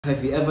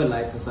Have you ever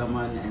lied to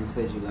someone and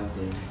said you loved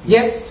them?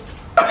 Yes.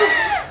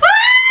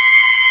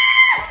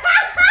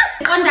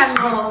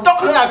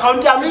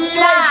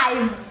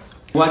 Live.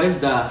 What is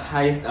the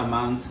highest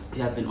amount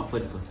you have been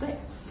offered for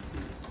sex?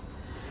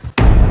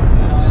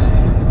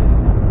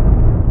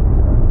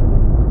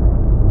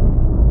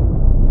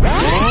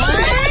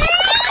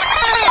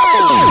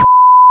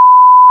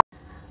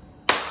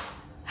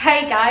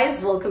 Hey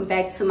guys, welcome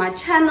back to my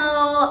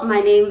channel.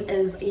 My name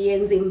is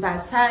Yenzi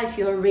Mbata. If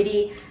you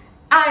already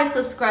are a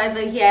subscriber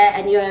here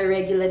and you're a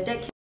regular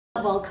dick,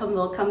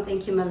 welcome,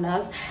 thank you my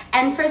loves.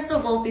 And first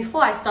of all,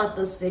 before I start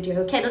this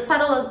video, okay, the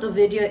title of the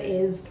video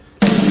is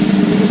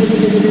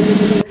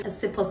A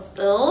Sip or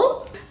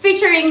Spill,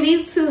 featuring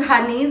these two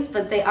honeys,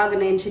 but they are going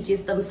to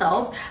introduce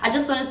themselves. I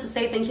just wanted to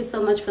say thank you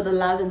so much for the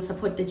love and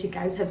support that you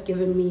guys have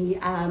given me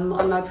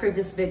on my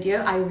previous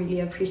video. I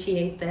really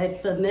appreciate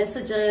that. The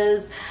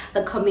messages,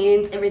 the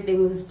comments,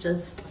 everything was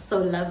just so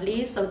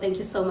lovely, so thank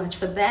you so much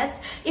for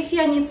that. If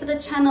you're new to the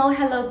channel,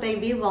 hello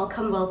baby,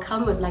 welcome.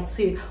 Would like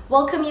to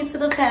welcome you to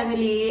the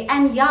family.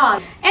 And yeah,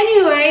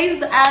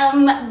 anyways,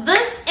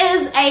 this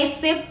is A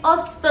Sip or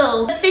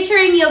Spill. It's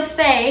featuring your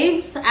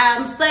faves.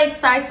 I'm so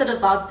excited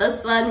about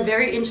this one.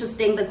 Very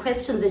interesting, the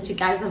questions that you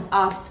guys have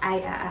asked.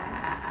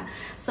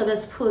 So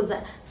let's pause.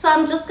 So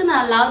I'm just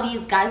gonna allow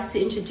these guys to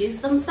introduce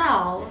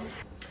themselves.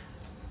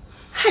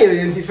 Hi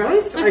Yenzi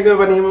fans, I go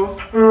by the name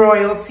of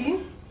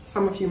Royalty.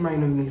 Some of you might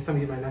know me, some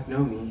of you might not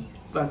know me,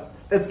 but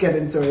let's get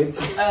into it.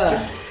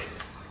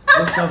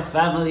 What's up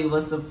family?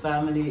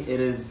 It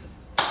is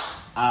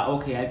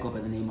okay, I go by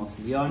the name of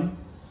Leon.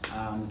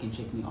 You can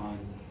check me on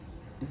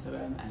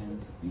Instagram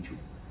and YouTube.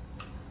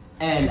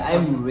 And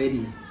I'm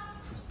ready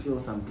to spill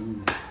some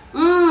beans.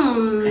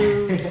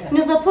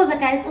 Nizophuza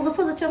guys,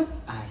 uzophuza chum.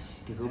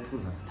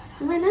 Ngizophuza.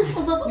 Wena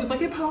uzophuza.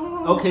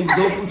 Okay,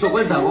 ngizophuza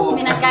kwenza konke.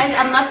 Mina guys,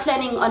 I'm not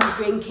planning on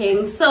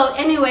drinking. So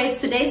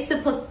anyways, today's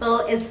Sip or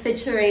Spill is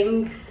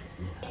featuring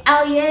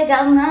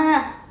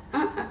Jägermeister.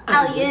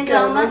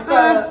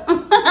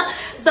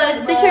 So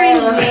it's featuring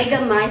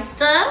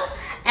Jägermeister.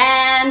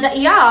 And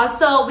yeah,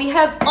 so we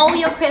have all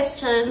your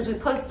questions. We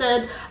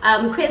posted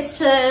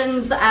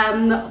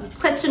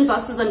question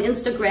boxes on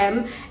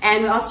Instagram,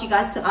 and we asked you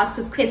guys to ask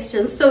us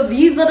questions. So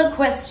these are the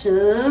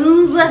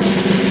questions.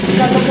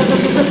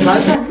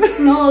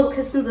 No,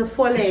 questions are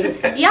falling.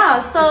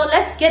 Yeah, so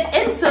let's get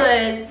into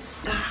it.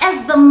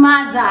 As the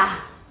mother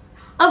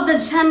of the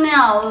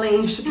channel,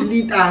 You should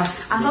lead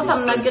us. I hope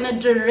I'm not gonna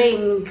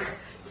drink.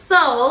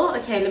 So,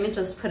 okay, let me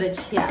just put it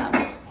here.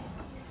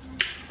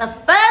 The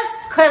first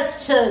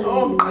question.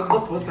 Oh my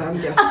God,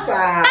 I'm just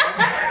sad.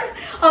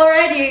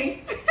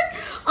 Already.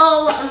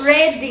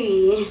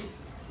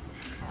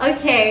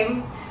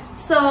 Okay,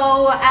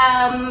 so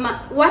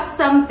what's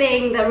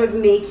something that would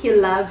make you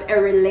love a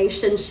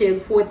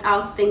relationship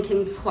without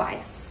thinking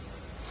twice?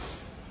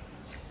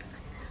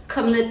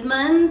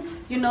 Commitment,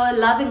 you know, a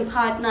loving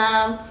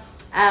partner.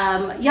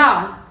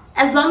 Yeah,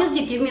 as long as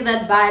you give me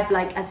that vibe,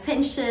 like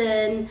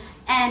attention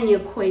and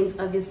your coins,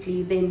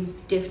 obviously, then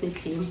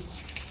definitely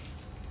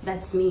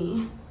that's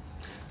me.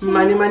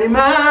 Money.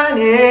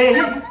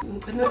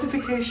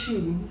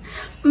 Notification.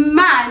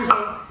 Manje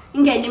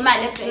ingene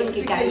imali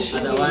ebhenki guys.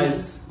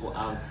 Otherwise, we're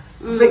out.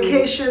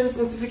 Vacations,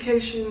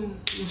 notification.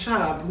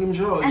 Sharp, And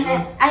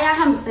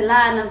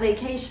ayahambiselana,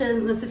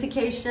 vacations,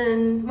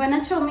 notification.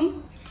 When tell me?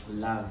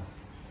 Love.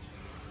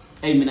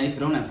 Hey, man, if you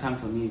don't have time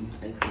for me,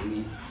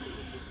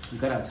 you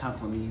gotta have time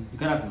for me. You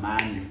gotta have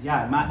money.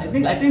 Yeah,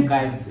 I think,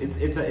 guys,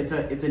 it's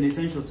an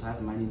essential to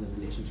have money in the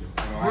relationship.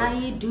 How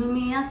you do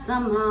me at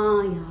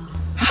Samaya?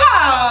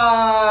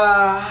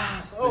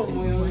 Ha! Oh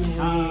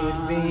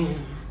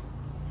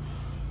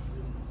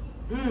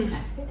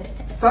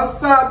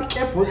Sasa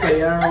bikeposa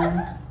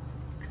yam.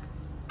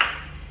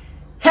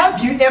 Have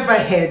you ever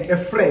had a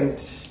friend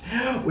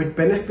with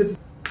benefits?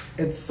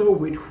 It's so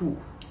with who?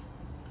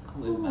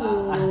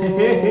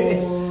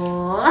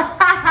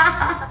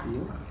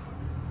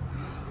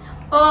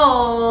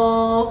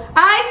 Oh,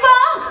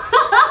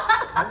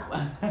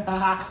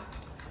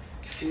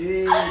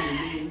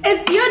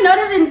 it's you not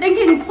even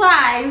thinking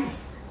twice.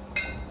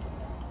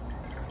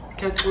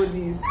 Catch all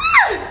these.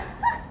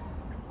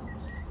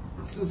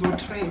 This is what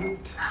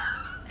trend.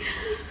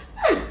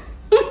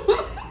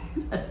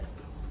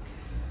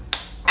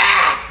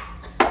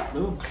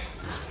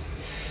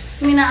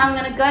 Mina, I'm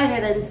gonna go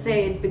ahead and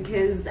say it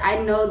because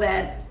I know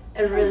that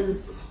it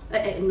was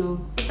no,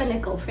 it's a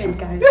girlfriend,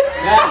 guys.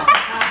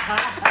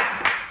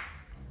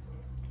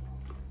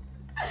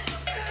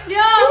 Yo,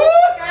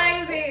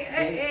 guys,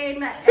 I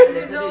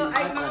know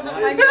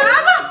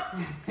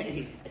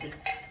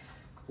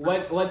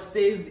What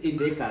stays in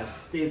Vegas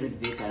stays in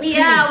Vegas.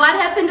 Yeah, what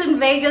happened in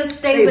Vegas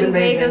stays in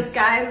Vegas,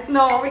 guys.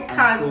 No, we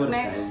can't.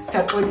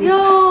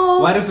 Yo.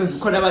 What if it's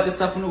called about the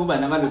safunu kuba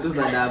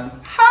nabaluthuza labo?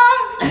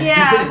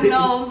 Yeah,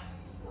 no.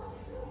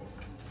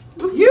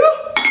 You?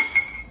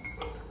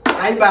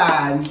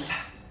 Bandla.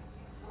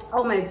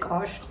 Oh my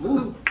gosh.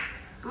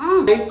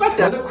 But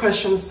the other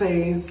question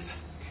says,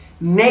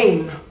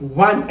 name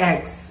one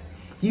ex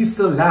you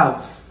still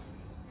love.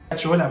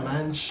 Chola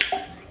manch.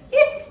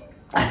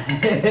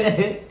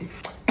 Hey,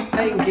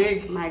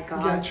 gig. My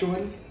God. Got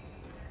you.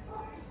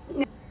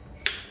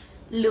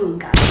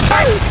 Lunga.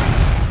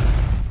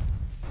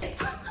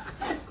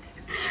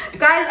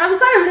 Guys, I'm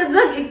sorry.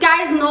 Look,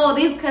 guys, no,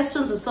 these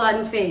questions are so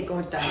unfair,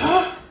 God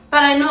damn.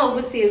 But I know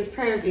Gucci is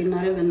probably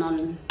not even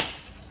on.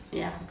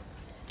 Yeah,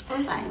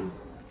 it's fine.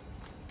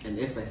 And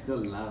ex I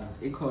still love.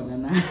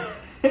 Ikonana.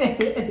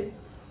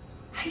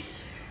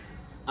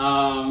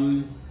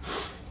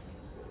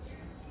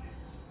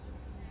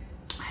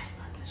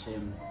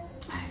 Shame.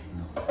 I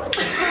know.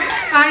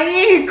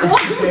 Ayikho.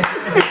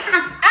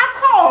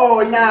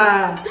 Akhona.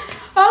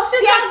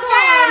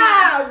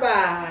 Siyasaba.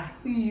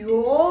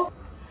 Yo.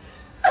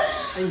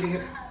 I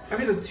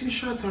made a 2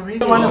 shots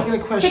already. One is gonna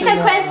question. Pick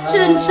a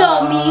question,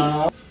 show me.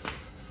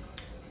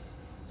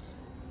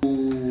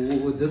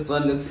 Ooh, this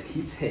one looks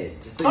heated.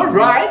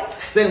 Alright.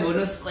 Saying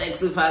we're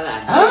sexy for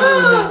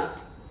that.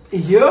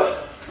 Yeah.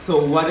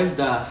 So what is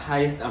the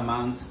highest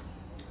amount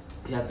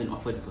you have been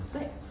offered for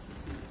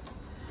sex?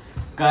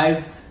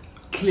 Guys,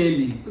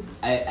 clearly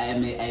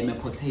I'm a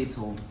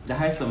potato. The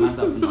highest amount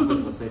I've been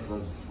offered for sex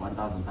was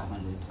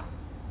 1,500.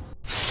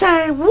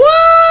 Say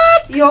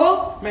what?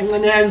 Yo. And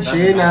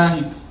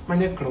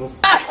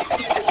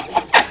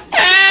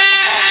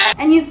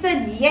you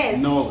said yes.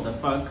 No, the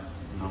fuck?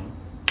 No.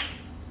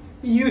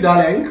 You,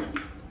 darling.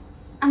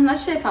 I'm not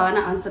sure if I want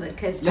to answer that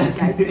question,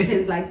 guys,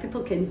 because like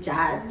people can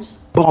judge.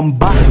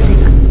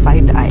 Bombastic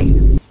side eye.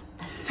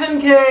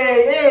 10K.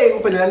 Hey,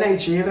 open the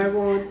Nigeria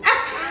one.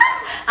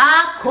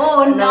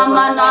 Akona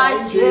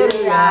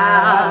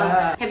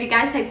Nigeria. Have you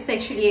guys had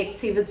sexually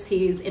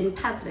activities in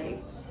public?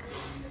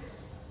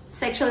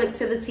 Sexual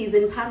activities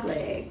in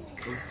public.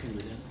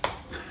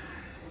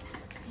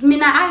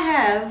 Mina, I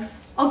have.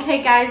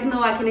 Okay, guys,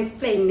 no, I can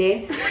explain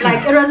it.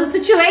 Like, it was a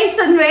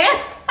situation where...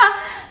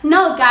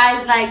 No,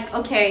 guys, like,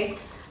 okay,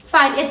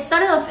 fine. It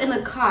started off in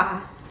the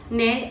car,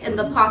 in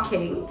the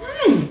parking.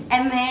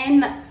 And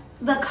then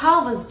the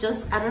car was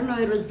just, I don't know,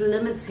 it was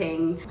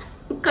limiting.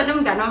 It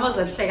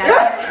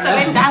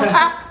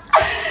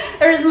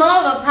was more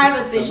of a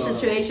private beach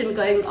situation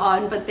going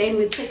on, but then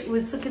we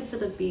took it to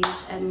the beach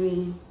and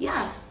we,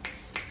 yeah.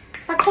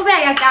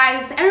 Sakobaya,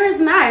 guys, and it was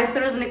nice.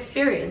 It was an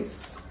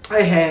experience.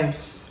 I have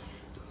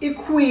a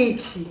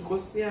quickie.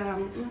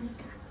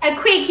 A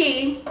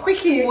quickie.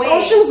 Quickie. Wait.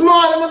 Ocean's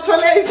Mall in the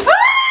toilet.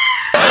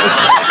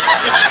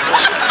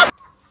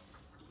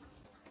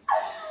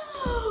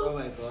 Oh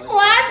my god.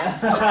 What?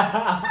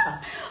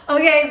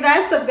 Okay,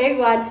 that's a big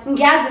one.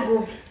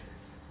 Ngazi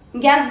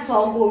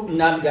Swagu.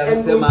 Not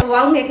Gazema.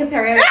 Wangeke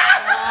Pereira.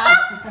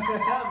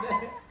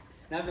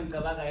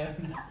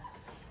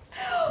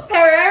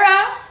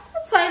 Pereira.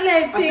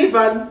 Toilet.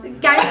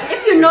 Guys,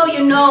 if you know,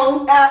 you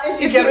know.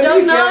 If you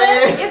don't know,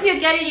 if you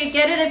get it, you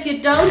get it. If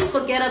you don't,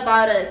 forget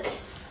about it.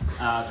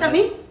 Tell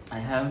me. I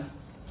have.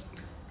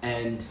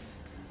 And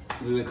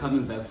we were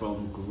coming back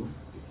from Groove.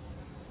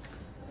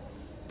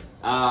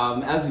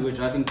 As we were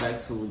driving back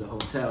to the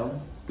hotel,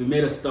 we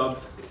made a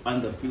stop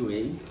on the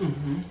freeway.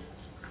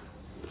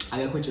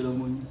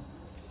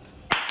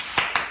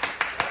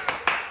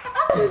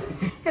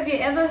 Have you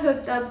ever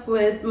hooked up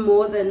with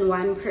more than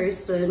one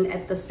person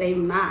at the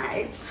same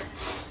night?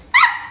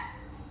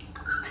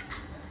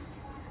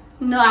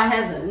 No, I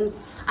haven't.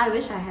 I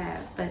wish I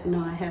have, but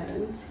no, I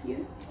haven't.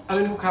 You? I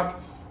don't hook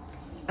up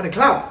at a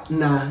club.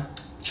 Nah,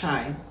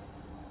 chai.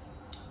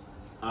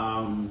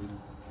 I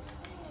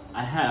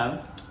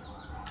have,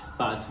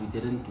 but we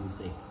didn't do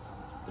sex.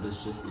 It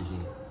was just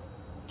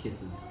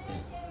kisses.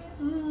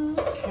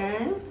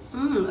 Okay.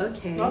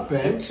 Okay. Not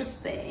bad.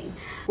 Interesting.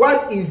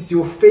 What is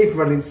your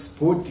favorite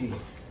sporty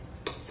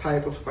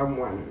type of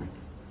someone?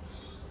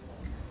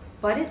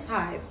 Body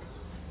type.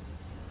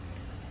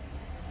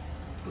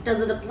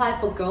 Does it apply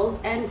for girls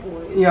and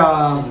boys?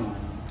 Yeah.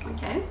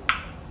 Okay.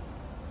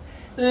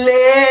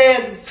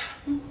 Legs.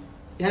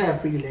 Yeah, I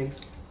have pretty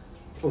legs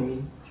for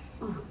me.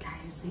 Oh,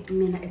 guys, I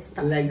mean, it's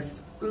the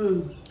Legs.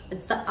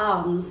 It's the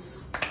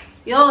arms.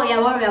 Yo, yeah,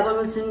 what we are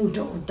going to say,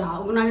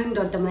 Doda. We're not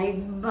going to my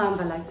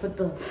bamba like put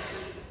the.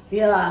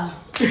 Yeah.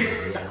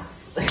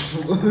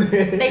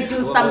 They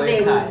do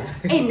something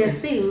in the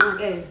scene,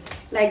 okay?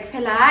 Like,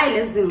 fella, I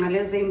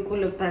listen,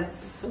 cool, but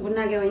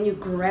when you're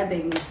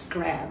grabbing, just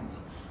grab.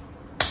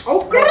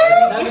 Okay.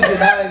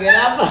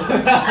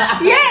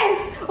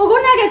 Yes!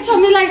 Ugunage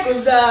told me like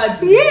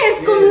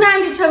yes,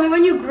 Kumnandi told me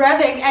when you're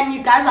grabbing and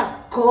you guys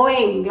are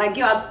going, like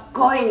you are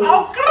going.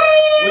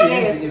 Okay.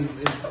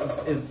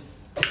 Yes.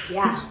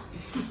 Yeah.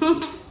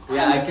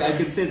 Yeah, I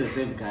could say the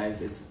same,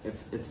 guys.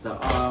 It's the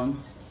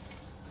arms,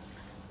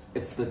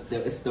 it's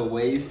the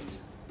waist,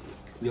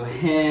 your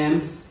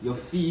hands, your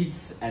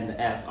feet, and the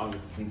ass,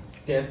 obviously.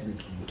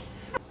 Definitely.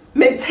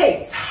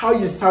 Imitate how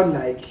you sound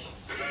like.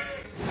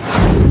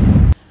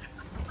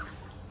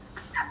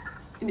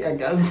 Yeah,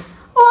 guys.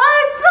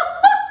 What?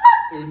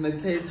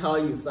 Imitate how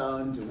you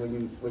sound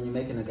when you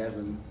make an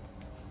orgasm.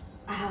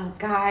 Ah,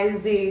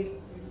 guys. Nina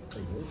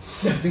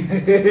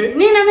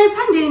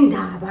nethanda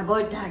indaba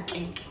kodwa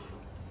ke.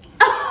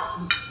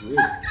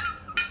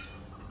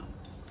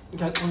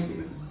 That one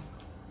is.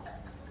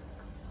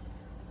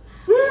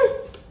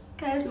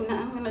 Guys,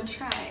 I'm gonna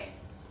try.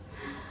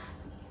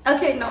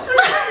 Okay, no.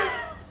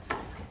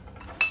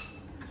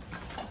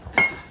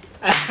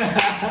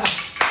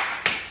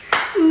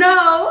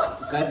 No.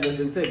 Guys,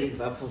 listen to the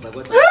examples.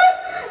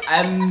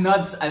 I'm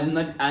not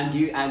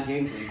angry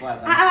against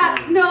guys.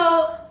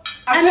 No.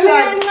 I And feel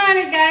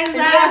like guys.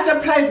 it has a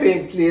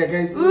privately,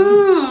 guys.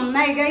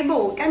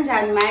 Hayibo,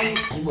 kanjani manje?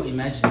 Hayibo,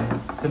 imagine.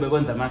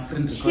 Sebekwenza ama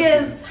screen recording.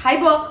 Cheers.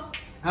 Hayibo.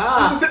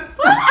 Ah.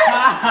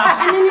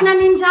 And nina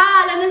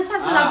ninjala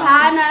nithatha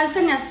laphana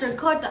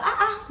seniyasirecorda.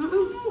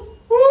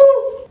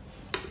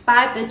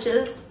 Bye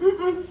bitches.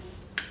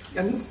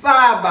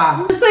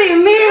 Yanisaba. So you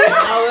mean?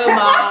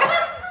 However,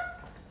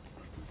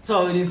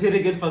 so when he's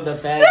hitting it from the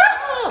back.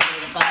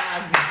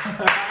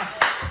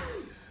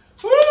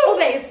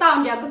 Ube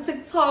sound ya ku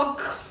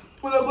TikTok.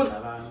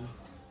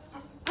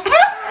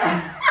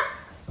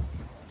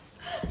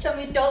 Show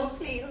me, don't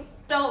please,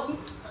 don't.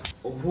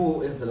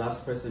 Who is the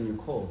last person you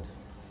called?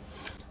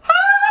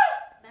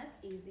 That's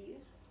easy.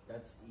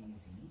 That's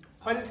easy.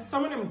 But it's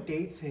someone I'm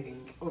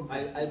dating.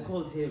 I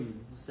called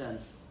him, Hussein.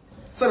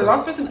 So the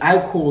last person I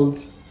called.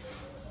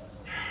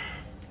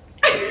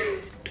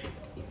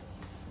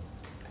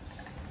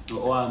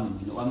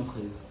 One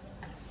quiz.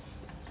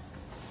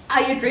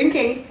 Are you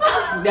drinking?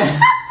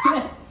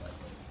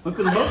 What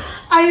can you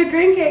Are you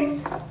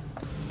drinking?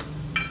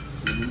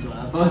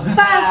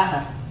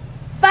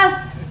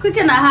 Fast, quick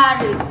in a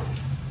hurry.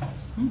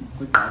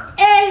 Good luck.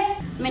 Eh,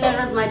 I mean, it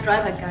was my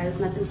driver, guys.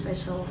 Nothing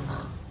special.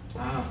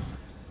 Ah.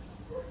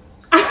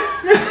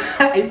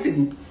 It's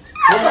in.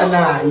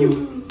 You.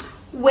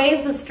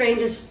 Where's the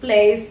strangest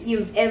place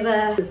you've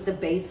ever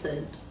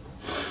debated?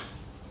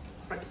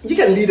 You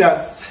can lead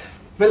us.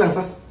 You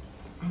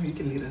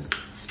can lead us.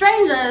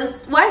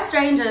 Strangest? Why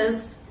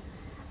strangest?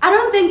 I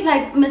don't think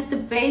like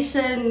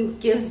masturbation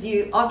gives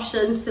you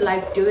options to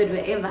like do it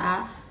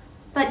wherever.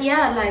 But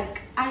yeah,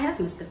 like I have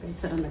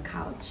masturbated on the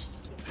couch.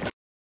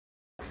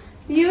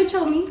 You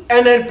tell me.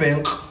 And at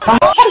bank.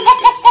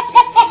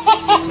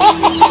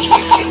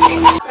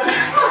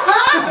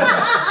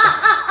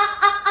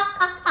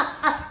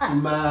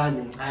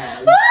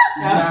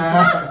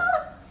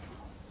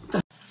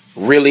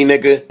 Really,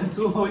 nigga?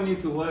 Too horny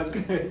to work.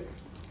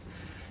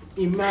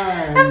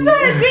 Iman. I'm so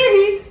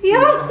excited. Yo.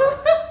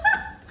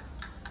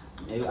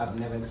 I've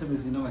never except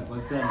you know my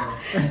concern.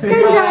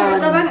 Kanjani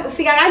ucabanga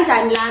ufika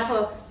kanjani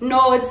lapho?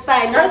 No, it's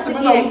fine. Let's sit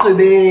here.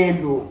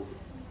 Ngicibelo.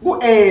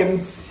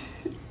 Ku-empty.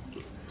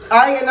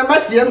 Hayi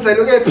nama-DMs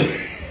aloku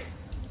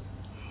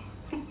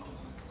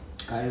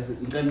Guys,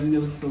 you can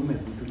never film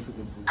this.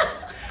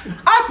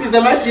 aphi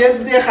zama-DMs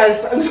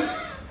nehalisa.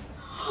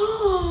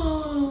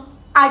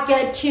 I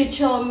get you,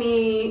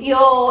 Chomi.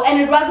 Yo,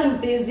 and it wasn't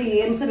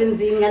busy. I'm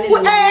 17.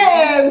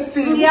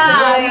 Ku-empty.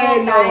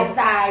 Yeah, no, guys.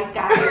 Hi,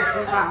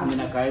 guys. I mean,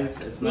 guys,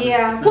 it's not.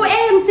 Yeah. It's Who not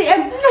empty?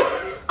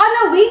 On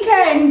a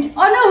weekend.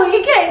 On a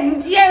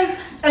weekend. Yes.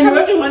 And you're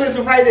working Monday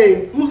to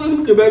Friday. Musa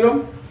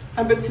Mkibelo.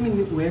 I bet me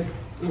web.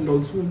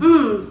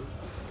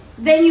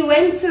 Then you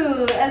went to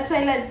a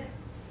toilet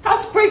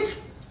Fast quick.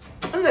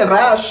 In the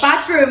rush.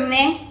 bathroom,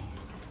 ne?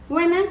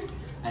 When?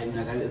 I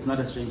mean, guys, it's not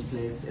a strange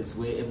place. It's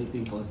where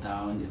everything goes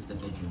down. It's the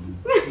bedroom.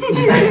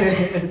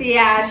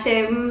 Yeah,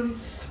 shame.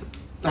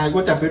 I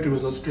got a bedroom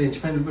is not strange.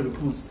 Find for the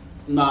puss.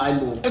 No, I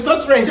go. It's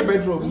not strange a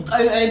bedroom.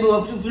 I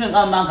go. Feeling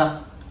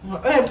manga.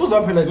 Hey, puss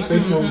up like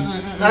bedroom.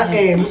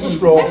 Musa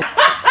strong.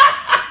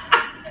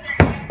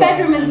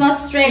 Bedroom is not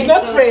strange. It's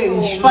not though.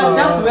 strange. But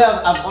that's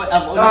where I've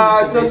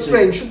always. Not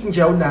strange. Shouldn't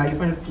you now? You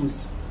find a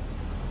puss.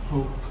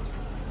 Oh.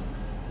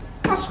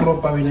 That's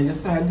not bad when I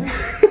just said.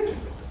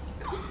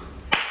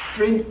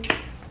 Drink.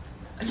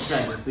 I'm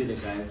trying to see the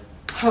guys.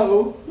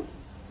 How?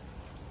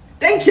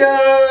 Thank you.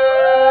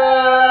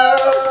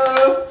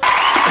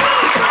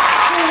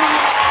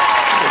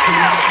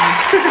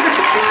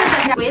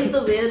 Where's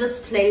the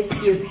weirdest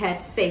place you've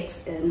had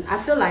sex in? I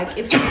feel like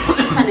if you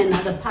find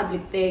another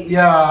public thing.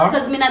 Yeah.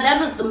 Because Mina, that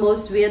was the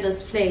most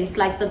weirdest place.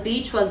 Like the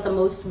beach was the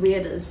most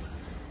weirdest.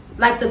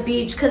 Like the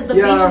beach, because the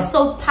beach is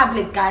so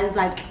public, guys.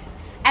 Like,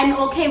 and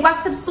okay,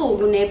 what's up so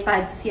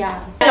but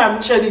yeah.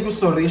 I'm telling you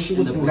sorry. She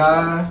was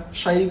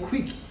shy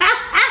quick.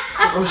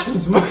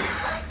 Ocean's more.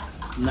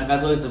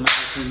 Naga's always a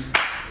marketing.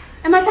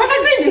 Am I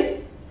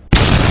talking?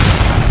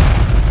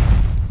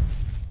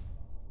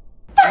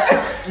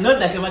 Not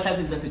like a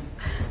marketing person.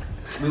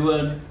 We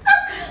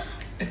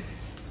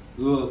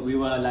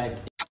were like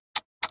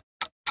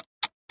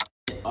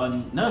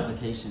on not a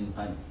vacation,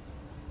 but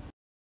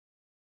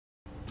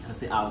I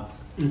say out.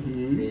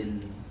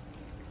 Then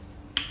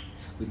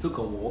we took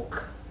a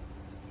walk,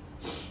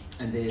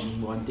 and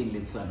then one thing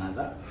led to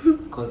another.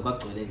 Cause what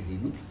got it?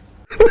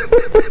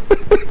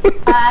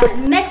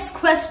 Next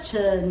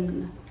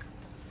question.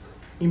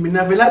 I'm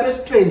a very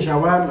stranger.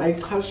 I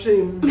crush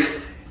him.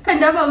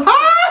 And about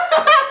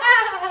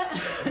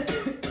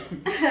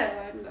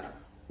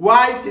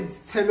Why did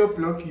Stella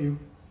block you?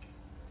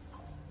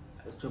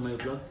 My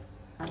blood.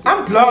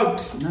 I'm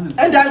blocked. No.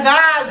 And I'm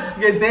gas.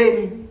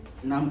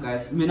 Nam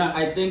guys,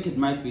 I think it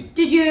might be.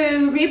 Did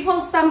you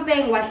repost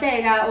something,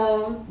 Wahleka,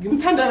 or?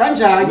 Ngimthanda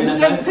kanjani? Mina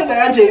Ngimthanda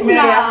kanje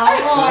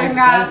imeya.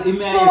 Guys,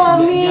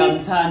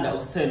 Imea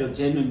is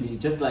genuinely,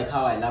 just like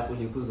how I love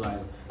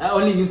Ulikuzwayo. I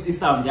only used this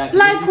sound. Like,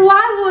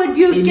 why would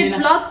you get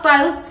blocked by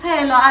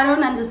Uselo? I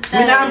don't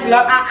understand. Mina I'm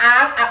blocked.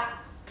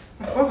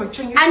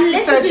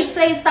 Unless you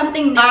say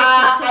something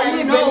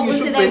negative, no, you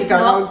should they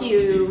block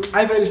you.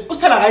 I very.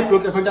 Usela I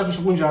block account yakho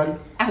sho kunjalo.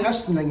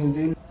 Angasho sina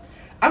ngenzeni.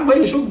 Angiboni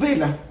ngisho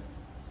kuphela.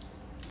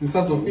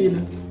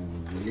 Ngisazofila.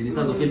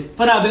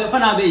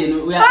 Fana be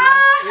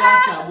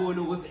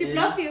uyajabula ukuthi. She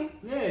blocked you.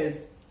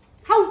 Yes.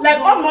 How? Like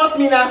almost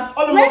mina.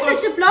 When did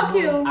she block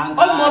you?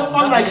 Almost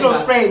all my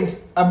close friend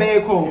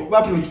abekho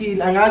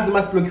bablokile. Angazi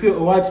mas blockiwe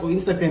or what or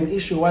Instagram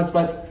issue or what,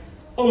 but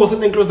almost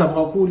everything closed up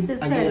kakhulu.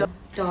 Sithelo,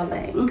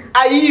 darling.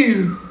 Are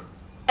you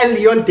and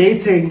Leon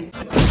dating?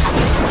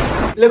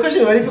 The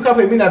question when you pick up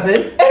with me,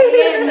 Navel.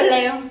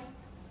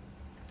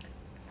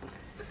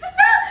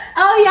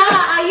 Oh yeah,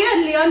 are you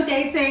and Leon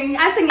dating?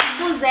 I think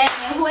it was there.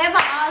 Whoever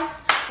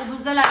asked,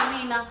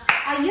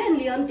 are you and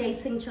Leon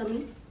dating,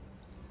 Chummy?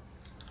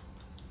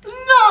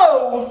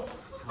 No!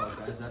 Oh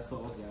guys, that's so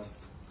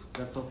obvious.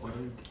 That's so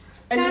funny.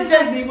 And you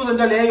just need to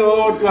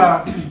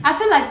I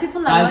feel like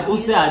people are guys,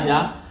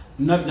 Useada,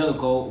 not let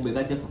go, we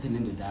got the pocket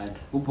in the dark.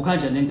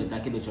 Upukanja in the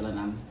dark,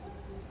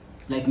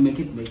 like make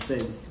it make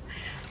sense.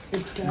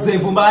 So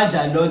if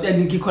Umanja don't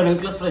then you call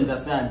close friends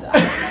as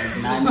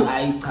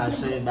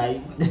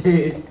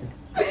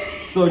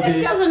so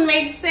it doesn't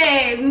make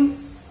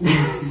sense.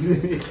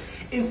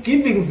 It's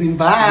giving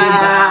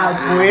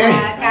Zimbabwe.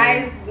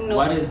 Guys, no.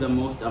 What is the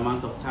most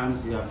amount of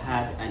times you have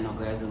had an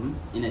orgasm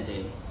in a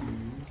day?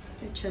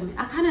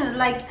 I kind of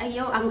like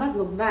I'm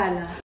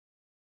going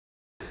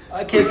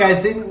okay,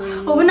 guys, then.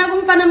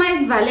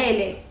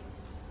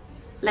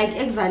 Like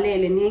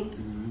ekvalele ne.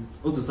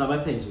 Uthi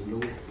sabathe nje lo.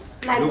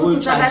 Like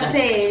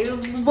usabathe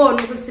ubone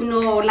ukuthi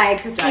no like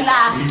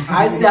sila.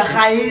 Hayi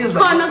siyahayiza.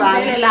 Khona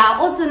kuvelela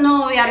uthi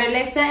no ya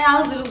relax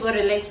awuzile uzo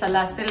relax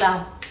la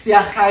sila.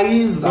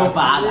 Siyahayiza.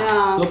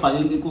 So bhaka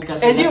inkukhu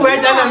yase. Anyway,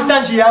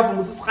 namhlanje yabo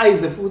ukuthi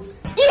sihayize futhi.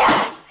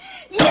 Yes.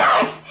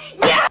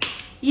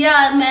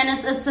 Yeah, man,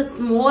 it's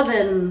more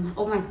than,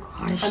 oh my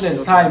gosh.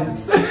 100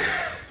 times.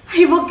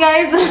 People,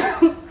 guys,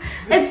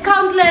 it's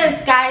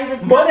countless, guys.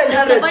 It's more than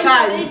countless. 100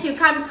 times. You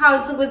can't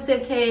count, so it's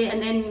okay,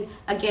 and then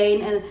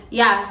again, and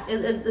yeah,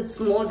 it's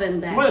more than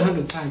that. More than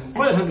 100 times.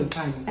 More than 100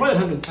 times. More than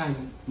 100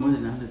 times. More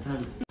than 100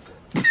 times.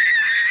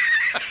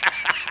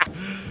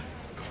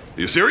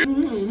 You serious?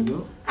 100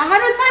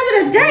 times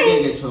in a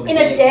day. In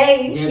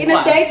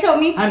a day,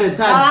 Tommy. 100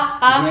 times.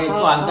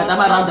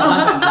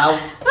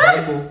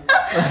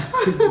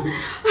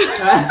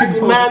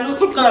 Man,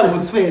 usuqala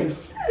ngo-12.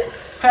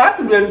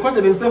 Hayathi mina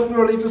ngikhonza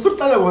bengiseflorida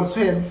usuqala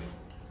ngo-12.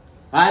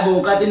 Hayi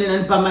bo kathi nina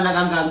niphamana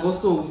kangaka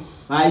ngosuku.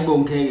 Hayi bo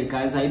ngeke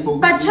guys, hayi bo.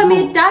 But Tommy,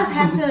 it does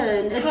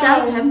happen. It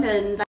does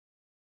happen.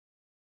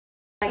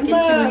 Like it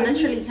can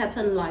literally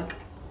happen like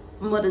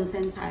more than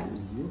 10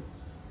 times.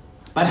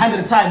 But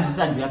 100 times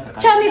usandi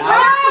yakaka. Tommy,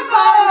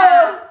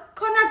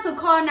 corner to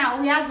corner.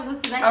 Uyazi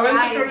ukuthi like I went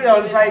to Florida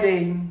on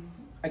Friday.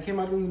 I came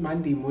out on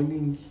Monday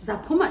morning.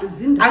 Zaphuma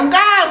izinto.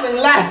 Angikaze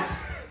ngilala.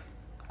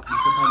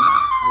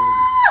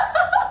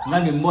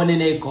 Ngangibone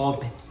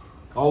negobe.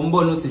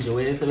 Awumbona uthi nje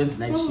wayesebenza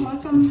night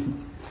shift.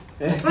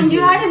 And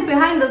you hiding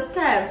behind the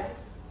step.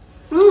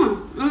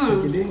 You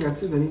didn't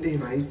get any day,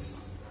 right?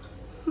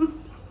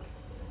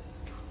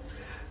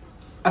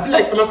 I feel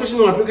like my question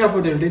will pick up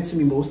what they relate to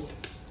me most.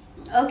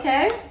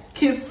 Okay.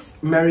 Kiss,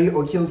 marry,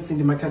 or kill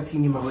Cindy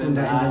Makatini,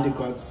 Mafunda, and then the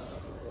gods.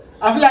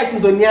 I feel like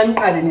Nzonian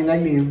Kadeni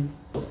Naglim.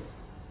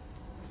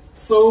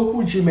 So,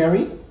 who'd you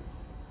marry?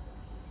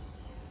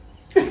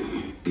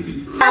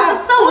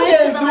 That's so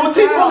weird.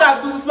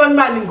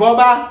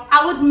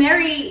 I would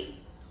marry.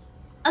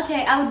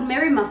 Okay, I would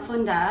marry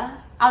Mafunda.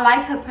 I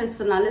like her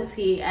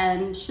personality,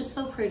 and she's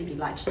so pretty.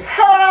 Like she's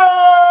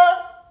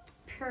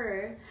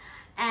pure.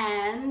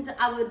 And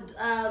I would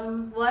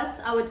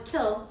I would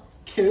kill.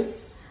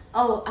 Kiss.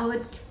 Oh, I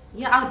would.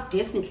 Yeah, I would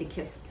definitely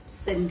kiss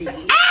Cindy.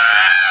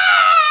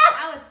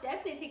 I would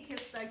definitely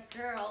kiss that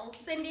girl,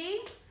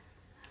 Cindy.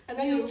 And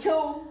then you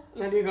kill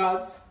Lady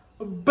Gods.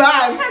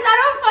 Bang! Because I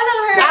don't follow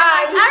her.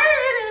 Die. I don't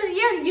really,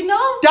 yeah, you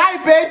know. Die,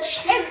 bitch!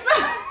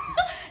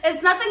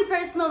 It's nothing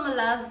personal, my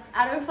love.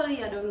 I don't follow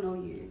you, I don't know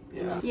you.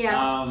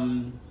 Yeah.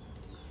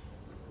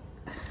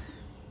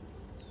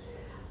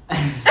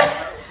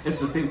 It's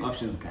the same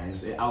options,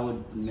 guys. I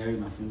would marry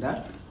Mafunda,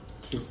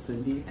 kiss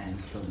Cindy,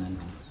 and kill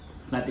Nana.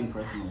 It's nothing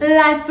personal.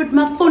 Life with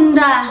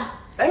Mafunda.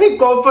 Let me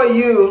go for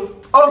you,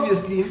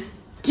 obviously.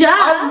 Ja.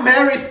 I'll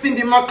marry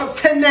Cindy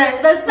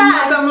Makatene. Besides.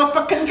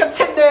 Motherfucking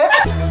Katene.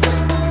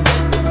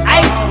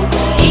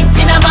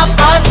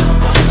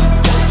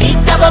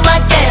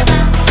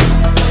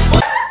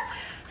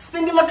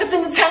 Cindy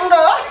Makatene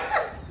Tango.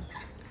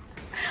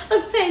 A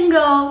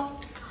tango.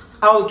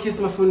 I will kiss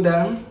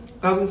Mafunda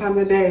 1,000 times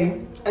a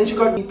day. And she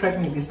got me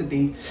pregnant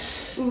yesterday.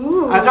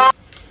 Ooh. I got.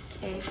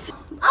 Okay.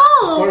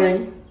 Oh.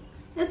 Boring.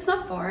 It's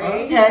not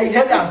boring. Okay,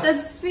 hit us.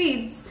 It's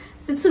sweet.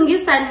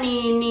 Sitsungisa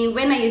nini,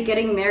 when are you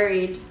getting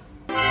married?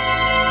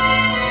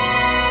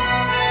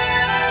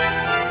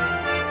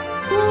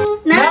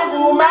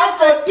 Nabu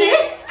makoti.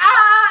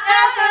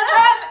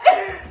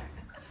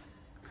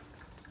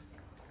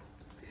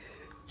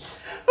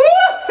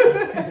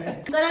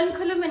 Ngicela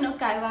nikhulume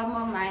noguy wami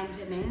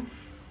wamanje ne.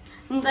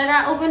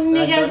 Ngicela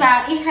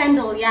ukunikeza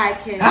i-handle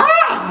yakhe.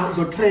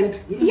 Uzotrend.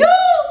 You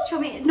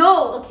Chomi,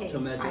 no, okay.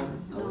 Chomi, fine,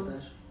 Chomi, no.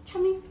 awusashi.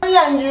 Chomi.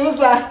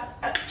 Uyangiuza.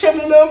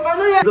 Chomi lo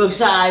mfana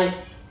Zokushaya.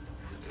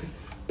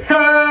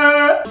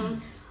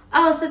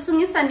 Oh,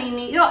 Sitsungisa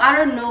nini. Yo, I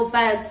don't know,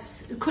 but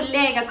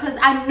Kulega, because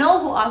I know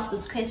who asked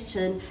this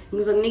question.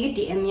 Ngizokunika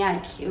DM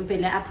yakhe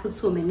vele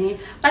aphuthume ne.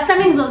 But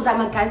something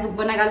ngizozama guys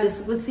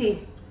ukubonakalisa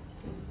ukuthi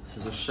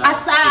Sizoshaya.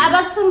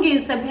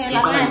 abathungise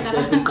phela manje.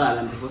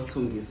 Uqala before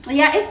sithungise.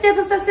 Yeah,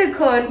 isitepu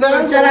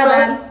sasikhona. Utshela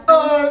bani?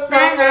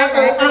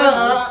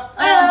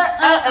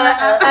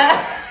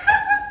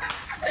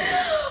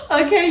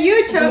 Okay,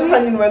 you Chomi.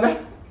 Usani wena?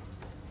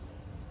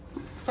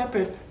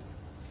 Sapet.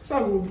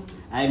 Sakubi.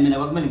 Hayi mina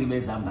kwakumele ngibe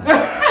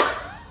ezambane.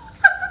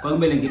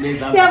 Kwakumele ngibe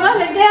ezambane. Yabona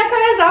le yakho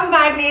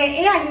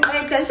ezambane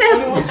iyangiqeda shem.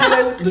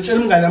 Ngitshela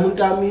umngane wami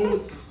untami.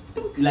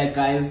 Like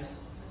guys,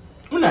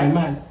 Unayo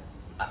imali.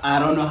 I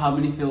don't know how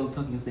many field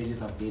talking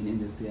stages I've been in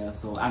this year,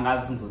 so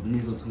angazi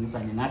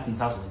nizothungisana nathi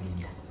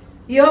nisazolinda.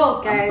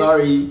 Yo guys. I'm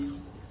sorry.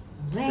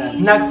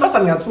 Nakusasa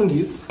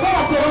ngiyathungisa.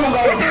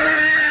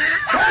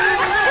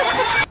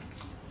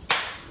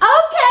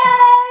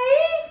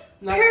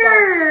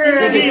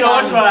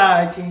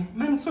 Kodwa ke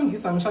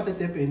mangithungisa ngishade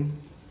eDurban.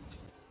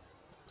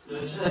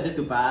 Shade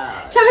Dubai.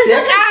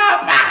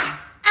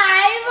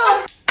 Ayibo.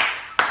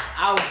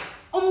 Aw.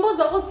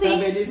 Umbuzo uthi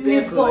Sabeni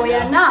isekhona.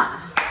 nizoya na.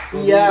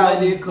 Yeah.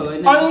 Imali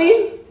khona. Only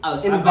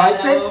Awusabana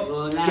invited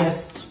wona.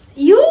 guest.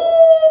 You.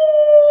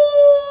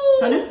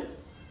 Honey?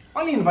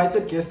 Only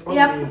invited guest only.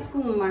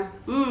 Yaphuma.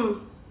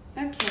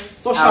 Okay.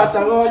 So shada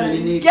kodwa.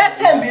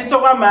 Ngiyethembisa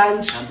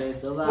kwamanje. Hambe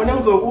soba. Bona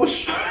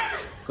ngizokusho.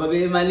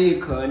 Kobe imali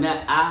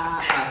khona.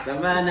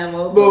 Asabana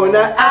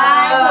Bona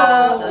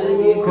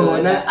Ayibo.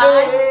 khona.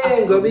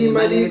 Ngoba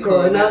imali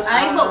khona.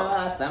 Ayibo.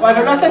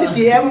 Wena nasani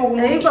DM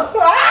Ayibo.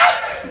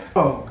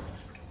 Oh.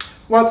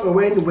 What or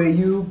when were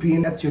you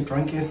being at your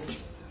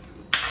drunkest?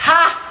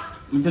 Ha!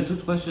 Two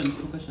questions.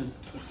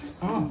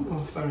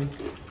 Oh, sorry.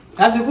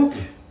 Yazi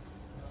kuphi?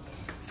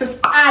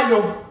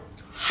 Sesiqalo.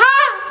 Ha!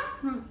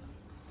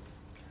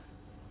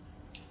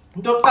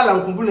 Into oqala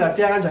ngikhumbula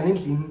ngafika kanjani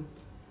endlini.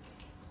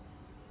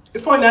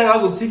 Ifone yanga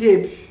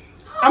azothikephi.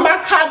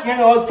 Amakhadi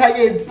ngeke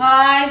awuzithakephi.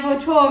 Hayibo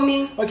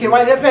Chomi. Okay,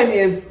 what happened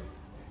is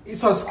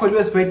it was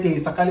Kholiwe's birthday,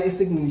 sakale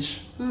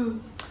signature.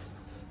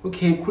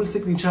 Okay, cool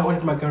signature, I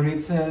ordered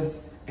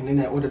margaritas and then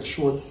I ordered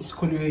shorts.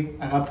 Kholiwe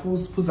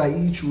akaphuza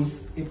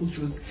juice, apple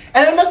juice.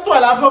 And then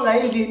masithola lapho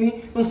ngayindlini,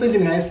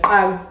 ngisendlini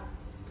ngayisiqala.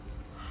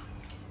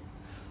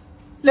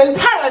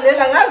 Leliphara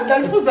lela ngazi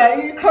laliphuza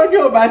iCrown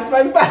yobasi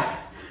bani.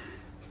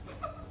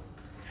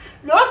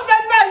 Lo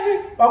sibani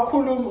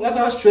wakhuluma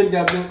ngase wasijweli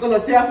kabi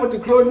because siyafoda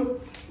iCrown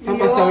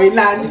samba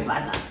sawelanda.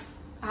 Brothers.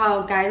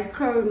 How guys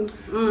Crown.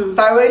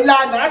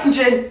 Sawelanda ngathi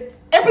nje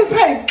Apple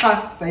Pay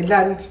cha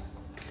sayilanda.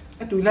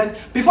 Adulanda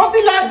before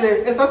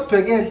silande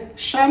esasibhekele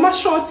shaya ama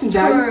shorts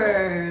njalo.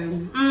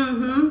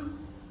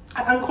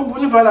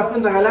 Angikhumbuli vala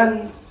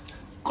kwenzakalani.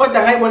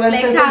 Kodwa ngayibona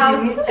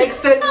lesendlini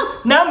extend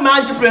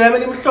namanje program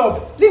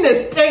elimhlophe line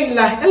stain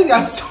la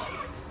elingaso.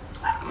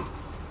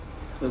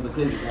 Those are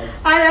crazy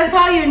guys. That's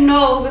how you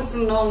know it's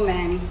no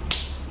man.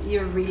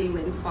 You really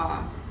went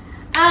far.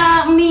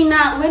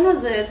 Mina, when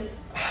was it?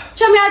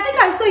 Chomi, I think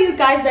I saw you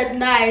guys that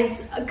night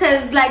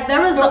because like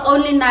that was the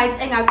only night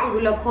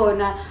engakugula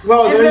khona.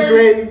 Wow, It very was-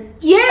 green.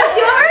 Yes,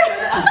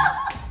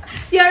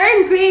 you're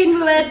in green.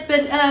 We were at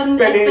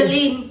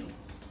Berlin.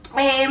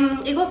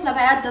 It got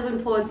at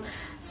Devonport.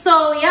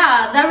 So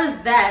yeah, there was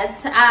that.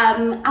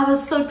 I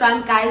was so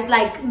drunk, guys.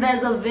 Like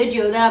there's a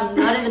video that I'm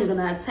not even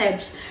gonna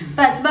attach.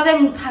 But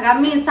Babeng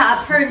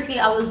Pagamisa, apparently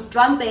I was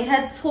drunk. They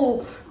had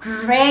to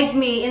drag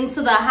me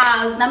into the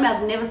house. Nami,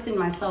 I've never seen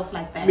myself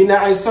like that. Mina,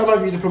 I saw my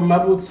video from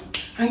Mabut.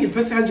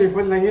 Angipese kanje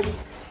kodwa like it.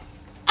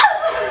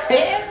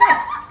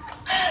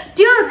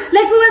 Dude,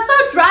 like we were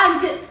so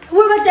drunk. We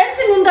were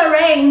dancing in the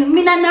rain.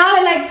 Mina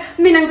now, like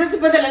Mina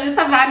and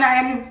Savannah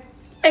and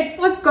like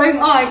what's going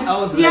on? I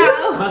was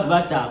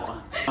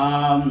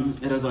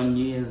it was on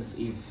New Year's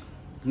Eve.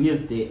 New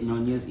Year's Day, no,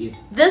 New Year's Eve.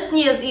 This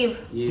New Year's Eve.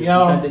 Yes,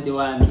 Yeah.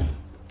 31.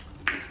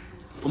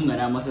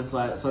 Umngane wami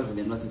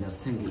waseswazile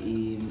wasengithenga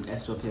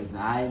i-Astropez.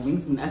 Hayi,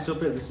 wings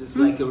i-Astropez is just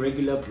like a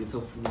regular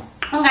burrito fruits.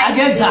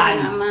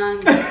 Agenzani?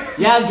 Man.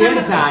 Yeah,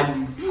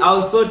 agenzani. I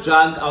was so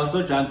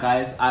drunk,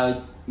 guys.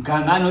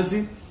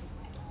 Nganothi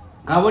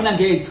ngabona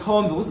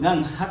ngeyithombe ukuthi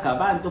ngangihaga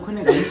abantu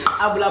khona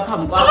ngabula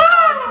phambi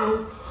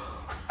kwabantu.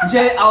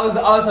 Nje I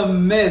was a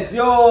mess.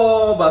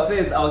 Yo,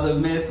 Buffett, I was a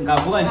mess.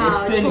 Ngavuka nje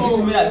ekuseni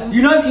ngithi mina,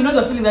 you know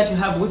the feeling that you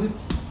have with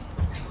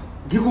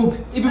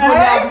ngikuphi before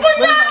that.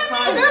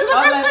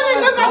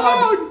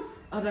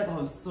 I was like, oh,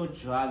 I'm so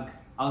drunk.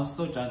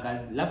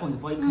 Guys. Lapho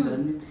ngivuka ikhanda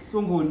lami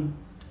lihlunguni.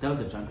 That was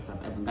the drunkest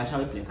I've ever. Gasha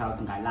we blackout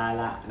and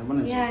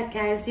galala. Yeah,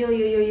 guys,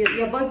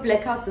 your boy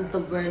blackouts is the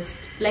worst.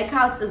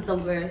 Blackouts is the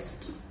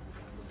worst.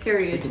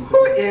 Period.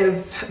 Who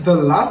is the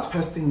last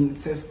person you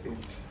tested?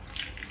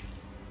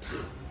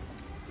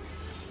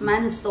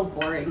 Mine is so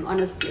boring,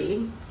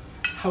 honestly.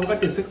 How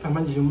got the text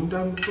manje umuntu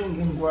wami so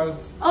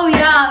ngengikwazi. Oh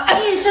yeah,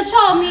 Isha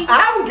told me.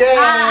 I'm gay.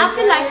 I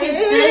feel like he's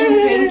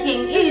been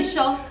drinking.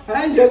 Isha.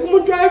 Hayi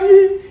umuntu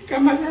wami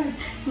kama la.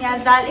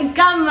 Ngiyadlala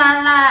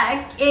igama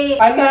lakhe.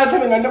 Another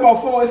thing number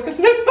 4 is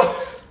kasi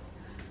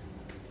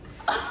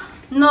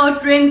No,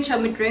 drink,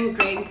 chummy, drink.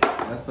 The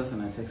last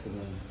person I texted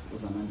was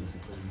Amanda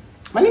Sekoni.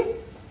 Money?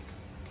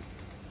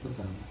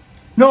 Who's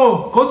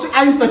No, go to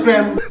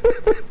Instagram.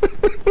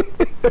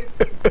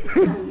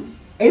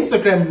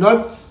 Instagram,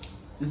 not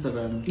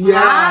Instagram.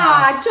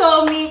 yeah.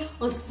 Chomi.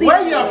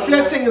 Where you are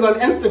flirting is on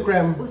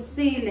Instagram.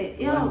 Usile.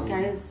 Yo,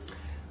 guys.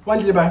 One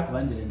day back.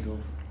 One day and drove.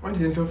 One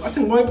day I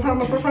think boy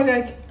my profile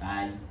like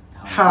Aye.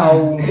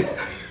 how?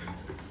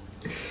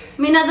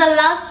 Mina, the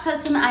last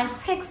person I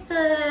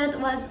texted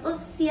was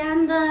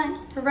Usianda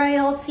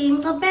Royalty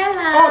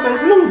Ngobella. Oh, but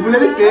ngivula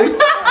the gates.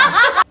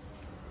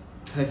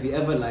 Have you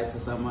ever lied to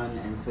someone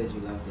and said you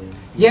loved them?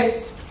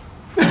 Yes.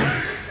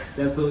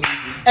 That's so easy.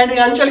 And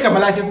ngantshela igama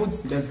lakhe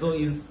futhi. That's so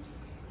easy.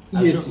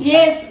 Yes.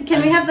 Yes,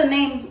 can we have the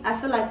name? I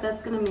feel like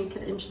that's gonna make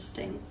it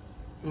interesting.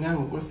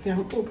 Nkosi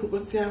yami,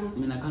 Nkosi yami. I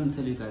mean, I can't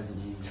tell you guys the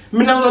name,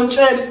 Mina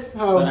ngizonitshela.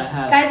 but I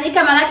have. Guys,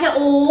 igama lakhe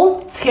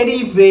u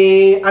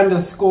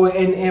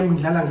TeddyBear_NM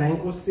ngidlala ngayo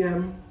Nkosi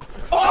yami.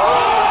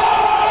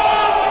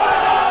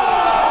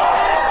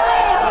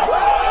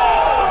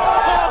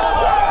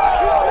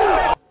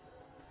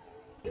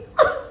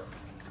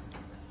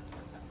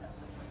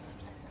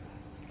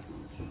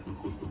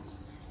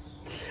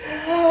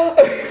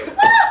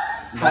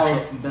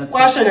 That's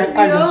Kwasha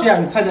ngiyaqanda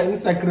usuyangithanda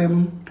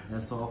Instagram.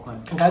 that's so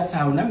awkward. Ngathi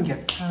hawu nami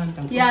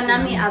ngiyakuthanda. Yeah,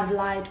 Nami, I've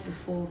lied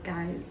before,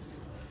 guys.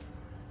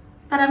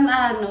 But I'm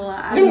not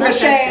You're that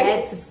ashamed.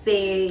 bad to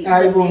say the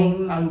Hayibo,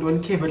 name.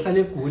 angidoni khe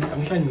bahlala eGoli,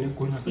 angihlali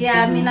neGoli ngasethi.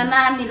 Yeah, Mina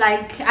Nami,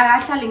 like,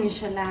 akahlali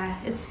ngisho la.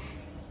 It's.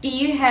 Do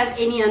you have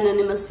any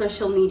anonymous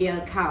social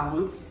media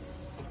accounts?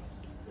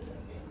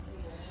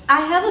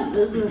 I have a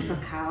business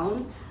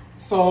account.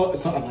 So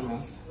it's not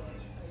anonymous.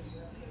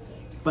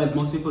 But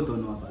most people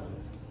don't know about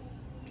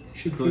it.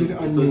 Should So, put it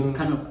on so your- it's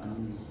kind of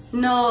anonymous.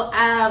 No,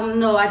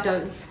 I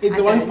don't. It's I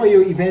the one don't. for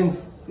your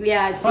events.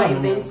 Yeah, it's Oh, my nice.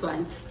 events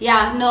one.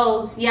 Yeah,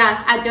 no,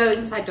 yeah, I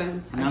don't.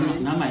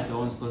 Now I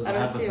don't because I I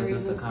don't have see a a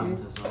business reason account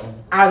to. as well.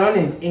 I don't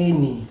have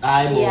any.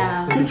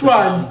 Yeah. Which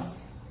one?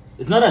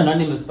 It's not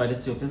anonymous, but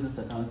it's your business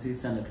account. So you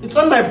send it. It's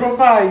on my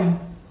profile.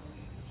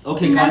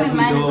 Okay, guys, we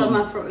Mine is on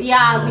my don't.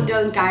 yeah, we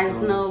don't, guys.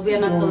 don't. No, we are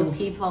not those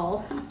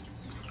people.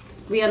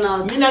 We are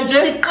not. Mina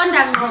nje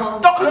Siqonda ngqo.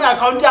 stock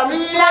account yami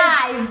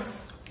Live.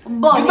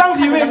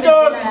 Ngisangiwe into.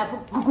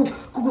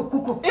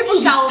 If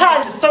Shout.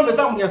 ngithanda isithombe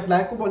sami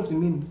ngiyazilike ubonise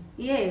mini.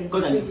 Yes.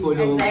 Because I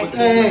follow.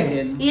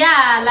 Exactly.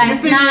 Yeah, like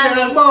Ngiphi Nami,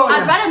 ngiyabona.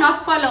 I'd rather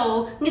not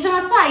follow. Ngisho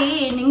ngathiwa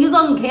yini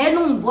ngizongena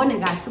ungibone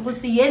kahle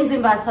ukuthi yenze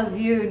imbatha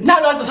viewed.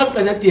 Nalo abantu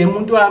samgcina DM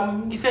umuntu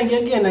wami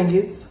ngifike ngiyena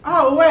ngithi,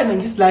 "Ah wena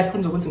ngisilike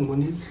konje ukuthi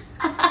ngibonile."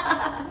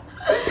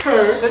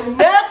 The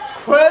next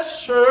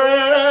question.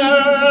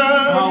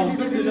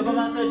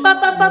 Ba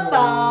ba ba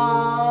ba.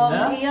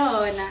 Yeah?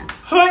 Yona.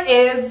 Who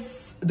is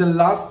the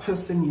last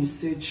person you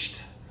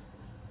searched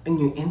in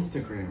your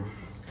Instagram?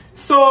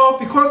 So,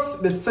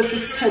 because the search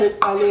is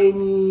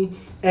Aleni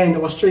and I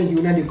was trying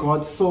you the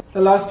gods, so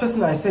the last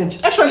person I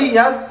searched, actually,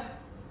 yes,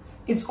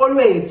 it's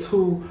always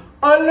who.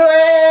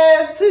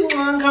 Always,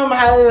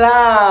 my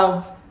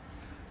love.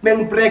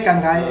 Men break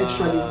and guy,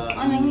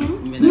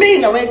 actually.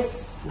 Mina, wait.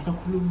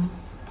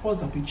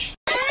 Pause a bitch.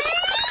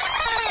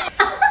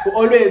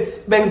 Always,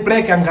 ben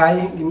break and guy,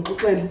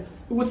 ngimxoxele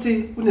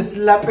ukuthi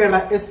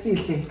unesilapela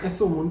esihle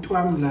esomuntu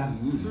wami la.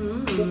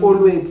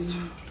 Always.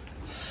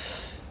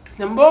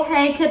 Number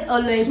Take it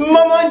always.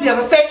 Mama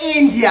India, say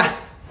India.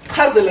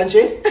 Chazela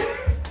nje.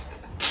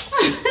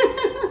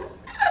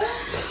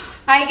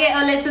 I get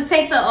Ole to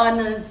take the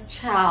honors,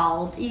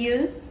 child.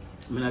 You?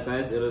 I mean,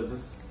 guys, it was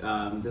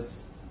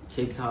this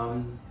Cape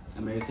Town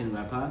American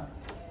rapper,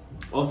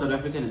 or South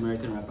African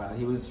American rapper.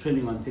 He was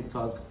trending on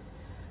TikTok.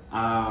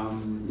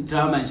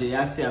 Drama nje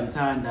yasi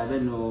amthanda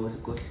beno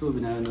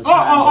gohlubi nayo no.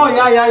 Oh,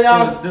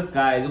 yeah. So it's this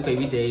guy, look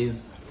Baby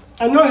Days.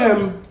 I know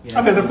him. Yeah.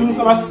 I've never been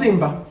to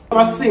Simba.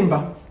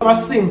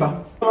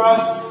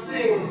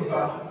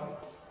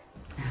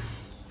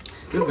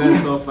 This guy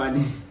is so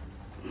funny.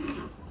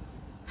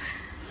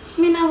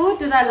 Mina, who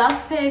did I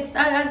last text?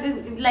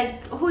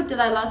 Like, who did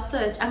I last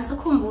search? I'm so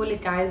kumbuli,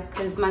 guys,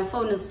 because my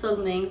phone is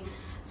filming.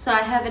 So I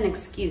have an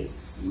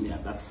excuse. Yeah,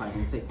 that's fine.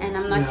 We'll take that. And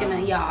I'm not gonna,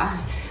 yeah.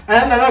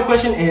 And another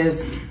question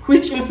is,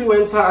 which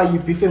influencer are you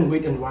beefing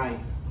with and why?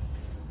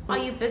 Are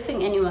you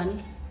biffing anyone?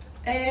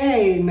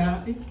 Hey,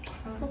 nah.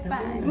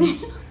 Fine.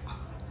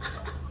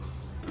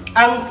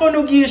 Angifuna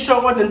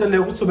ukuyisho kodwa into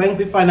leyo ukuthi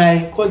ubengibhifa naye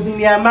because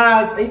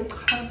ngiyamazi.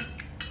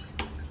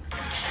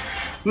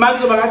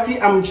 Manje ngathi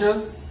I'm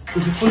just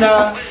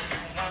ngifuna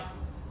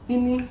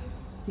ini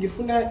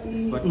ngifuna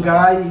Spotlight.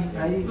 ngayi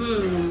hayi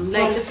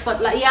Like the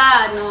spotlight.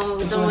 Yeah, no,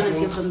 we don't want to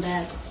give them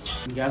that.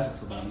 Ngiyazi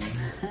ukuthi ubani.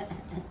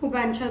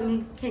 Ubani Chomi?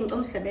 King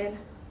Umhlebela.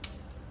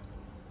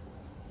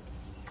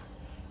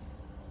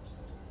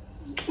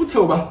 uthe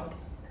uba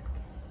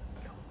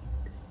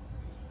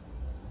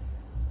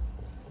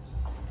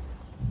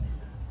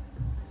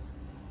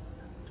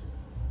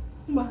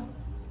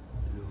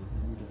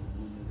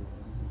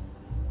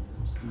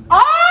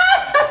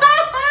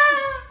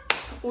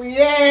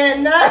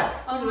uyena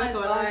Oh my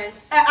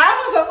gosh.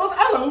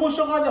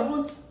 azangimusho kodwa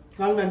futhi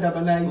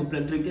nganginandaba naye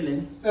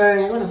Drinkile.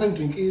 kodwa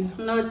sengidrinkile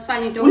No, it's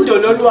fine. You don't.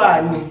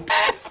 undololwane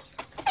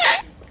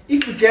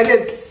if you get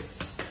it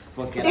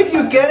Forget. if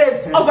you get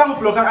it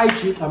awuzangibhlokha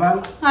IG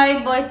cabanga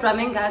Hi boy,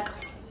 drumming gag.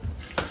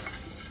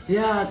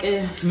 Yeah,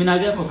 ke mina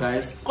akekho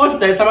guys. kodwa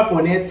udayisa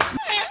amabhoneti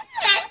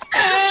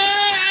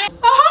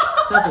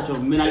Thatha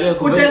job mina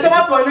akekho. udayisa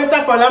amabhoneti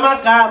abhala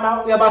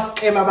amagama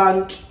uyabaskema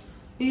abantu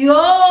Yo,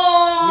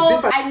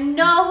 different. I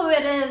know who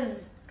it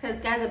is. Cause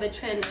guys are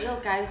betraying. Yo,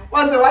 guys.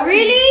 What's the what?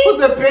 Really? Who's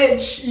the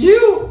bitch?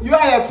 You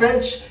are a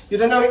bitch. You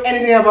don't know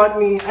anything about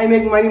me. I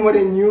make money more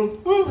than you.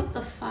 What the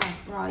fuck,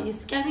 bro? You're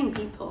scamming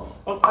people.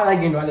 Oqala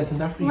ke ndwale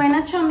South Africa. When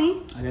I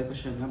Chomi? Akekho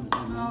shame No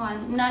ngam.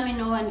 one. Nami,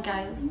 no one,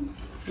 guys.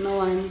 No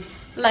one.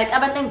 Like,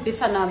 I think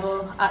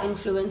Bifanabo are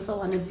influencer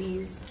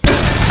wannabes.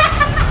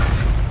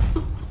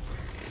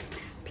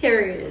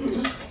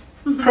 Period.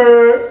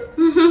 Her.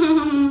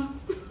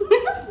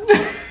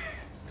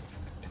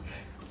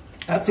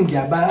 That's in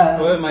Gabas.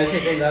 Oh my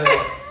god.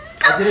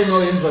 I didn't know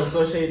it was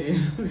so shady.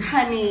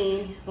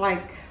 Honey,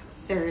 like,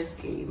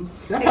 seriously.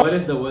 What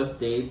is the worst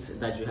date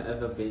that you have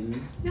ever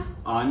been Yeah.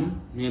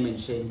 on? Name and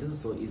shame. This is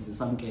so easy.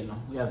 Usamkelo.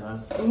 Yes,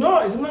 us.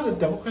 No, is it not a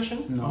double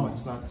question? No.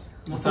 it's not.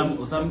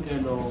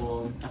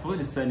 Usamkelo. I forgot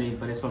his surname,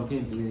 but it's from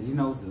KMB. He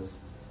knows this.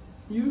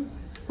 You?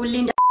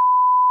 Ulinda.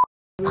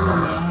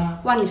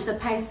 Wangisha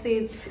pie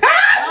seats.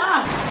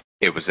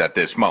 It was at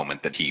this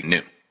moment that he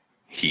knew.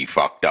 He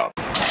fucked up.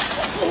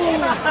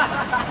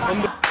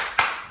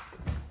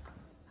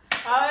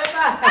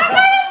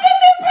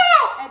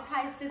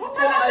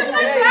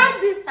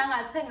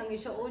 Sangathenga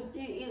ngisho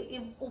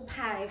upie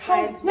Hayi,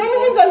 guys nami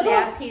ngenza because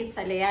leya lokho.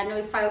 pizza leyana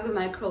uyifaka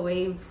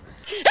kwi-microwave.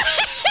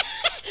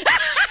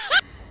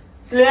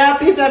 Yeah,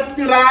 pizza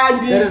 50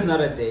 rand. That is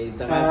not a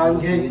date.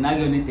 Okay. Not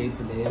only dates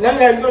today.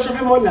 Nanga ngiyosho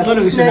phe mona. No,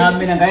 ngisho nami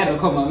mina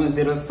ngayirekhoma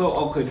it was so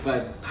awkward,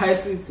 but Pie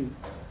City.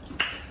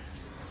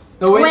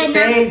 The way Wena,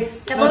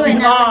 dates. yabo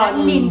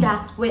wena,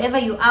 Linda, wherever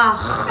you are,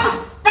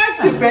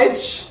 Fuck you,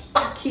 bitch.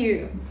 fuck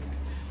you.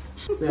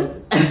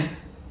 So,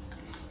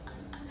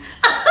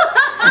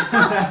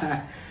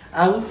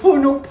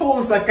 Angifuni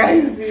ukuphuza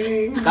guys.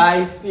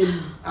 guys, spill.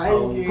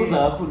 Hayi, Phuza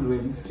kakhulu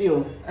wena,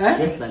 spill.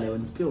 Yehlale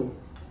wena, spill.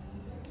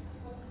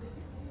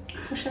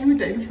 Social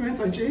media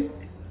influencer nje.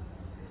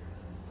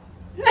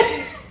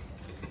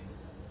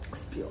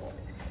 Spill.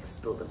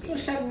 Spill the beans.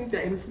 Social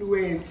media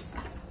influencer.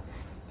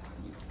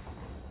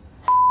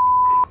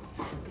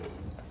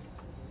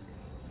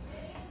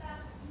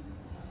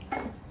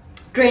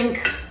 Drink.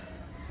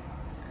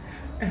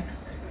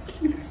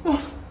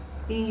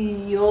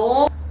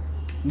 Yo.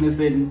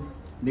 Listen,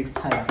 next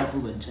time,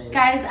 Tapples on chain.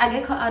 Guys, I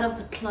get caught out of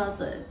the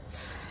closet.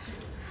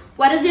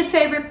 What is your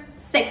favorite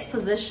sex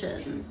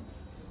position?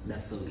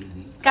 That's so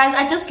easy. Guys,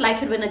 I just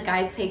like it when a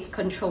guy takes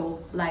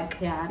control. Like,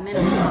 yeah, man.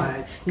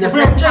 Right. Because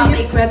that's how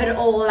they grab it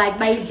all. Like,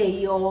 by the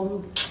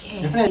young.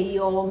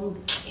 Young.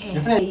 Wait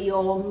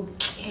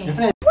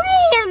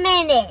a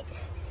minute.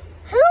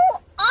 Who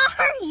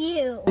are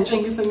you?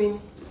 Ngitshengisa mina.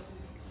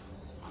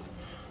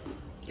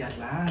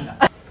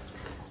 Ngiyadlala.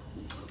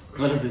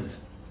 What is it?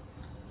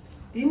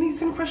 Yini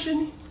same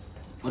question?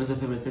 What is your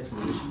favorite sex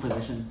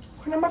position?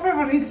 Khona my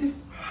favorite.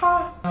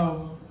 Ha.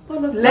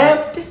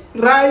 Left,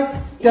 right,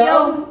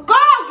 down.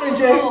 Konke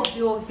nje.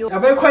 Yo.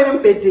 Yabe khona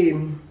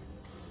embedeni.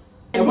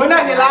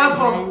 Yabona ke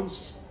lapho.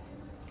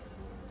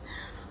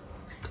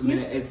 I mean,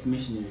 it's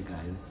missionary,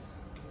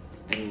 guys.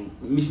 And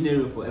missionary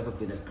will forever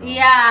be that girl.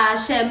 Yeah,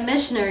 she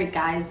missionary,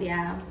 guys.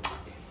 Yeah.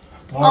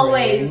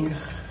 Always.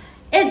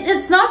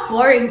 It's not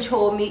boring,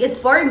 Chomi. It's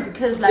boring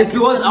because like It's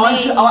because the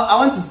I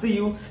want to see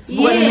you.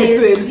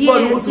 Yes,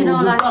 you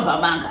know, like-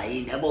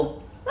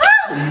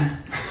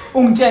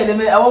 and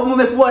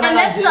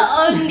that's the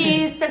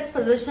only sex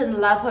position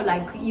love where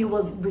like you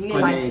will really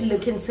like Connect.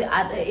 look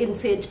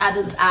into each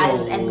other's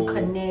eyes and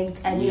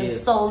connect and your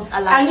Yes. souls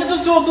are like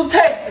Angizosho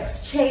take.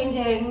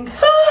 exchanging.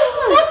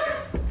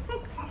 Yes.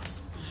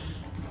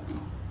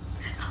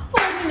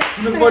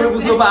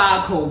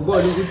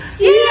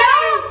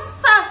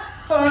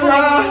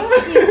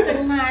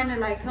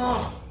 Like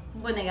oh,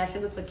 when I got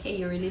it's okay,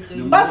 you're really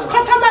doing.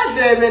 Basikhatha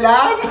amadlebe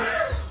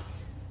lapha.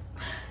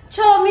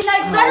 Chomi,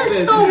 like that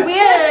is so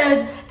weird,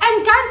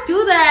 and guys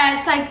do that.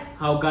 It's like,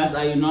 How guys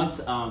are you not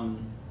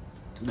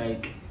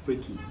like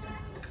freaky?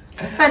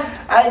 but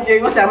Hayi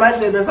ke kodwa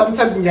amadlebe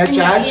sometimes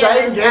ngiyajaja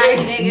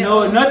ingeke.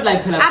 No, not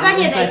like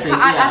Abanye inside they the-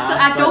 can,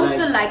 I but don't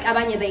feel like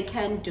Abanye they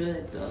can do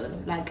it though.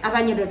 Like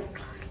Abanye they,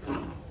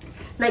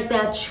 like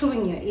they're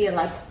chewing your ear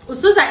like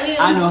Usuza ear.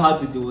 I know how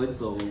to do it,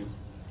 so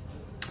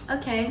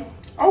Okay.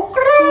 Oh,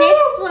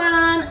 Next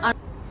one.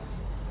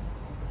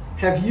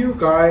 have you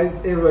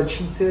guys ever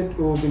cheated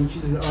or been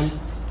cheated on?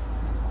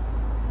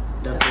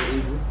 That's so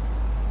easy.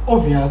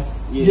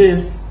 Obvious.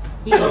 Yes.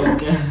 So,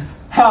 okay.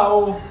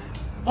 How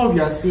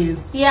obvious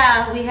is?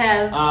 Yeah, we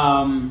have.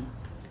 I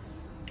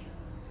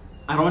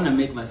don't want to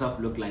make myself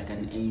look like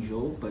an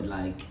angel, but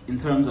like in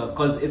terms of,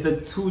 cause it's a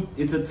two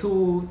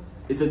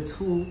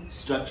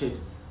structured.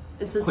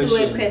 It's a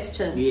two-way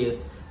question.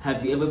 Yes.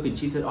 Have you ever been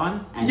cheated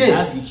on? And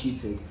Yes. have you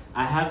cheated?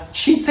 I have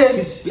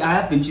Cheated. I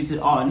have been cheated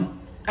on.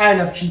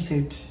 And I've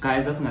cheated.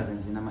 Guys, that's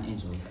not my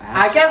angels.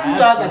 I can't do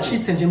that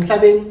cheating, Jim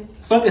Sabin.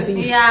 So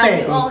Yeah,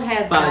 we all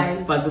have, guys.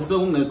 But it's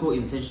so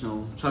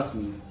intentional. Trust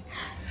me.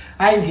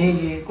 I ain't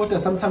gay.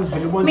 Sometimes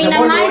when you want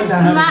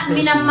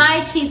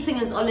my cheating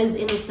is always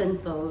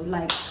innocent though.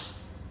 Like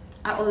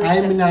I always.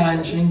 I mean,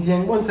 I'm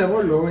drinking. Once I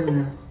roll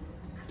on.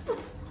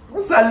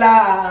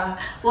 Wasala.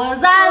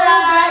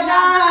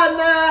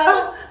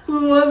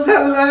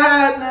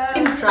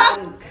 I'm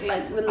drunk.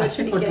 Like we're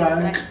literally getting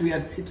drunk. We are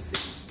tipsy.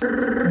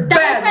 Double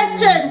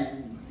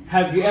question.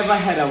 Have you ever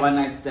had a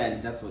one-night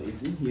stand? That's so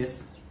easy.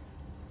 Yes.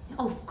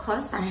 Of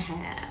course I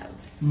have.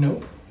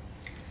 Nope.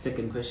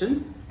 Second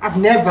question. I've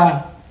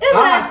never.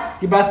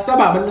 Iba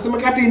saba, but I'm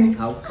not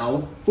How?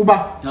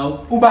 Uba.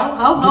 No. Uba.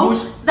 How? Uba.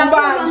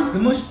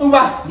 Gemush.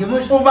 Uba.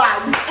 Gemush. Uba.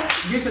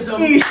 Gisha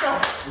Tom. Isho.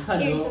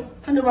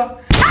 Tanduba.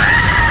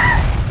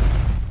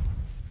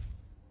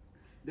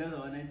 There's a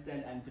one-night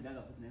stand and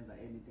Pidanga puts names or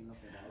anything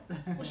after that.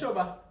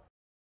 Ushoba.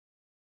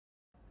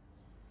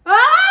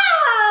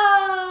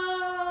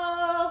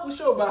 Oh!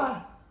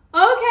 Ushoba.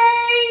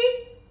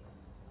 Okay.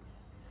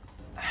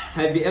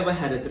 Have you ever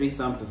had a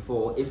threesome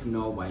before? If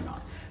no, why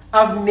not?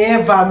 I've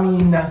never,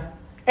 Mina.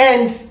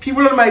 And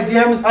people on my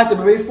DMs at the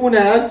baby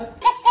funas.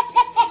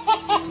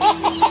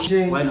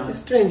 Why not? It's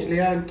strange,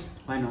 Leanne.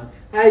 Why not?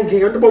 I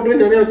get about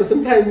doing it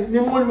sometimes.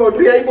 You want about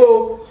doing it,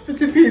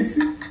 spitty pits.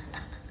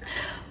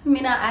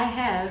 Mina, I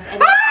have.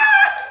 And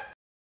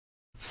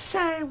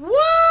Say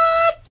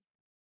what?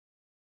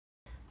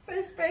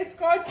 Say space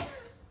god.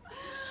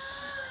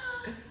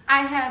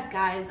 I have,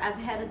 guys. I've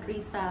had a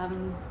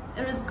threesome.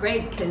 It was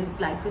great because,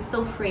 like, we're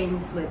still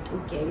friends with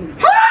Ukemi.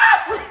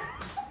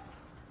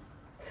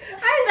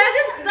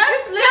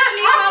 That's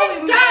literally how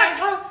we met.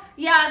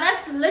 Yeah,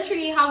 that's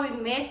literally how we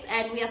met,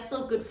 and we are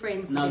still good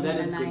friends. Now Jimmy that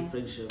is and good I.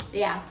 friendship.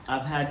 Yeah.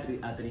 I've had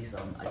a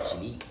threesome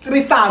actually.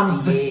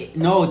 Threesomes.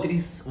 No,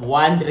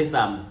 one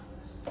threesome.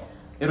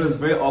 It was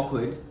very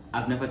awkward.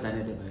 I've never done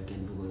it ever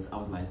again because I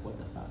was like, what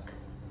the fuck?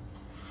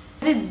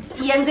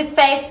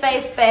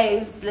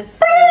 Faves. Let's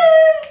see.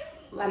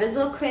 What is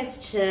the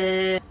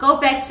question? Go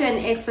back to an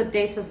ex or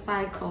date a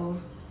cycle.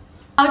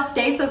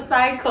 Outdate a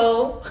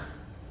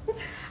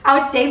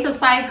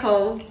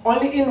cycle.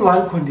 Only in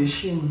one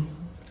condition.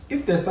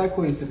 If the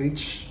cycle is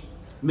rich.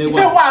 May If it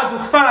what?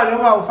 was found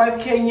about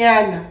 5K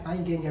yen,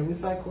 I'm getting a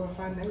cycle of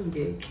fun. I'm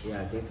getting.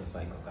 Yeah, date a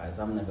cycle, guys.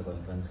 I'm never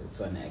going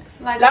to an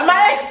ex. Like La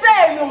my ex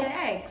say no. your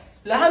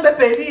ex. La hambe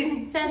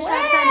pedini. Sasha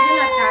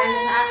Sandila, guys.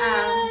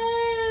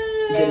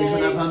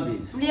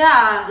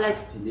 Yeah, like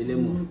Phindele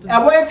move.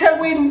 Abo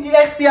eThekwini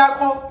i-ex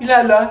yakho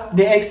ilala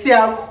ne-ex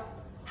yakho.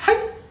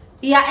 Hayi.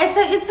 yeah, it's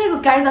a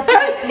guys. I feel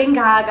like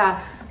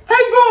lingaga.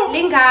 Hayibo.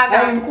 Lingaga.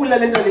 Hayi inkulu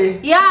lento le.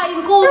 Yeah,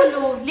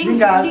 inkulu.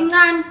 Lingaga.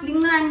 Lingan.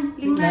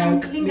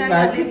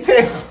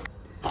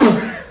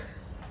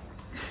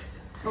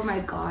 Oh my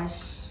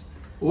gosh.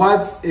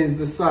 What is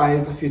the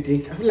size of your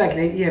dick? I feel like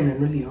EM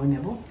no Leon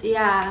yabo.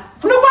 Yeah.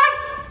 No one.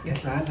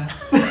 Yadlala.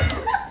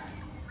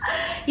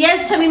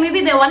 Yes, tell me,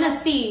 maybe they want to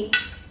see.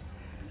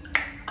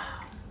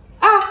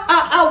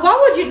 Why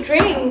would you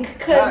drink?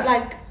 Cause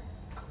like,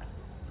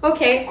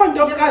 okay.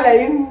 Konto kala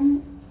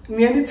in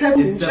ngiyani type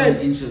It's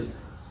 7 inches.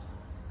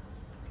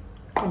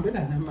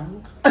 Kombela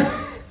namanga.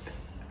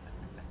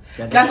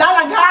 That's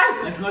Yadlala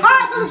guys. not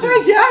Ah, 7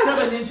 inches. yes.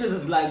 7 inches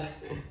is like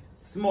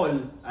small.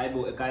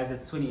 Guys,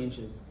 it's 20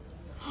 inches.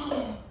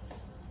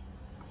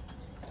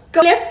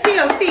 Let's see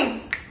your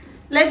feet.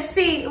 Let's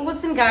see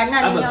what's in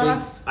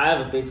Ghana. I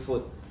have a big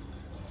foot.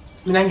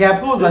 Mina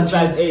ngiyaphuza This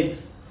size nje.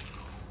 8.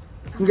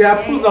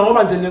 Ngiyaphuza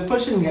ngoba nje le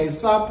question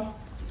ngiyayisaba.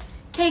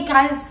 Okay,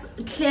 guys.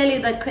 Clearly,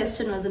 that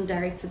question wasn't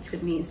directed to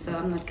me, so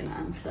I'm not gonna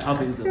answer. How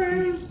big is your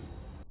pussy?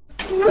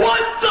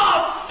 What the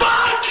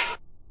fuck?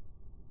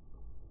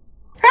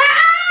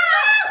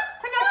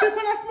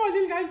 Kuna small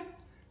little guy.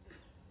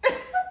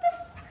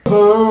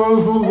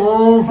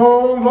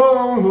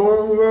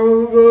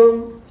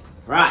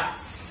 Right.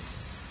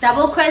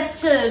 Double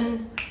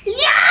question.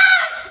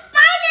 Yes,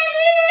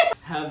 finally.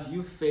 Have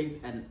you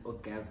faked an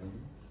orgasm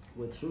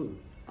with who?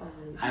 Oh.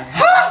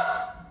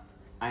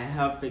 I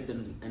have faked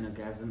an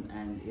orgasm,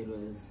 and it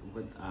was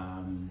with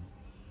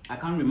I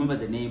can't remember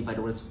the name, but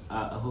it was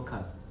a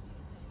hookup.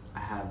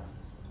 I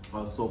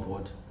was so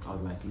bored. I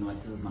was like, you know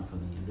what, this is not for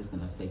me. I'm just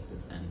gonna fake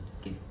this and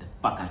get the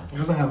fuck out of here.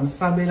 Ngaze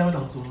ngamsabela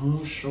kodwa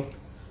ngizomusho.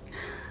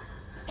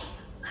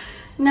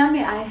 Nami,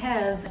 I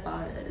have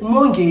about it.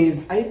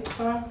 Umongezi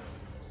ayicha.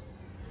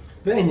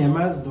 Vele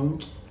ngiyamazi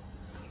donke.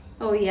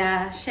 Oh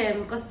yeah,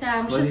 shame. Cause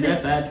Was it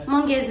that bad?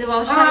 Mongezi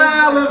wa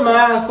Ah,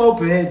 man, so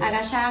bad.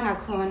 Agashanga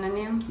khona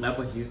ne. That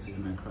was used to be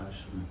my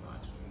crush. Oh my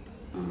god.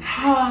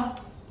 Ha.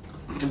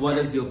 What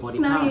is your body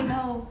Now count? you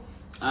know.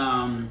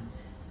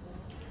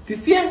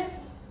 This year?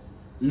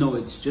 No,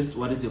 it's just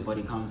what is your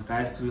body count,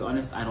 guys. To be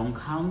honest, I don't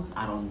count.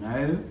 I don't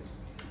know,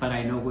 but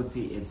I know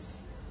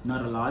it's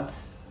not a lot.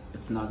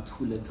 It's not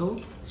too little.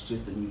 It's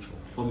just a neutral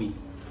for me.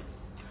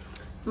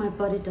 My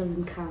body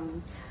doesn't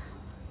count.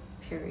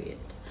 Period.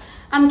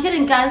 I'm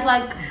kidding, guys.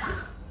 Like,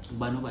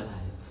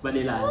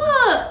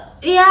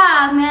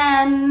 yeah,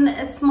 man.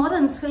 It's more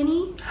than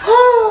 20.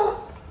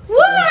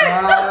 What?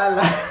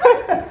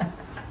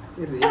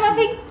 I'm a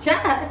big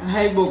chat.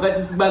 Hey, Bo, got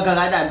this bag of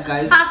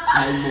guys.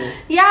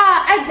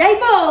 Yeah, hey,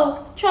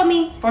 Bo. Show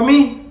me. For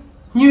me,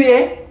 New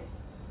Year,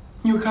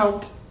 new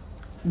count,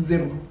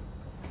 0.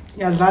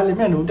 Yadlala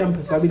mina nomuntu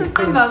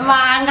amphezulu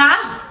Manga.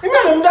 mina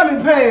nomuntu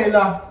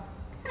amphela.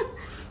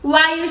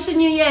 Why you should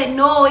New Year?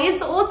 No,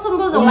 it's autumn.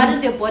 What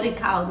is your body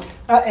count?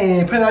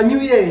 Phela New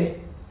Year,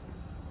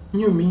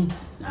 new me.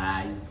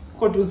 Nah.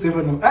 Kodwa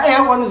 0 no.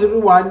 Yakona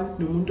 01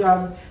 nomuntu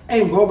wami.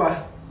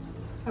 Ngoba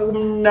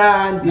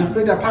akumnandi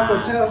Freda Park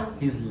Hotel.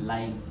 He's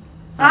lying.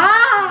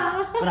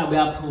 Ah! When we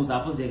are pose,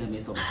 I was saying a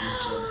mess of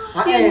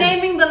You're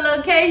naming the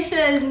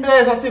location.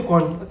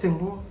 Sasikhona athi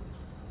ngibo.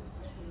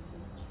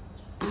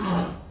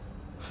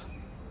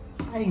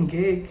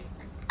 Ayingeke.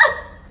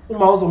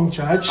 Uma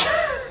uzongijudge.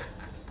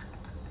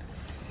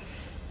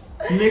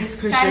 Next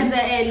question.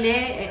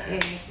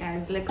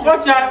 Guys, like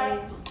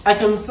I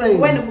can say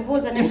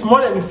it's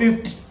more than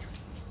 50.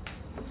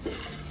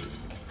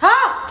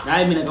 Ha!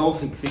 I mean, I go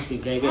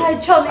 50k. Hi,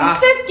 Chomi,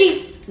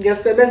 50.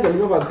 Ngiyasebenza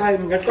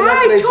overtime. Hi,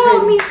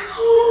 Chomi.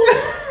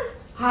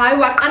 Hi,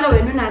 wakala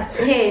wenu na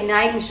 10.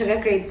 I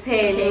ngisho grade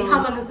 10.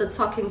 How long is the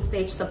talking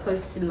stage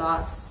supposed to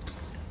last?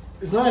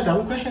 It's not a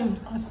dumb question.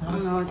 No, it's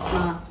not. No, it's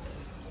not.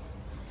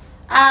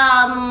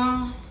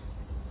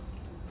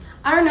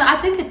 I don't know. I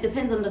think it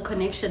depends on the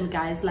connection,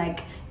 guys.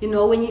 Like, you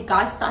know, when you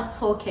guys start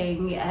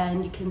talking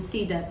and you can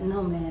see that,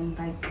 no, man,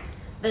 like,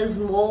 there's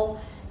more.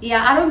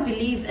 Yeah, I don't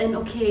believe in,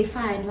 okay,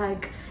 fine,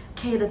 like,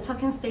 okay, the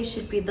talking stage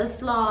should be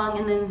this long,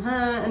 and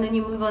then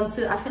you move on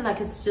to, I feel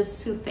like it's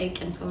just too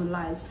fake and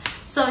formalized.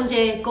 So,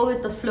 Nje, go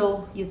with the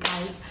flow, you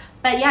guys.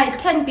 But yeah, it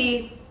can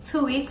be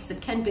 2 weeks,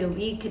 it can be a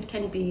week, it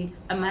can be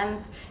a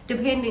month,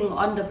 depending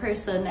on the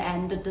person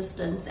and the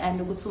distance and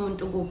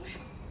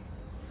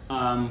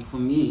for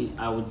me,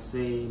 I would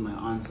say my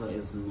answer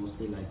is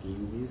mostly like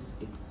Yenzi's.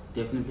 It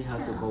definitely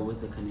has to go with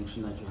the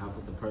connection that you have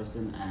with the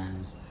person,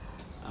 and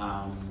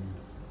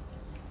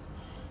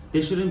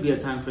there shouldn't be a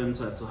time frame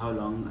as to how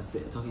long a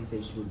talking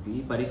stage would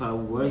be. But if I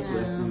were to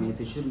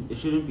estimate, it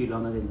shouldn't be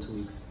longer than 2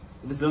 weeks.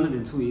 If it's longer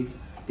than 2 weeks,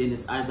 then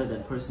it's either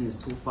that person is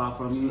too far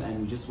from you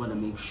and you just want to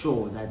make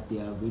sure that they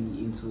are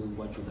really into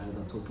what you guys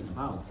are talking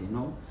about, you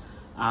know.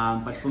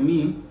 But for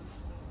me,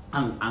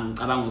 I'm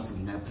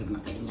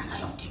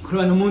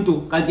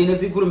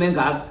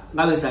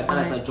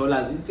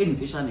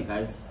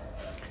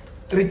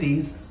 3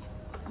 days.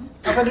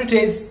 After 3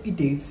 days, eat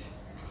dates.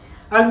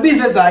 And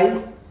business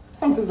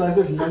some says I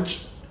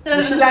lunch.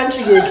 Lunch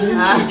again.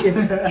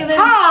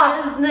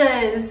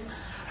 business.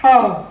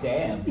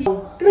 damn.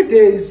 3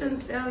 days.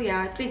 Oh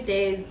yeah, 3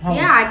 days.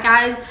 Yeah,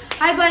 guys.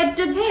 But it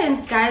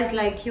depends, guys.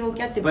 Like, you'll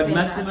get the. But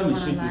maximum it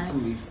should be 2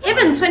 weeks.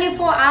 Even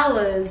 24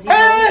 hours. You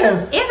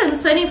know? Even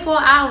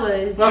 24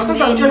 hours.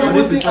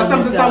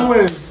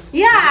 Somewhere.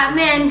 Yeah,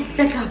 man.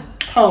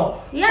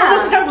 How?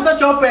 Yeah.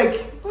 Joburg.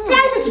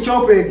 Fly me to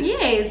Joburg.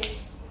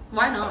 Yes.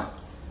 Why not?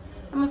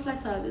 I'm a flight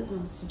to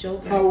business to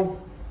Joburg. How?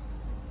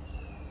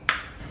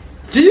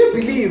 Do you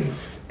believe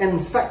in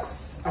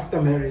sex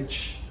after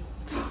marriage?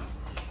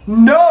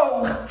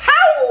 No. How?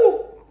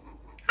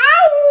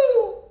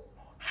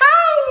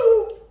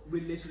 We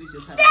literally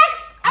just have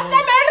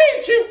After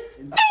marriage.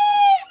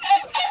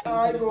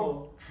 I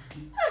know.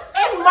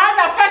 In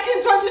motherfucking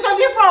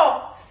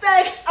 2024.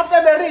 Sex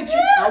after marriage.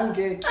 I'm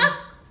gay.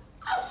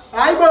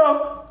 I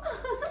know.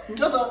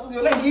 Just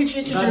you like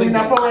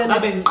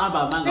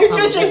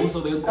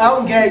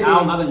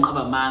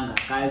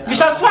guys. We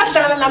shall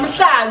swashlana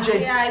namhlanje.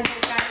 Yeah, guys.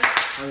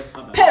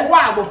 Phe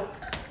kwabo.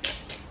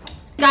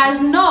 Guys,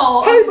 no,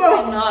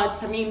 obviously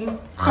not. I mean,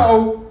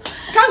 how?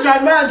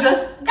 Kanjani manje?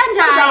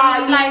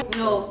 Kanjani, like,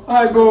 no.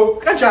 Hayibo,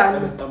 kanjani?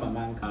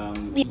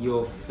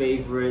 Your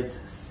favorite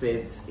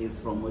set is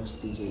from which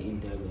DJ in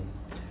Durban?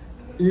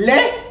 Le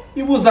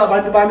ibuza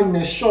abantu bami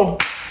ngisho.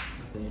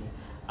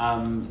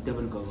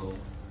 Durban Gogo.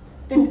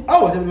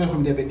 They're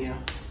from Durban, yeah.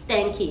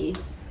 Stanky.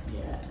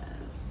 Yes.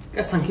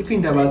 That's keeping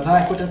indaba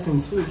zakhe kodwa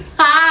singithuki.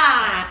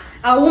 Ha!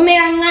 Awume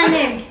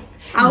kancane.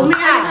 Awume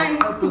kancane.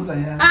 Abuza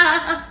ya.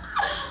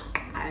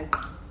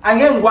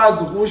 Angeke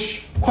ngikwazi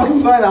ukusho because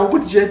ngifana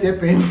ukuthi nje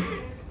Durban.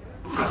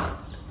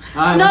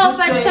 No,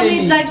 but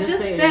Chami, like,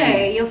 just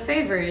say your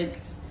favorite.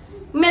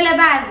 Kumele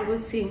bazi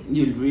ukuthi.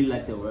 You really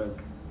like the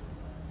work.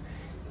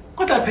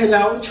 Kodwa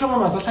phela uChoma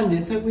masahlanje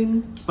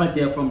eThekwini. But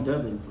they're from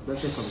Durban.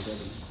 Let's say from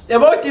Durban.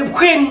 Yabo Deep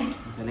Queen.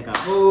 Like a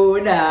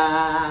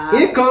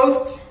He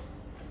ghost.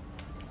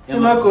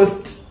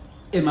 Ghost.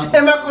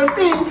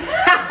 Ghosting.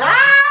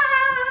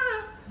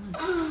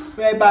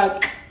 Way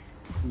back.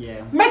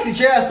 Yeah. Make the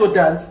chair so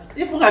dance.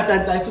 If you not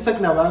dance, I feel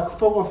like now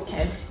fuck off.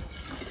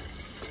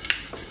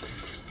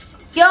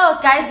 Yo,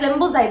 guys,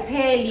 lembos I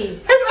pay.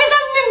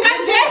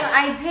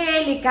 I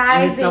pay,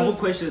 guys. And it's double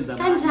questions.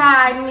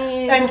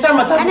 Kanjani. And some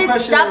are double And it's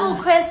questions. double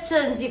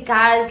questions, you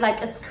guys.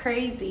 Like, it's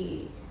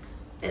crazy.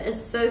 It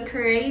is so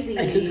crazy.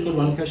 I just got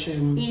one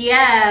question.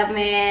 Yeah,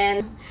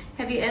 man.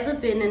 Have you ever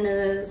been in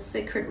a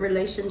secret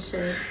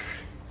relationship?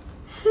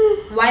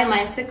 Why am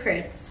I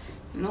secret?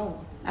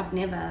 No, I've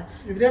never.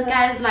 You've never?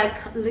 Guys,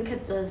 like, look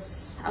at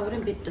this. I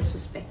wouldn't be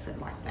disrespected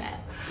like that.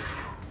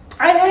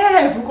 I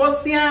have,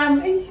 because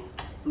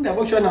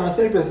ndaba utshona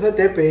ngaselibhesi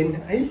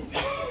seDurban.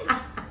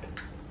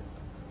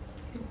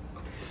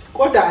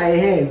 Kodwa I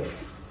have.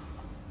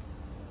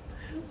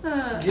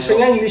 Ngisho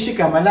ngeke ngilisho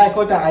igama lakhe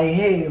kodwa I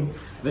have.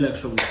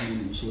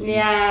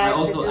 Yeah.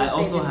 I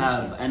also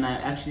have, and I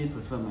actually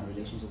prefer my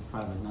relationship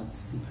private, not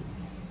secret.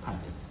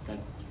 Private. Like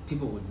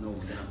people would know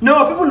that.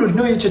 No, people would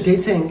know you're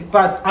dating,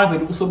 but I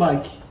will also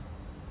like.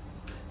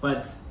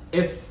 But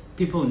if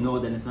people know,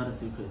 then it's not a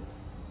secret.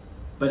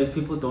 But if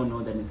people don't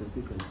know, then it's a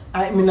secret.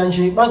 I mean,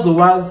 nje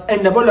bazowazi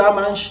and ndabo lo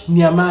amanje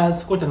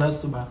niyamazi kodwa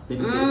nasuba.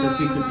 Then it's a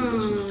secret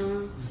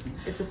relationship.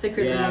 It's a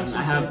secret Yeah, relationship.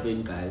 I have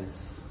been,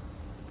 guys.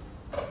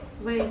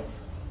 Wait.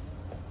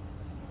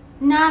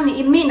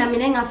 Nami mina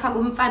ngafaka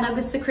umfana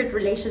ku secret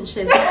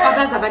relationship.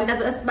 Abaza abantu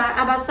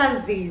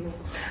abasaziyo.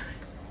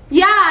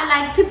 Yeah,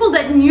 like people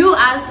that knew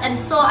us and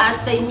saw us,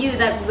 they knew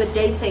that we were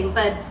dating,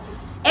 but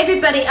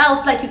everybody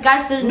else, like you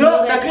guys didn't know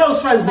No, that. the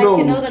close friends like know.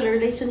 you know the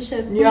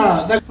relationship.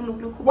 Yeah, like,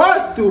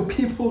 what do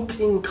people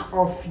think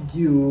of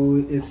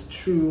you is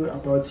true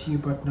about you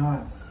but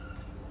not?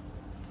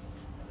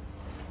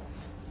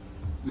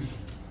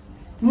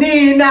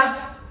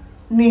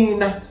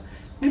 Nina,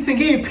 nithi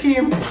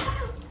ngiyipimp.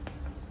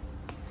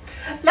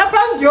 Lapha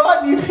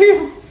ngiyona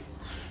ipimp.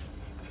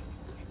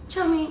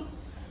 Tell me.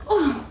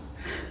 Oh,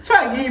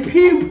 Try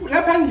ngiyipimp.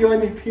 Lapha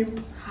ngiyona ipimp.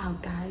 how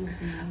guys?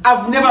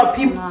 I've never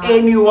pimped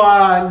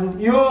anyone.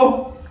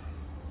 Yo.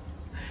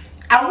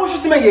 Angisho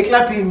sime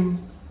ngeclubini.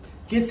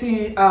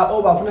 Ngithi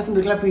bafuna senze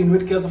eclubini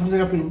with girls bafuna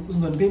eclubini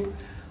uzonipimp.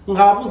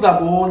 Ngabuza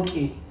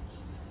bonke.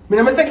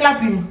 Mina mase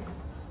eclubini.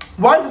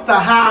 Once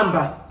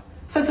sahamba.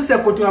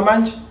 Sesiyagoduka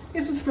manje.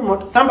 Isusipi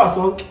moto sihamba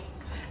sonke.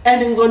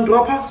 And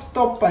ngizondropha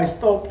stop by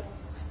stop.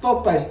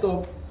 Before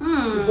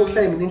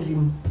kuhlale mina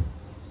endlini.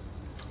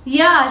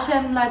 Yeah,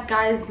 Shem, like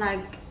guys,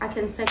 like I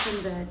can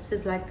second that.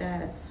 It's like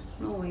that.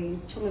 No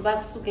ways. Show me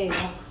back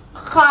together.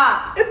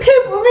 Ha!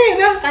 People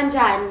mina.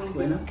 Kanjani.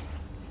 Bueno,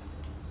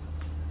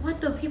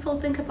 What do people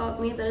think about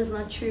me that is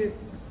not true,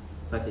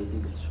 but they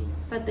think it's true.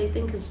 but they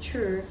think is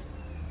true?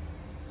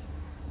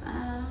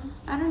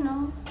 I don't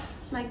know.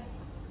 Like,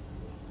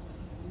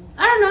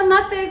 I don't know,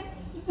 nothing.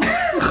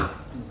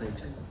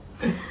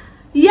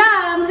 Yeah,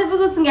 I'm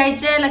typical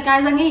singayitshela,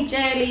 guys.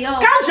 Angiyitsheli, yo.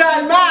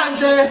 Kanjani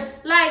manje?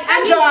 Like,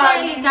 Kanjani?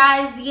 angiyitsheli,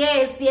 guys.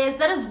 Yes.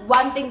 That is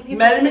one thing people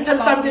Man, let me think tell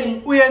you about something.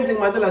 me. Uyenze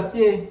ngase last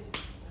year.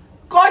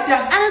 Kodwa.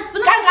 And it's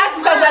been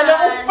Kangathi sazana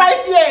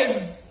 5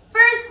 years.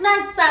 First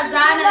night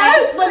Sazana,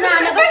 like,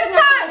 banana, First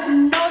we've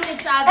known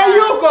each other. And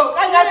you go.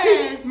 Kangathi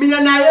Yes. mina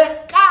naye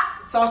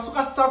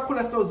sasuka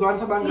sakhula sizozwana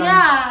sabangani.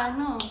 Yeah,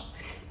 no.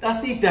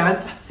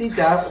 Sidance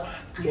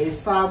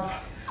ngiyisaba.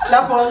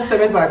 Lapho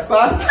ngisebenza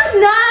kusasa.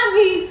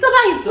 Nami,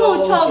 somebody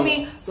So, told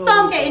me. so-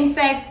 Sonke, in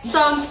fact,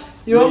 song.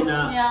 Yo.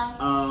 Mina, Yeah.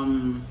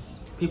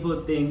 people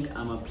think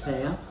I'm a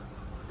player,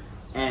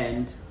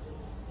 and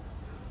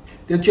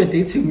That you're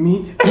dating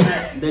me.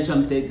 that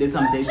I'm dating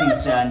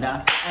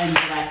Shanda, and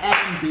I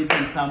am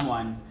dating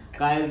someone.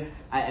 Guys,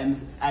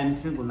 I'm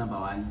single number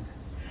one.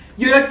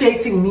 You're not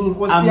dating me.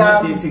 I'm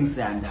not dating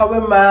Sanda. How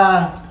am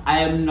I? I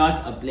am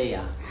not a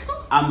player.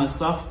 I'm a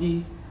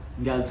softie.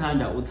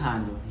 Ngiyalthanda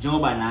uthando.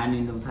 Njengoba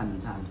nani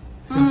uthando.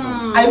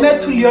 Simple. I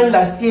met Leon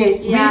last year.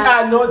 Yeah. We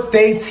are not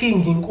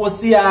dating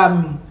inkosi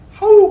yami.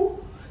 How?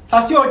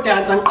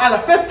 Sasiyodansa ngiqala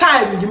first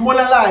time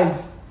ngimona live.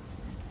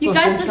 You So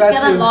guys it's just get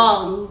classes.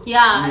 along.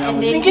 Yeah,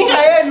 and there's Inkinga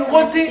yenu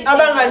ukuthi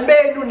abangani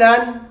benu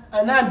nani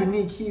anahambi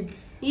niyikhiphi.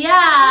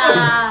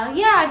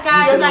 Yeah,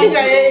 guys, like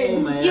Inkinga Oh,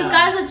 man. you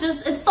guys are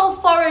just, it's so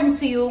foreign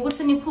to you.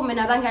 Ukuthi niphume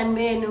nabangani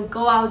benu,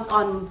 go out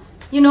on,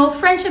 you know,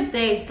 friendship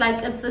dates.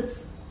 Like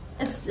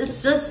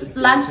it's just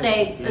lunch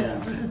dates. Yeah.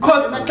 It's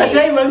Because dinner the dates.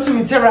 day went to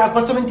Mitera, I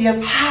got so many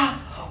DMs.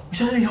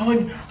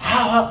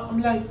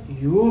 I'm like,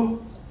 yo.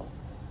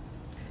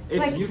 If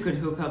Like- you could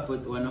hook up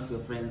with one of your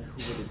friends, who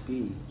would it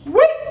be?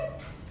 What?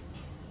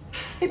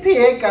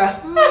 Ipieka.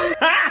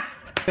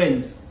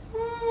 Friends.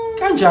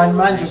 Kanjani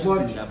manje Since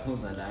kodwa?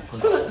 ngiyaphuza la,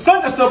 'cause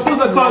Sonke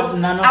siyophuza because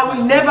None of I will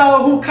my never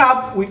hook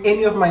up with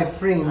any of my I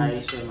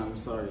friends. shame, I'm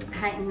sorry.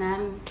 Hi,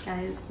 Nam,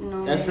 guys,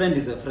 no. A friend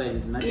is a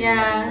friend. Not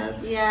Yeah,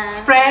 that's yeah.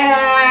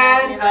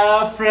 Friend,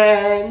 Yeah. a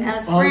friend, A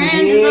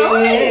friend is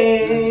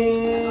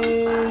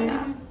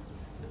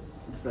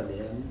That's at the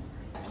end.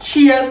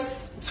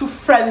 Cheers to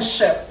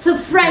friendship. To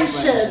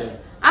friendship.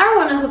 I don't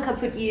want to hook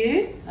up with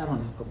you. I don't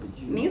hook up with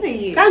you. Neither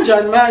you.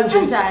 Kanjani manje?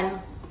 Kanjani.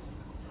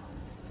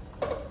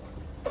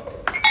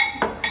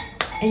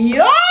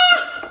 Yo!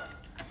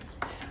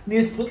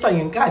 Nisiphusa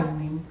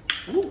ngenkani.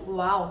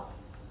 Wow.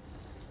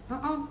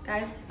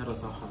 Guys. That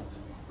was so hot.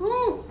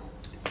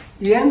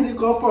 Yenzi,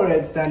 go for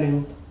it,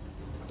 darling.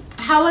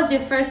 How was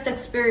your first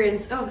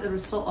experience? Oh, it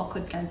was so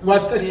awkward, guys.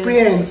 What's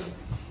experience?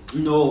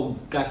 No,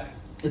 guys,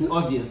 it's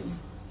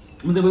obvious.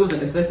 The way it was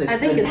like his first I experience.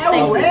 think it's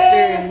sex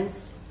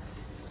experience.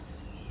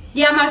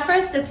 Yeah, my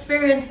first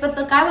experience, but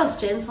the guy was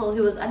gentle.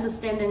 He was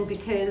understanding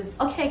because,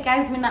 okay,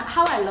 guys,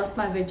 how I lost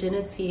my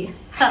virginity.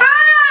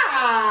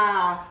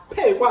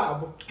 Pay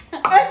wab.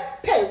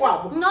 Pay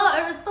wab. No,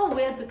 it was so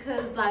weird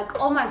because like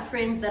all my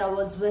friends that I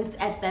was with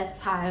at that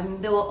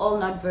time, they were all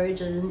not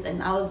virgins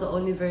and I was the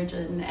only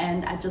virgin,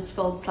 and I just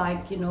felt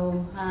like, you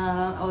know,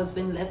 I was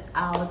being left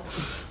out.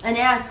 And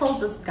then I told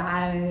this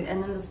guy,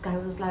 and then this guy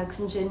was like,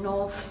 Shinje,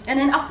 no. And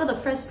then after the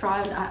first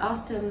round, I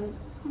asked him,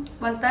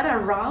 was that a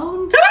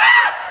round?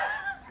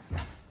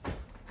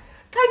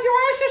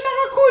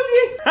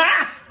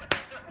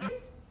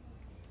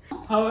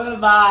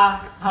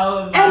 However.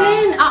 And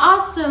then I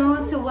asked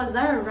him, so was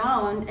that a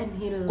round? And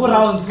he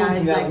loved,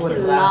 guys, like,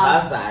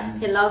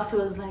 he loved, he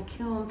was like,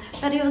 yo.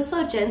 But he was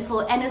so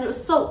gentle, and it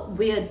was so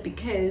weird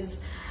because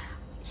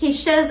he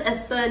shares a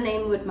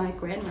surname with my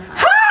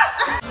grandma.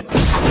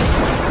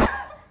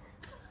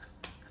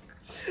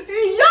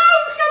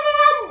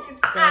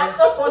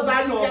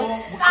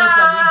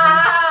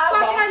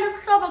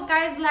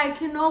 Guys,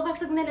 like, you know,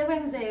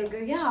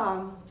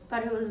 yeah.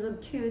 But he was a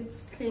cute,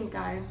 clean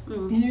guy.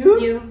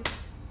 You?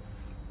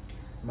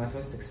 My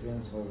first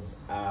experience was,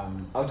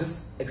 I'll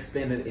just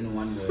explain it in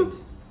one word.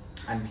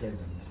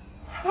 Unpleasant.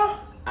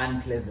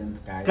 Unpleasant,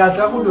 guys. Do I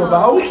have to? I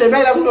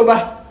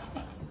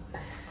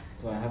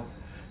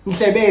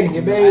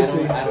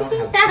don't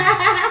have to.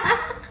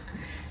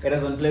 It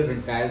was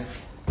unpleasant, guys.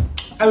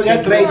 I will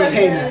get grade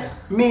 10.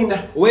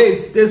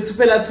 Wait, there's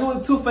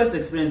two first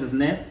experiences,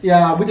 ne?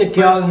 Yeah, with a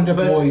girl and a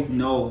boy.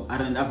 No,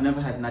 I've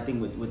never had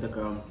nothing with a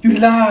girl. You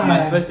lie.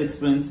 My first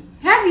experience.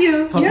 Have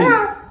you?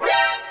 Yeah.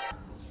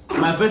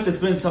 My first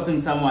experience topping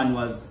someone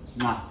was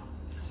mwah.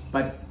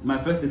 But my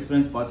first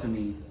experience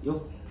bottoming.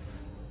 Yo.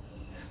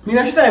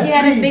 Mina, she said He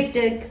had a big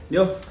dick.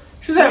 Yo.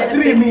 She said had a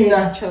 3, big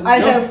Mina. dick, chum. I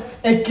Yo. have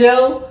a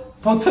girl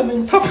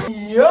bottoming top.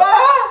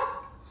 Yeah.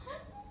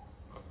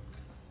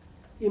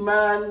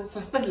 Iman,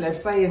 suspect life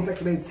science at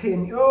grade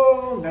 10.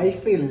 Oh, I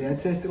fail. I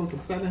test on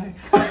Tuxana.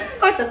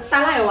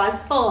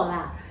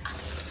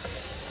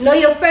 No,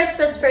 your first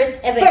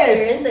ever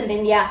experience, and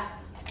then yeah.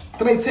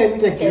 Grade 10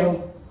 with a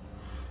girl.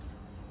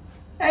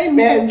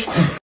 Amen.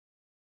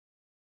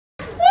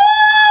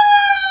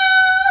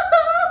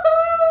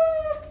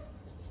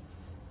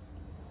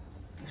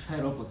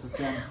 But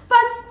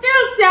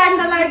still,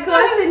 Sianda, like,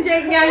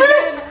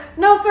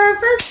 no, for a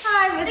first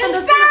time, it's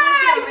understandable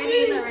if you're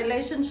already in a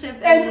relationship.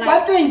 And like,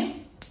 one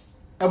thing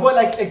about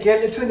like a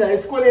girl in Trinidad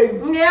is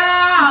calling.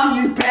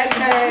 yeah. You bad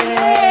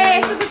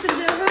Yes, man. listen to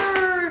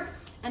her.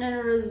 And then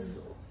it was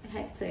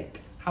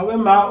hectic.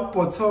 However,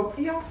 bottom.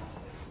 Yeah.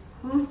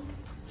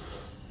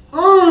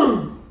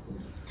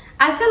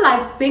 I feel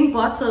like being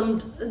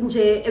bottomed,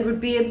 it would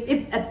be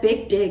a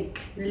big dick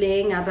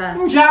laying about.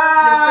 Your first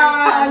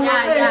time,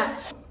 yeah.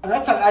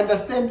 That's I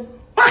understand.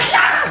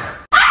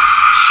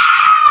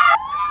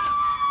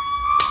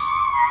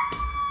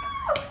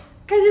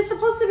 Because you're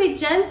supposed to be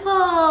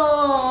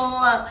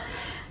gentle.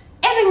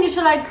 Even you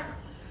should like.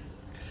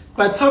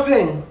 But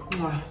topping,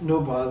 no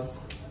buzz.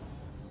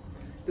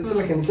 That's all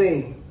I can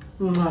say.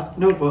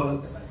 No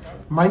buzz.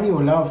 Money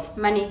or love?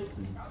 Money.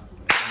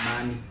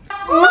 Money.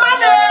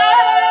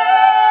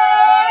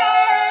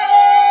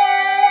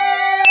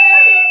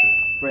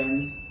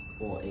 Friends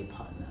or a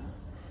partner?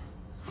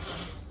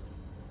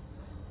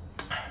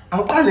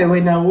 Awuqale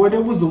wena wona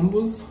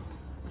ubuzumbuzo.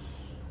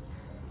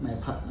 My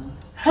partner.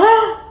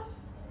 Huh?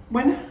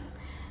 Wena?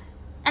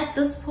 At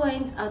this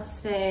point, I'd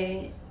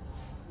say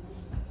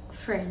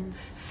friends.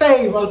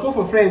 Save, I'll go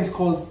for friends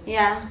cause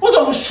Yeah.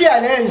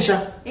 uzongishaya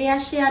lensha. Yeah,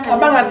 she and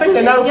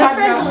Abangasengena your uphatha.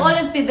 friends will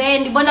always be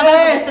there. And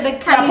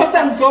Lapho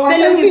sengigoba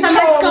sengithi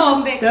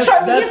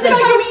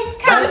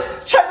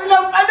Chamela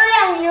ufana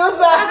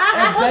uyangiuza.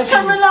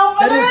 Chamela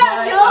ufana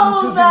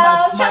uyangiuza.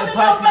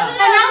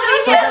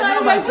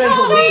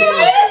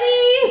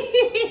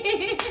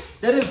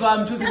 That is why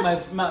I'm choosing my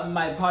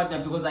partner,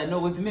 because I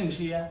know it's me and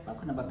Shia.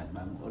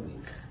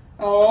 Always.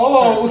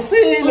 Oh,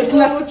 usile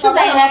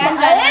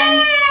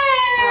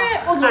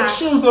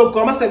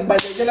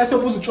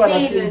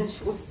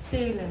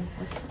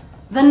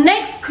The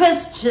next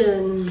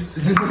question.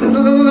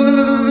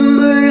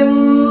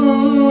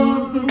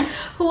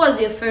 Who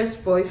was your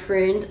first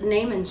boyfriend?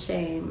 Name and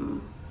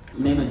shame.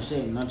 Name and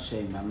shame, not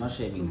shame. I'm not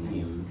shaming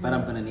him, but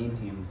I'm gonna name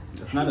him.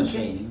 It's not a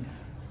shame.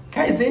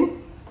 Kaizen?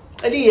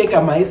 Ali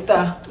yeka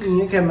Meister.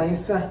 Yeka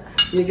Meister.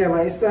 Yeka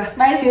Meister.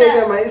 Meister.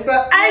 Yeka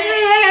Meister.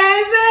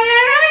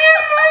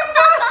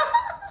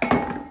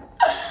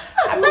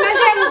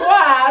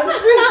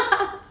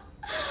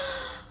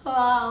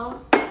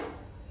 Wow.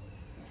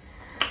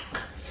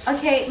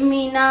 Okay,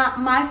 Mina,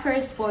 my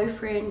first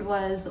boyfriend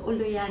was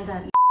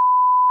Uluyanda.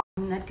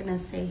 not gonna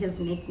say his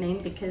nickname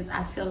because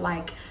I feel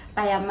like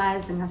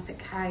Bayamaz and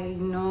Asekai,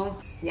 you know.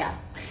 Yeah.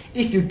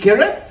 If you get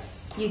it,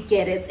 you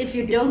get it. If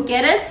you don't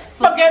get it,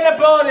 forget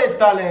about it,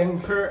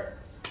 darling.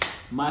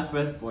 My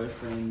first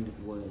boyfriend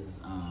was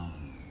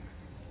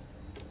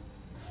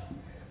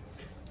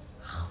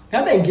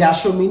Ngabe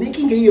ngiyasho mina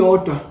inkinga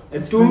iyodwa.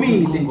 it's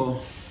Dumile.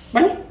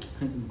 Mani?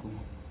 Prince Mkungo.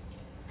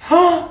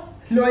 Ha?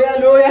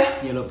 Lawyer.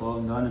 Yellow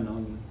Bone, the one and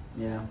only.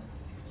 Yeah.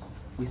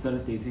 We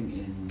started dating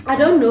in. I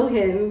don't know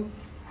him.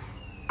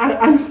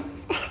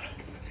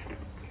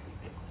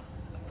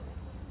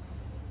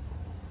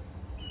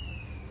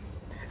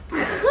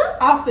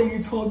 After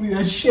you told me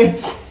that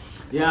shit.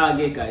 Yeah,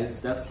 okay, guys,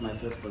 that's my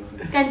first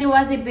boyfriend. And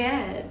was he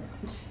bad?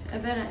 A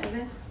better.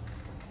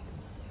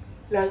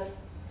 Like,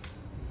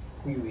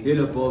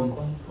 Yellow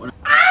Bone.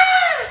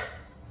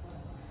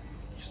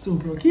 some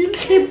broken.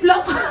 He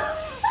blocked. Cause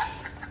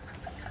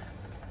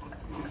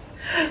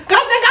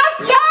they got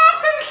blocked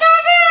from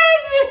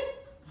Kevin.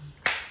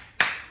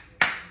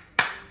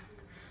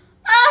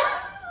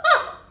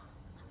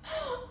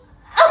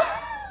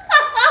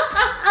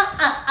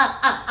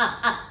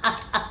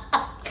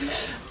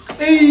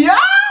 Yeah.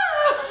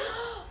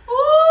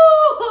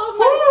 Oh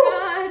my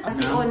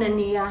God.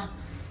 Onania.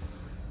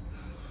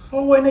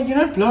 Oh, when you're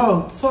not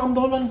blocked, so I'm the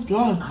one who's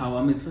blocked. How?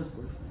 I'm his first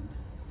boyfriend.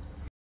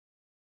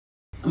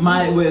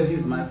 Well,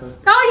 he's my first.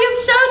 Oh,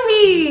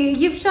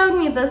 you've shown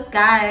me this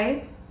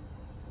guy.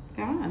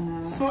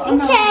 So I'm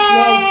not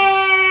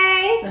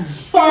blocked.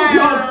 So I'm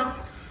blocked.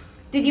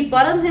 Did you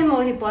bottom him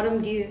or he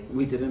bottomed you?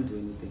 We didn't do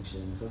anything,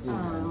 Shem. So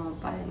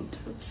Banned.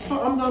 Okay.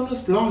 So I'm the one who's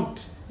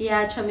blocked.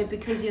 Yeah, Chummy,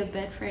 because you're a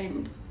bad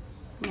friend.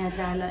 Yeah,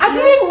 I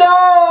didn't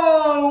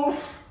know.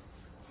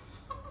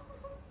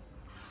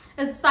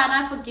 It's fine,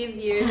 I forgive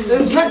you.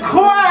 It's a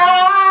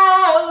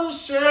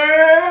question.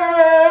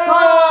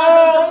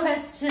 God, the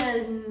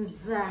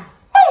questions.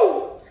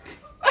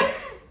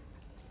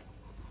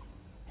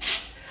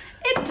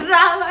 It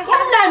drama.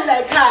 Kumnandi la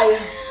ekhaya.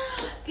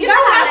 You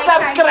gotta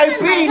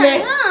Subscribe-ile.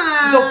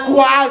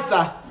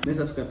 Zokwaza. Let's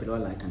subscribe to our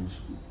like and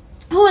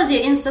Who was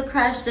your Insta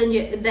crush that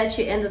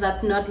you ended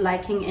up not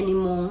liking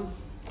anymore?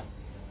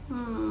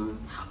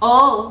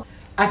 Oh.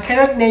 I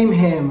cannot name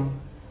him,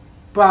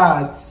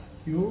 but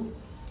you.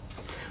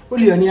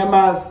 Ulion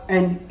Yamas,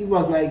 and it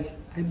was like,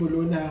 I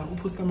Bologna, who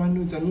post my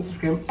nudes on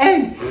Instagram,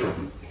 and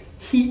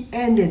he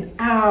ended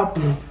up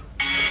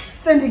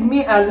sending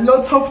me a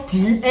lot of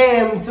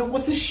DMs. It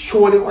was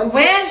surely once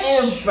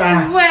ever.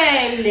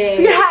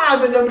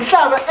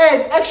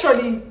 And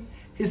actually,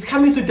 he's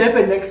coming to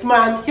Durban next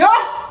month. Yeah.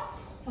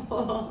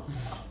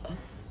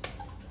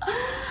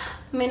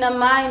 Mina,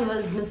 mine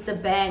was Mr.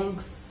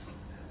 Banks.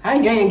 I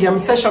ain't getting him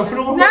session.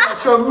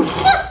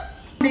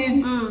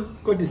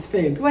 God is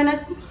Feb. When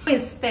it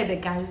is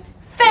Feb, guys.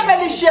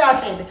 Fabulous.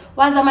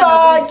 Was a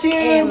man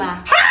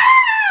Emma.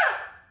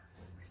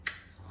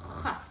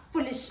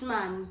 Foolish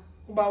man.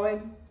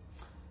 When?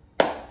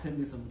 send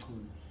me some cool.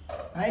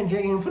 I ain't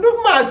getting him. I'm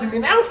also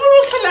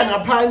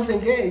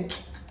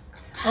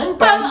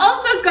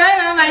going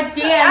on my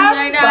DMs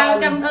right now.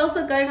 I'm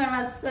also going on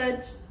my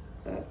search.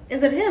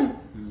 Is it him?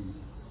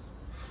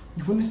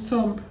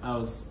 I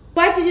was.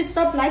 Why did you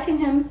stop liking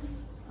him?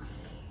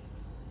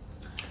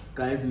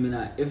 Guys,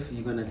 Mina, if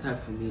you're gonna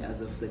type for me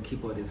as if the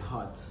keyboard is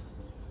hot.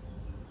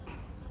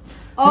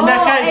 Oh,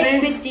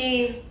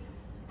 HBD.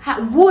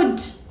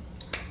 Wood.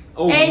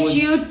 Oh,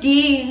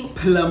 HUD.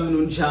 Plum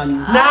Nunchan.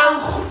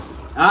 Now,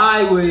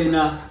 Ay,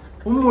 wena.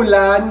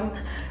 Umulan.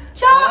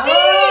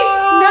 Chubby!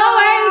 No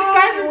way,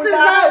 guys,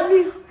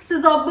 this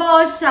is a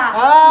bosha.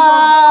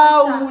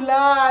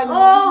 Umulan.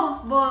 Oh.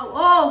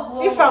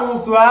 If I'm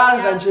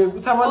nje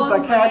someone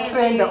sakaya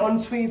trend on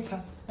Twitter.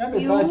 Ngabe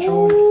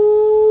sajola.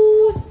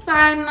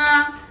 Sana.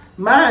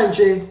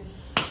 Manje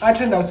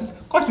atrenda ukuthi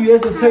kodwa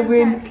uyeza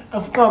eThekwini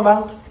afuna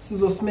mama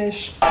sizo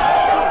smash.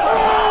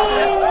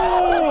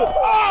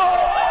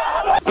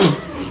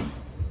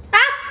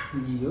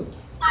 Yo.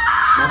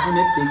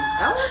 Nafune big.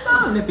 I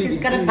want big.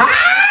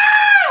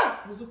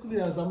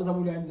 Muzokhulila zami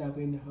zamulani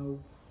lapha in how.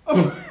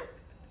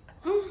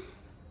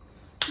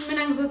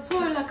 Mina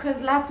ngizothola cuz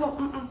lapho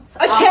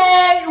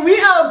Okay,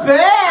 we are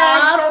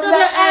back from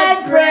the ad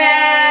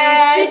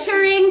break.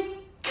 featuring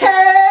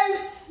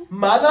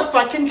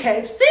Motherfucking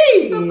KFC.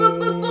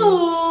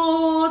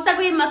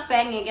 Sakuyi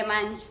mukbang ke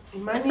manje.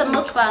 It's a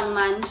mukbang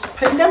manje.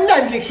 Phela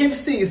mnandi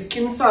KFC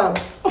skin sub.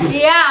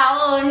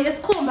 Yeah,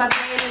 isikhumba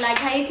vele like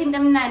ayikho into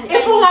emnandi.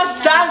 If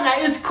ungadanga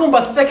isikhumba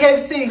sise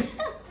KFC,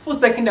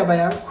 futhi indaba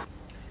yakho.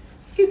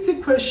 It's a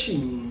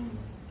question.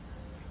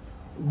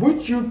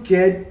 Would you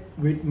get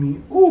with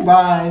me?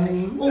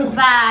 Ubani.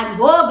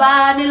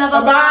 Ubani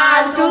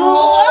labantu.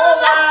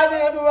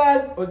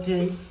 Ubani.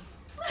 Okay.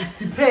 It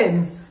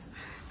depends.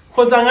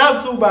 Cause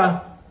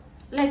angasuba.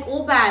 Like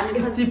ubani.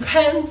 It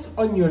depends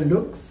on your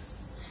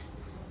looks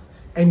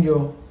and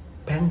your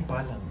bank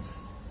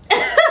balance.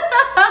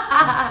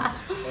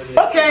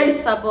 Okay.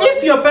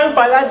 If your bank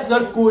balance is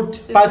not good,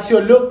 but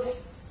your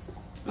looks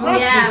must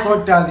be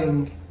good,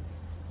 darling.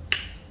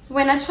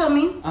 When I show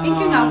me,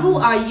 thinking of who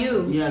are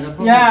you? Yeah,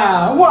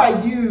 Yeah, who are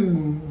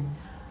you?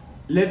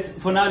 let's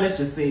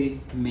just say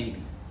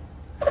maybe.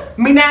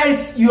 Mina,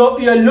 it's your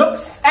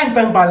looks and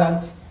bank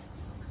balance.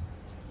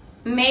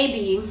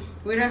 Maybe.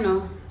 We don't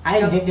know.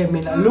 I get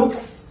Mina.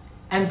 Looks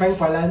and bank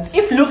balance.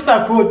 If looks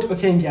are good,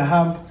 okay,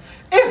 ngiyahamba.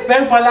 If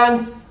bank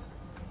balance,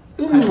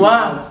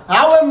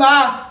 hawe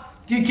ma,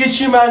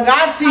 ngigijima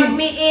ngathi Count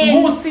me in.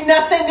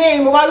 ngusina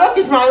sename, ngoba lokho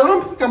is my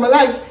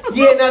like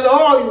yena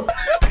loyo.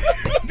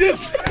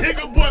 This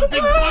nigga boy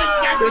big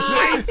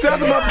white. Shout out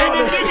to my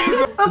brothers.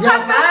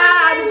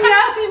 Ngiyabana,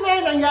 phasi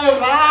mina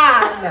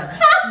ngiyabana.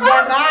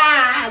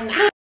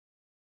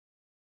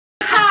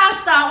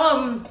 Pasta.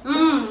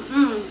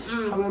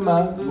 Hawe ma.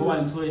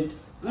 120.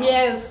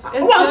 Yes.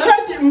 It's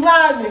 120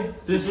 mncane.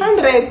 This is-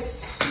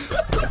 100s.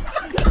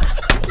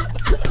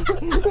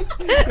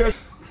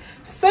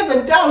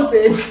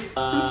 7,000.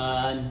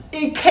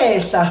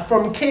 Ikehla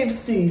from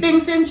KFC.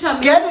 Thin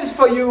chum. Get this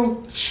for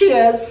you.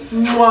 Cheers.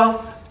 Mwah.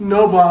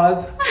 No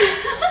bars.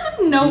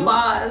 No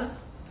bars.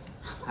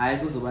 I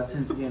go so about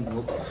 10 again.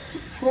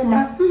 Oh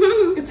ma.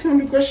 It's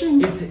a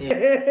question. It's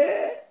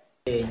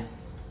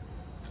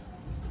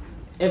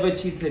ever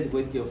cheated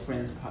with your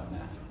friend's partner?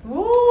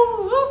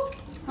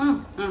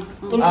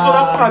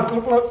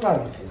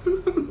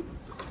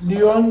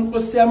 Leon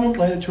usiyami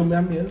ngixele chomi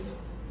yami yes.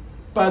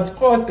 But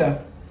kodwa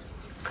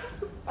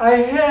I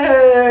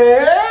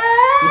had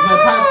With my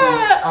partner?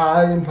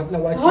 Hayi mphathela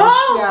wakhe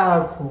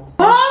yakho.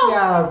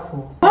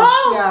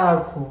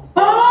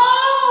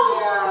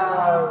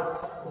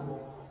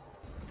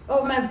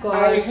 Oh my I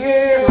god.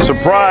 had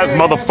Surprise,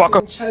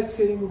 motherfucker.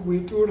 Chatting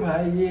with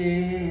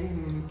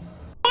Ryan.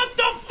 What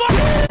the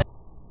fuck?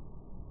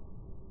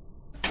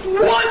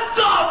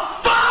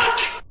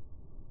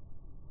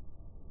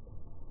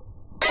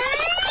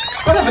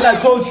 But I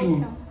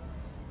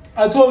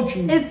told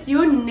you. It's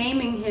you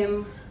naming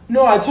him.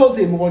 No, I told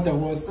him what I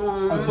was. I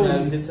told Yeah,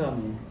 you him. did tell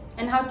me.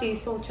 And how do you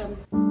feel, chum?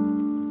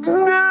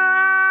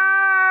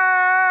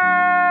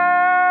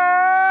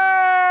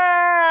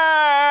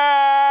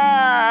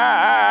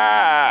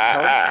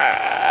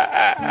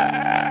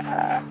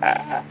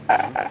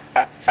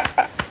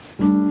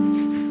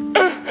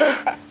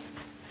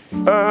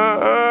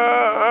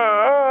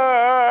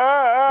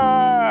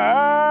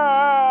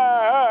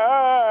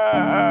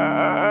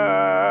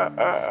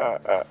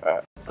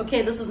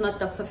 Okay, this is not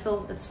Dr.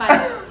 Phil. It's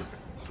fine.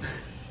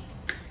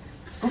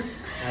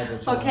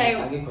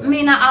 Okay,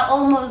 Mina, I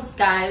almost,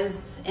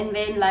 guys, and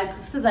then like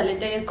this is a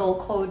little goal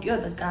code. You're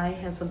the guy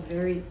has a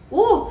very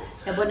No,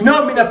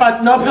 Mina,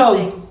 but no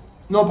pills.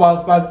 No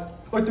balls, but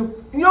what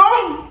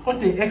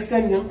the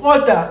extend your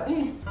order.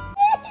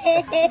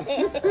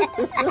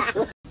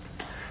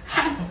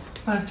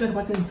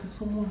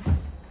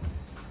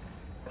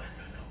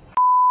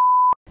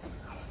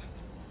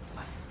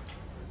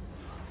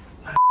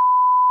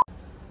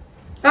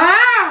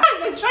 Ah!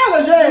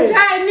 Challenge!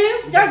 Tiny.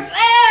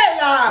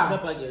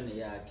 Stop again,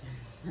 yeah.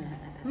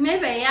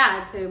 Maybe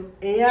yeah, him.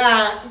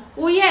 Yeah,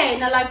 Oh yeah,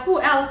 now like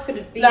who else could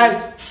it be?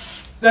 like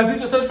the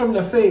video said from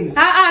the face.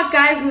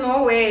 guys,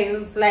 no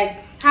ways. Like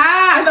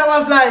And I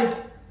was like,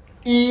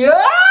 yeah.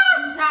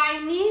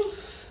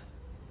 Chinese.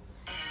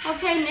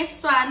 Okay,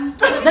 next one.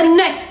 The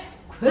next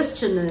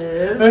question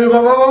is, are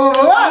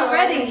you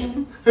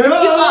ready? If you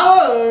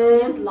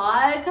are, please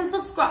like and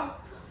subscribe.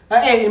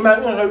 Hey,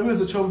 man,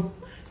 ngakuzwe chom.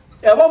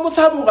 Yabo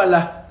musabuka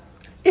la.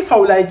 If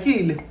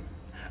awulikile,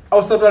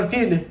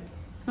 awusubscribe.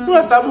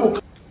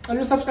 Ungasabuka.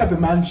 Anu subscribe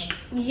manje.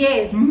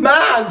 Yes.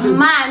 Manje.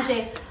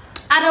 Manje.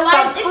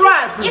 Otherwise,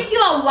 Subscribe. if you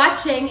are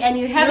watching and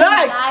you haven't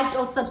Like. liked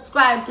or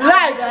subscribed,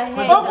 Like.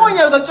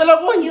 Okunye uzatshela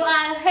kunye. you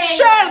are hating.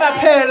 Share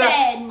phela.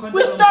 Like,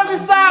 Kwi-story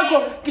sakho.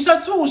 Yes.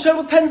 Ngisho two ushare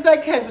ku-10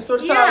 seconds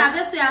story yeah, sakho.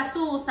 bese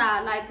uyasusa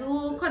like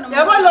ukhona umuntu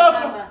Yabo lokho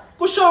ohamba.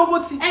 kusho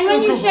ukuthi And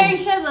when you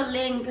share the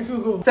link.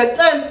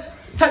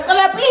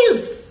 Sacela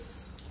please.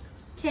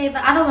 Okay,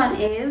 the other one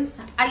is,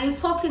 are you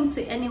talking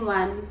to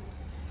anyone?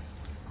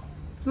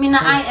 Mina,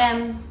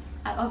 I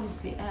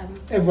obviously am.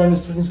 Everyone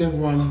is talking to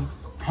everyone.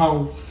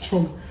 How?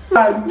 Chum.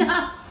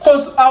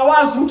 Because I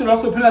was going to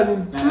look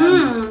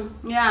at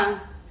Yeah.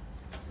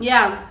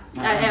 Yeah,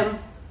 I am.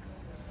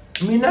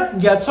 Mina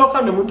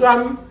ngiyathoka nomuntu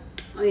wami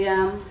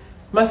Yeah.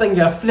 mase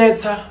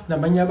ngiyafletha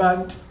nabanye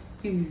abantu.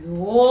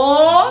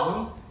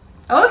 Yo.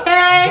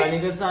 Okay.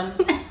 Nigga, son.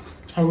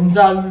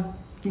 Awunjani?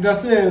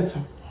 Ngiyafletha.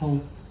 Hawu.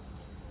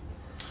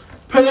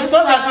 Phela it's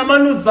not like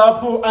ama-nudes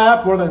apho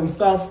ayabhoda and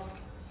stuff.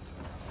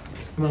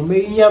 Ngame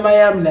inyama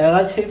yami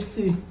la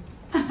ka-KFC.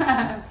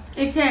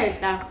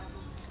 Ikhehla.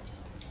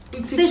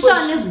 Ithi Sishone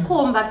question.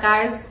 isikhumba,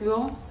 guys.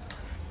 Yo.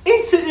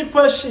 Ithi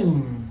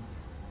question.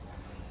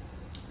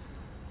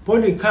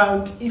 Body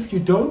count if you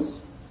don't.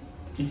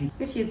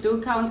 If you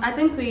do count, I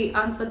think we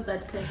answered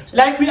that question.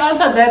 Like we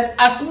answered that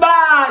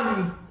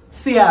asibali.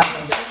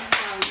 Siyaza.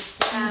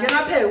 Yeah.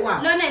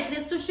 Ngenaphekwa. Lona at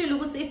least ushilo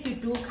ukuthi if you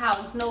do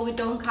count. No, we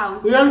don't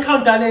count. We don't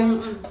count darling.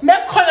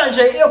 Mekhona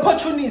nje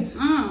i-opportunities.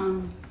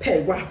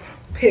 Phekwa.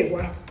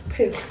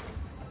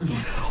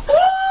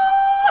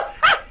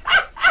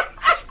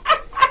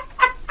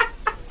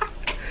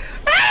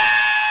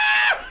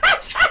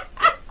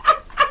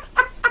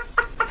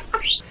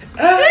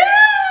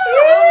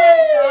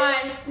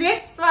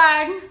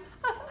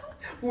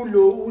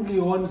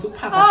 uLeon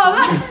uzophaka.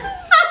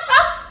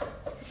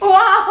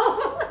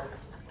 Wow.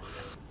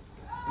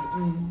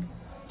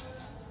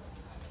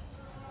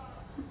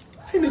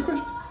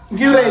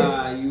 You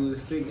ready? You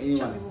sing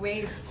anyone?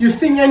 Wait. You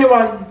sing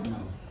anyone? No.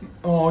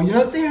 Oh, you're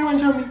not singing anyone,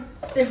 Chummy?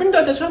 If you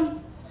don't, Chum.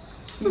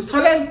 You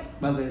solid?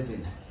 That's what I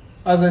said.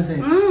 As I say.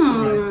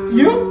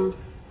 You?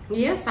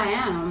 Yes, I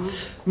am.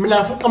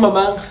 Mina fuqa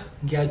mamanga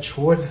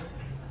ngiyajola.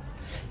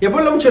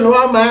 Yabona lo mjolo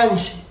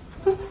wamanje.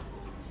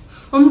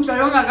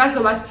 Umjolo ongakaze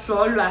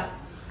wajolwa.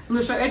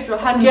 Ngisho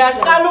eJohannesburg.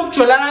 Ngiyaqala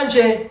ukujola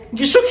kanje.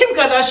 Ngisho Kim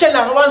Kardashian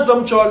akawazi lo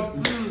mjolo.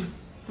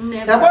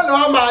 Never. Yabona lo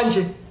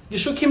wamanje.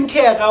 Ngisho Kim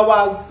K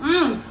akawazi.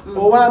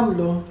 Owami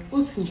lo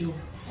uthi nje.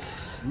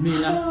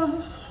 Mina.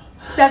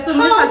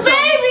 Siyasungisa Oh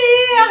baby.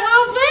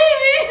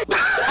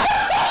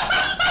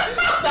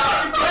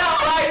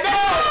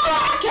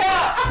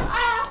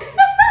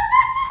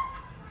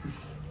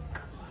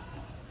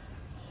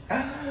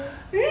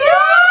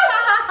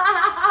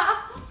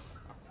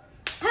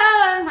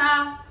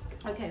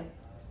 Okay.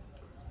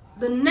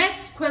 The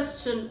next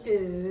question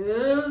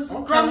is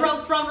drum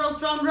rolls.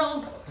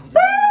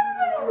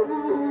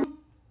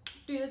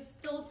 Do you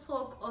still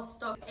talk or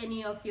stalk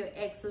any of your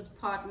ex's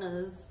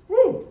partners?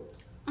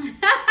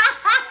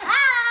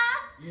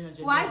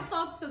 Why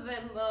talk to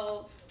them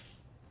though?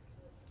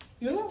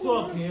 You know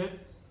Talk here.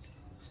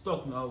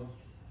 Stop now.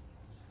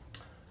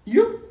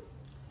 You?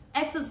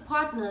 Ex's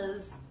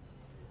partners.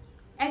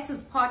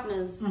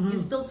 You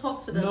still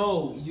talk to them?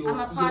 No, I'm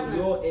a partner.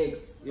 your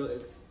ex.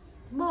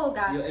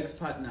 Boga. Your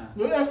ex-partner.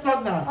 Your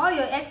ex-partner. Oh,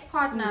 your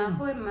ex-partner.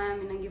 Oh,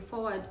 man, and you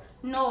forward.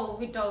 No,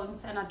 we don't,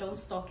 and I don't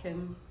stalk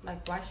him.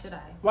 Like, why should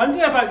I? One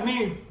thing about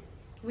me.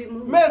 We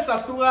move.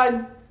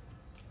 I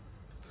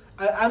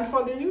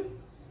unfollow you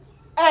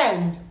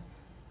and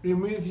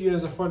remove you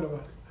as a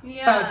follower.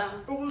 Yeah. But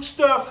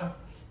ukustalker,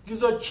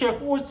 ngizocheck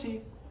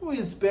ukuthi who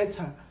is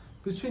better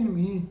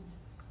between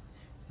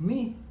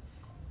me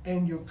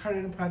and your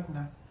current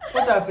partner.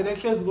 What I feel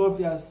like is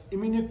obvious. A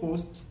mini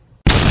ghost.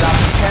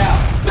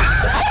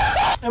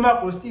 Am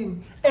I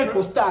ghosting? A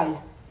ghostai.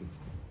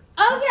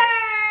 Okay.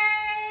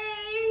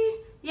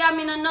 Yeah, I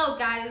mean, I know,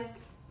 guys.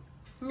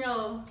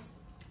 No.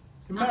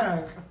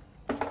 America.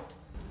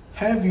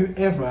 Have you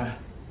ever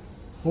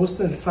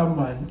ghosted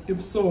someone?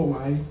 If so,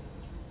 why?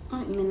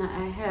 I mean,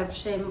 I have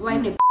shame. Why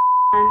no?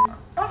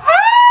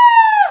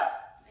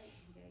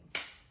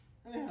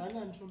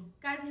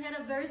 Guys, we had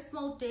a very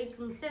small date.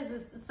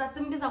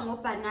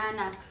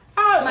 Banana.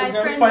 My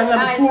friends and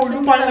I.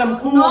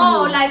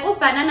 No, like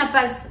banana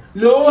bags.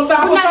 No,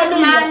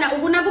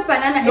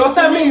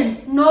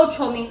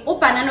 chomi.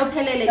 Banana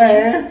pelele.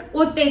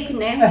 Take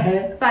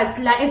ne. But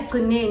like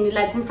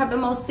like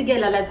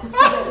mhlambe like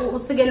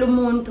usigela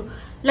umuntu.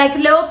 Like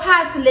leo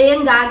parts le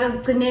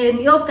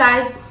yo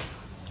guys.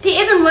 He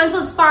even went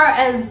as far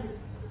as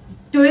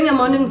doing a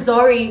morning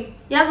glory.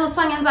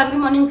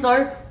 Morning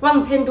glory.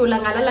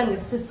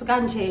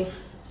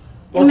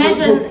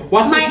 Imagine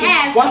my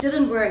ass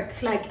didn't work.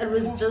 Like it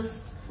was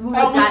just we were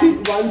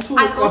done.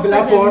 I ghosted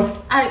him.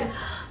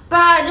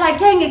 But like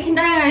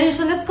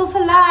let's go for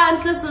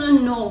lunch.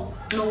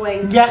 No way.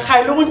 He's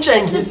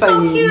so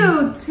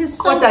cute. He's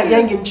so cute.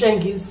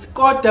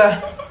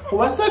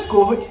 What's that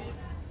good?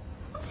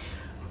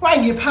 Why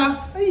ngipha?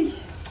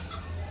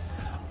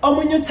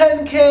 Omunye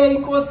 10k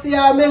inkosi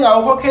yami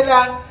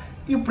engawukhokhela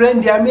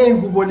ibrand yami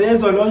engubo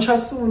lezo launcha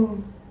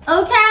soon.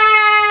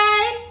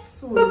 Okay.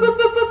 Soon.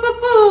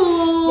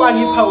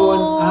 Wangipha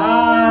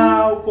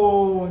wona.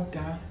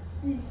 Kodwa.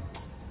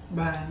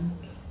 Bani.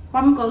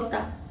 I'm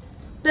ghoster.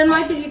 Then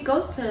why did you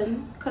ghost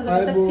him? Because it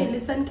was a pill,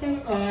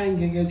 10k?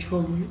 Ngeke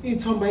chomi.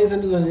 Ithomba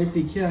izinto zona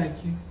lebheki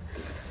yakhe.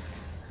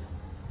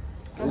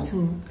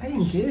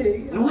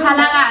 Ayingeke.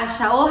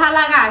 Uhalakasha.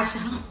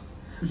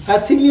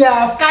 Athi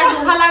liyafa. Guys,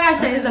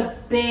 uhalakasha is a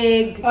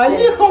big.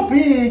 Alikho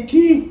big.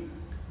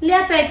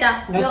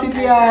 Liyapeta. Ngathi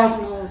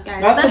liyafa.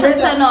 That's a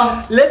turn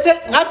off.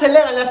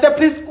 Ngaselenga lase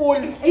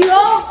preschool. Yo,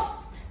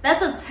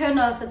 that's a turn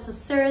off. It's a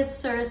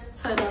serious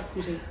turn off.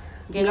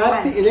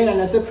 Ngathi elenga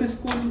lase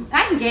preschool.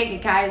 I'm gay,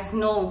 guys.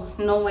 No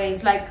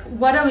ways. Like,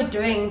 what are we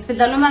doing? A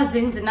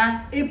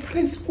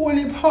preschool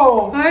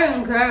ipho.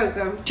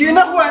 Do you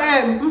know who I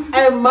am?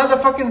 I am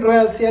motherfucking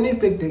royalty. I need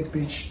big dick,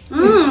 bitch.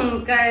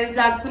 Guys,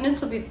 like we need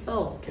to be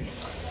filled.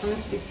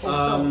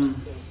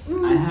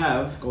 I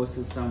have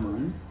ghosted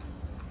someone,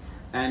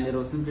 and it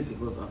was simply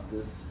because of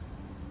this.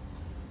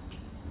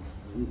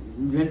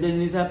 Would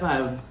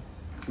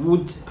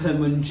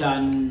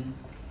Permunjan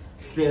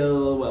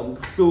still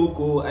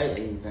so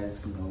I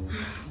guys know.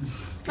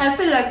 I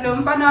feel like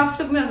no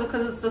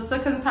because it's the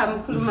second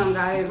time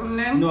Kulumangai.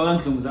 No, I'm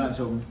from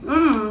Zanchom.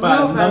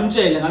 But I'm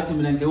jailing at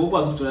him and they will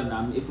also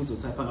if it's a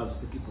type of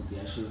keep with the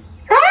ashes.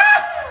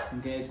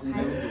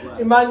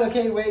 Imagine,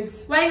 okay, wait.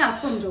 Why not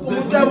Funjo?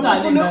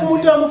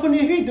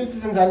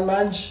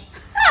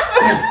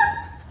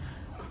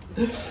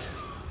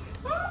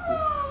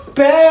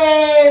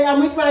 Babe,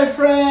 I'm with my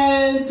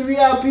friends. We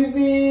are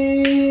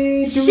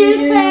busy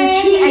shooting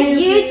a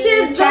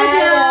YouTube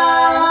video.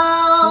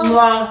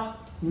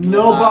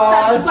 No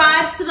boss.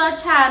 Subscribe to our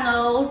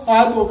channels.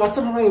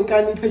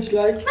 Page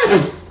like.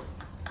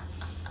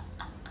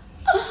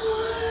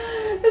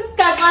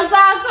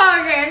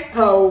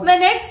 How? The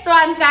next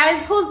one,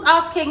 guys, who's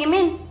asking him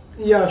in?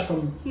 Yeah,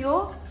 Chum.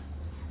 Yo?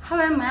 How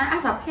am I?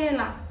 As a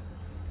pela.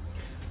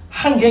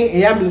 Hanging a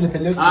yam little.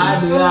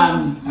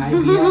 IBM.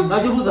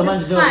 What you put the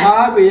man?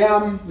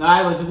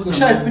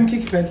 Spin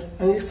kick pet.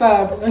 And it's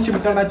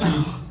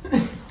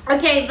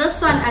Okay,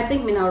 this one I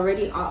think I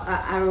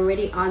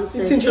already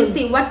answered.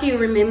 Itzy, what do you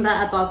remember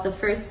about the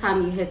first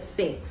time you had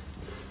sex?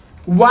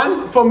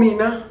 One for me,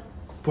 na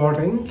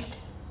boring.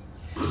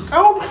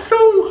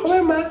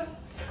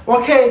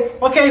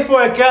 Okay,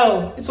 for a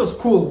girl, it was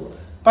cool.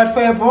 But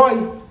for a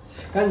boy,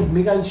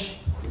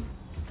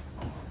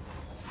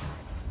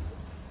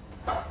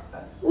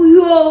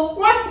 Yo.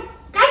 what?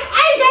 Guys,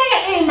 I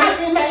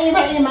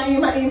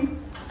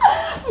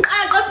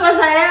What was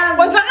I am?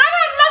 What's that?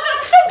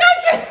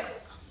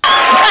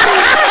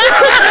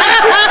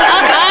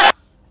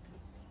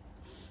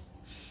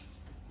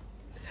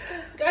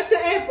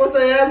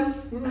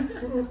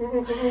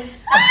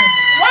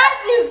 What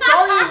is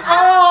going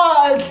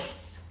on?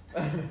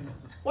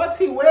 What's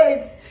he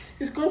waits?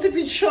 It's going to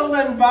be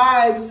children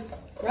vibes.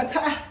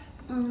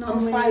 No,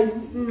 I'm fine.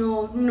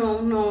 No.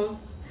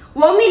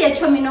 Want me to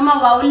show me no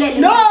more?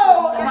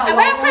 No,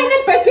 I'm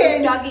finding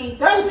betting. Doggy.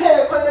 Let me tell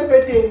you, I'm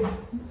betting.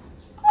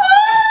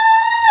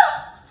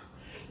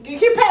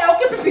 Keep pay,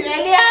 okay,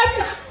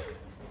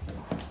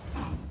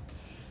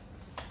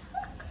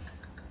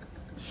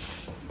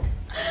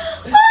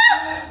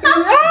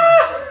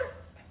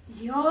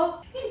 Yo.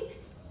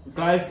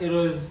 Guys, it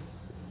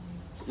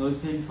was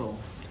painful.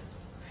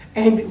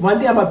 And one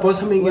day about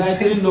bottoming is I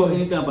didn't know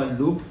anything about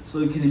loop, so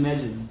you can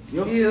imagine.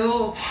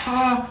 Yo.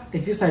 At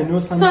least I know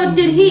something. So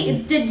did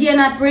he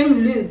not bring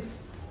lube?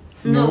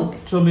 No.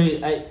 Show me,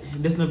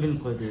 there's no been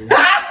called there.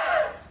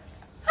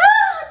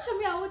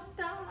 Chummy, I would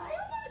die.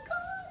 Oh my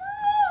god.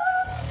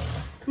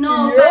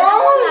 No, but I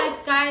feel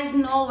like guys,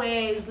 no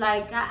ways.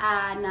 Like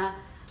nah.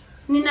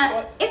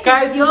 Nina, if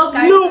Guys, it's your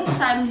guys lube. this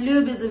time,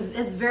 lube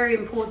is very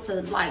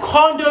important. Like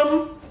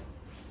Condom.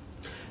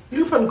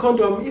 Loop and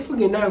condom, if we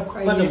get now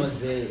Condom was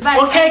there.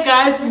 but okay,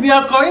 guys, we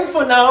are going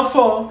for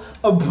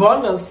a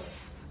bonus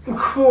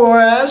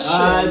question.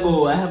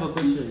 I have a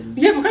question.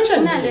 You have a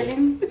question? Nah,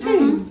 Levin. It's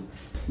him.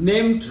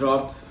 Name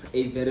drop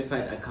a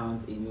verified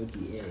account in your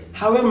DM.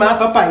 How am I,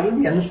 Papa?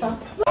 Yansa.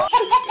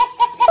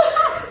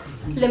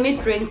 let me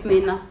drink,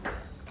 Mina.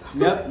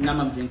 Yep, now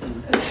I'm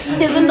drinking.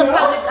 He's in the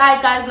public eye,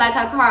 guys. Like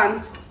I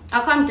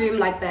can't do him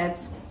like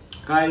that.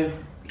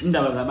 Guys,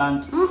 that was a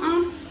band.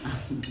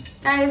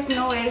 Guys,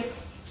 no ways.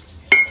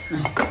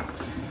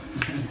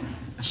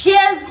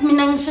 Cheers,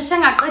 Mina.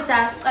 Ngishashanga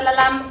qeda. Cala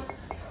lam.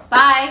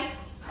 Bye.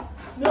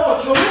 No,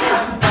 show me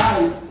how to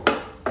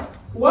buy.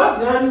 What's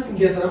the answer?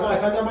 Guess I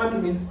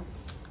can't mean.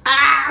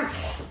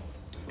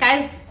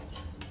 Guys,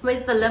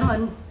 where's the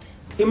lemon?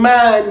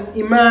 Iman.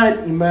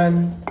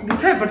 You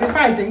try for the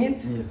fighting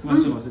it. Yes,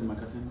 much was in my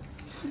cousin.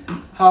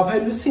 How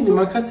about you see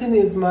my cousin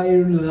is my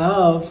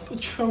love.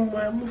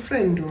 My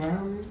friend.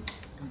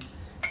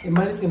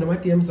 Iman is going to my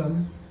DMs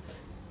on.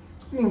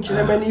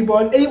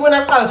 Anyone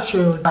else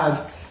show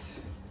that.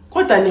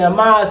 Kota ni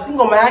ama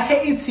singoma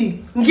yake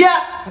iti. Ngia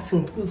ati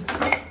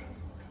mpuzi.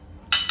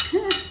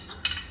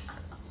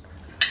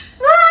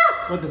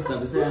 What is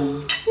up?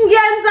 Saying?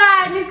 Ngiyenza,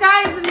 you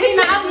guys,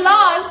 Mina, I'm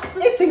lost.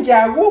 Iti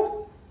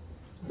ngiyaku.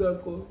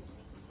 Zako.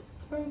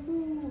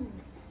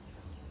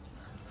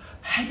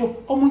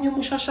 Hayibo, omunye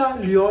mushasha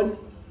Leon.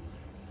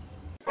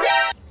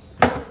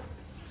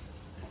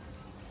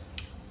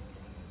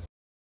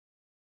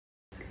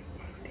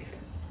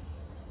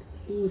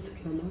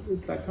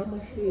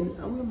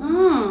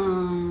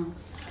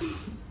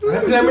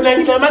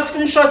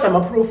 Screenshots ama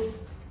proof.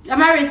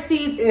 Am I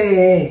receipts?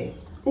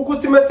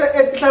 Ukuthi mase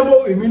ethi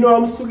mhlawumbe imino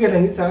wamsukela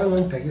ngithi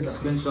angangidakela.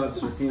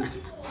 Screenshots, receipts,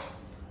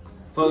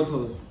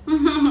 photos,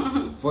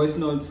 voice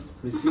notes,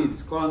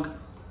 receipts, conk.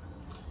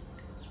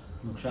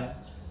 No try.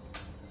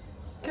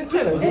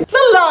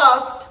 The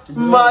last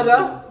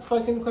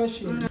motherfucking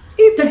question.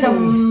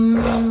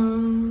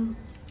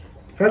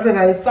 Kaze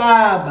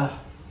ngayisaba.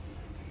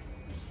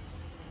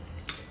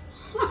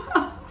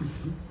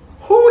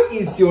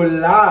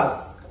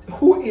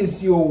 Who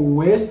is your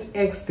worst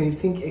ex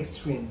dating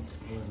experience?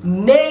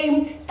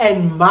 Name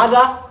and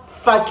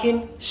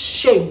motherfucking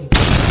shame.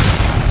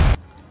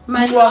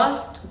 My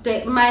last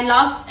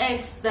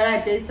ex that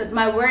I dated,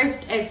 my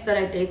worst ex that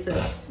I dated.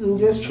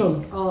 Yes,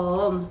 Chum.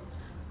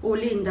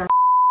 Ulinda.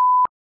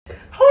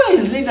 Who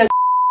is Linda?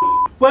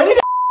 Well,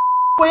 Linda,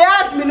 we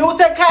asked me no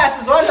say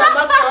cast is all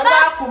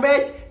Namaka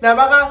Kumet,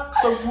 Namaka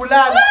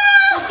Sokulan.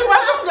 She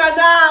wasn't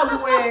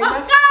gonna win.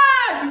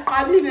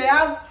 I didn't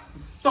ask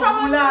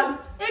Sokulan.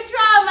 The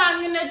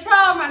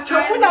trauma, guys.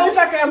 Chokuna is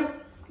like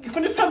if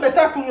you some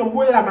better from your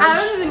boy, I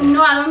don't even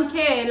know, I don't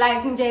care.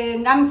 Like,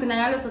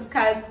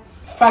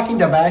 fucking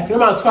the back, no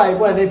matter why,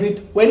 boy,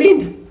 David. Well,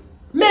 Linda,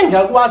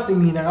 Menga was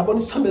in me now, but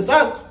some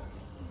better.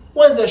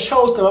 When the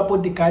shows come up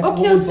with the guy,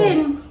 okay,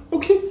 sin.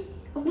 Okay.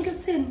 Okay,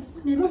 sin.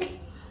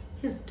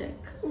 His dick.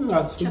 No.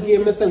 ungathuki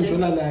eMessenger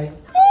naye.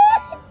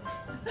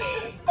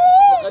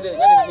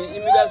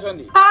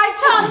 Hayi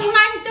Chomi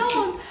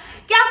ngantoni.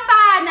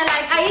 Kuyafana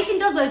like ayikho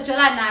into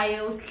ozojola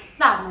naye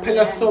usihlanga.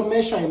 Phela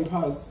somesha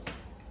impass.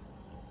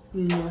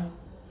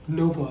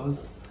 No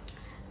boss.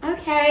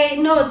 Okay,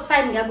 no, it's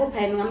fine.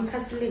 Ngiyakupha yena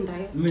ngamthatha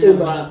ulindayo.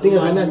 Mina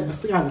ningakanani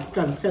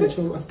asikale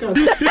show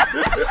asikale.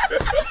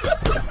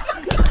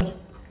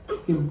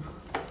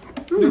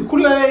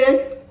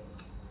 Nikhuleke.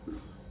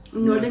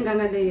 No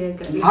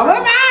lengangaleyeka.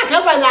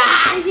 Hamba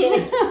naye.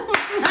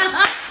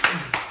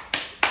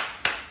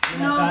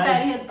 No,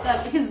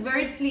 that he's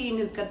very clean.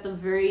 He's got the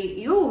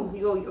very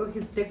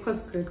his dick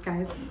was good,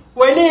 guys.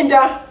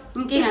 Weninda.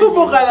 Mkinga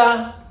Ifubuka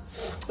la.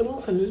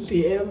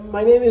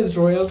 My name is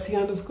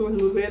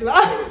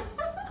Royalty_Lubela.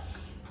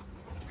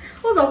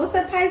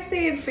 Uzokuse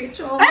phayisithi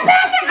Chomi.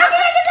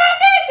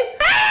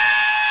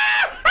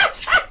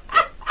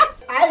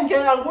 Hayi ngeke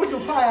ngikudla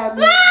uphaya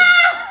mina.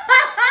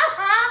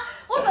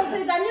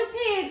 Uzosida new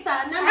pizza.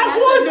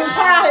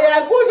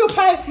 Akudla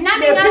uphaya.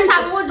 Nami ngathi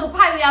akudla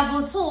uphaya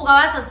uyavuthuka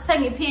wathi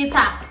sithenga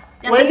ipizza.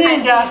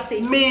 Weninda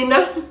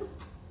mina.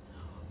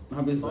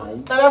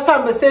 Habezai. Cala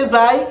sambe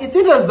sezai. It's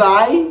either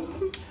Zai,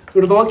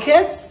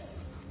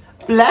 Rockets,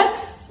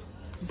 Blacks,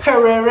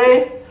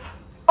 Perere,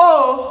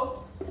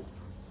 or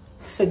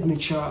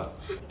Signature.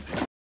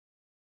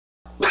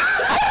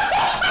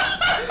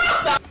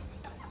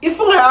 If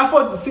I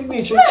afford the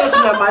signature, just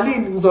my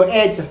malini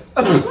ngizo-add.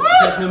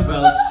 Platinum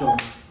belts, John.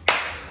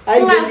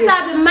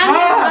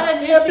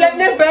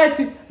 Platinum belts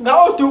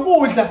nga-order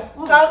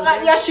ukudla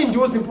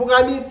yashinduza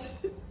impukane ithi.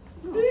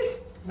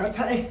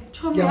 Ngathi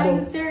Chomi, are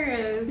you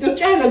serious?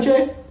 ngiyotshela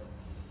nje.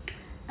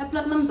 A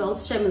platinum belt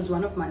shame is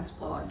one of my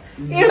spots.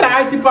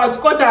 I-rice but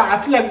kodwa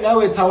I feel like now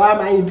it's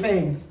awami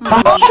ayimfene.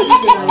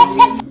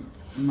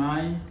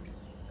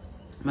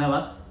 My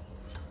what?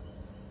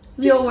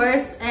 Your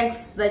worst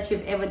ex that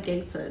you've ever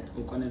dated.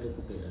 Ukonele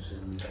kubheka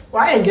shame.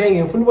 Why ngeke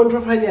ngifuna ubona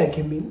profile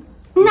yakhe mina.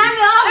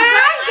 Nami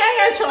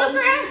Ngeke Chomi.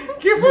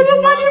 Ngifuna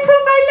ubona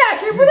profile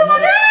yakhe, ngifuna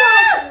ubona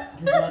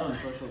He's not on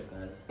socials,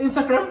 guys.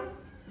 Instagram,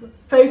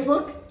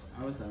 Facebook,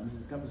 I was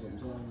couple of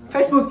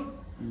Facebook.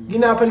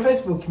 Nginapha on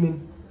Facebook mina.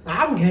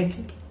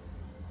 Ngeke.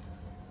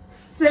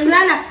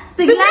 Simlana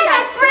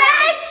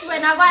fresh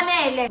when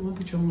akwanele.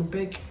 Ngiphi Chomi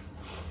back.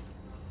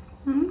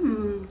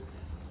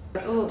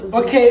 Oh,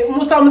 Okay,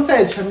 Musa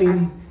Msecha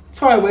mina.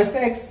 Toy West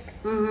X.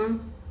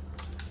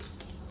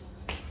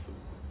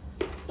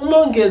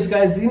 Umongezi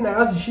gazini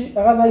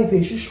akazangiphe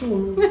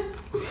ishishumi.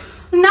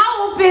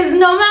 now busy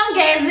no man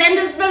gets and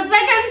it's the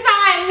second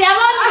time.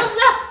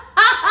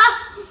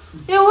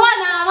 You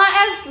wanna my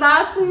ex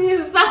last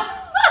Misa.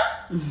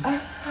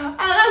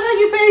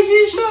 Akazangiphe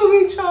ishishumi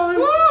Chomi.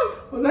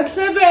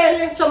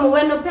 Ulahlebele. Chomi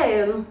when no pay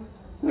him.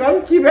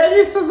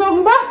 Ngamgibelisa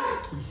zomba.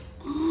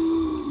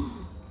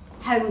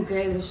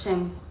 Hungry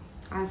shame.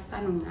 I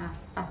stand na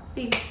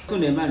fee.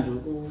 Kunemanje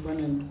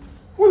ukufanele.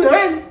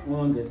 Unani?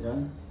 Ungeza.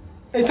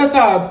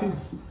 Esasaphi?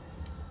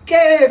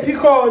 Kephi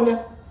khona?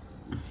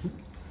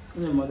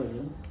 Unemoto nje.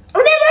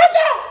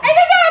 Unemoto!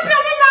 Esasaphi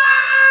mama?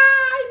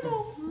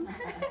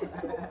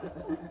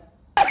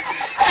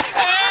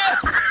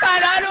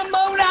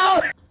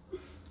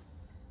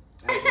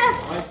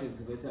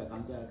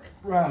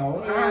 Wow.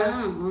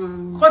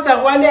 Kodwa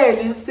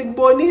kwanele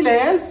sikubonile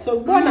yes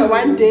sokubona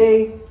one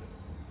day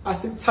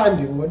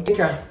asikuthandi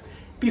wonke.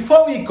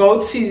 Before we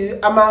go to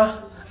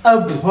a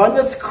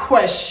bonus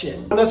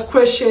questions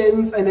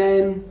and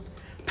then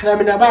phela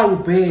mina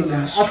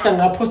bangibheka after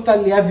ngaposta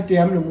le video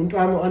yami nomuntu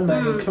wami on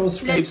my close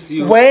friends.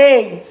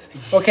 Wait.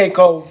 Okay,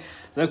 go.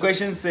 The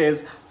question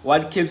says,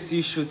 what keeps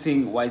you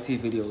shooting YT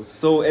videos?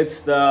 So it's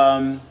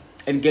the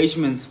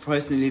engagements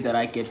personally that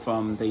I get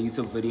from the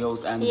YouTube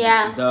videos and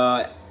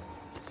the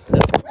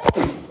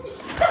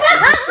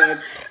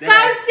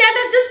Guys,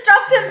 Sienna just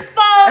dropped his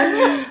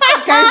phone.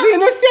 Guys, you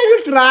know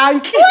still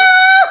drunk.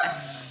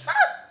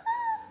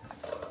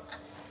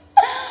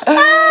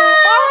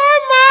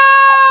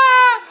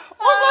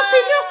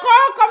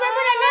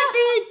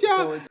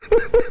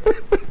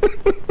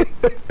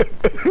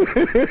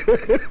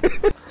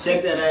 Check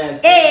that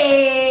ass.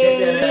 Hey. Check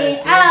that ass.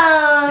 Oh.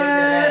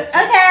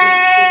 Check that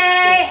ass.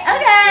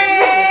 Okay.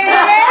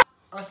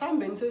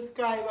 Asambeni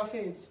sesky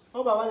bafethu.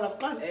 Obaba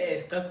laqala.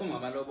 Sikhathi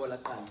kungamalobola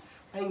qala.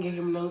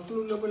 Ayingeke mina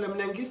ngifuna ukulobola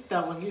mina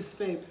ngisidakwa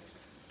ngisifebe.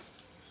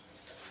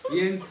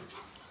 Jens,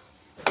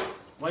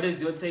 what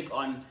is your take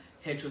on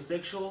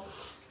heterosexual?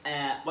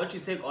 What's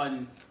your take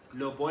on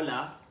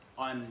lobola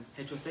on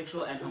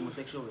heterosexual and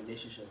homosexual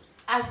relationships?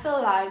 I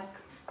feel like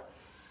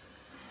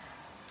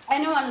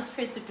anyone is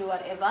free to do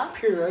whatever.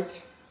 Period.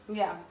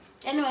 Yeah.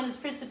 Anyone is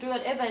free to do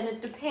whatever and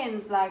it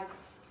depends like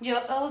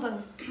your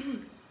elders.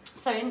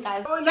 Sorry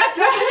guys. Oh, let's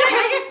see.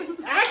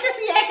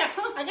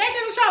 I guess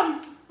it's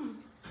sham.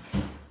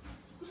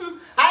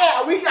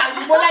 Aya, we got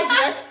you like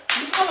this.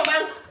 You come on,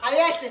 I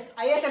sham. I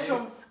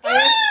sham.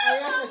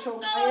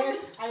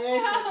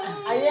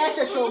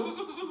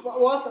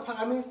 What's the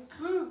paramis?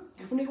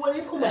 If you want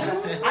to come I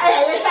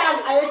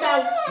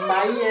sham.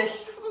 My yes.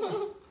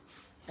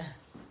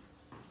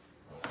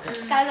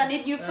 Guys, I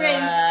need new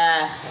friends.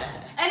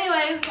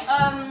 Anyways,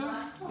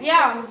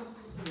 yeah,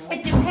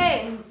 it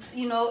depends,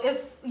 you know,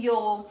 if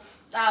your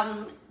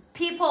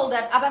people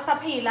that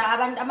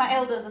abasapila, ama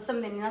elders or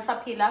something,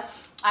 nasapila,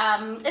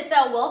 if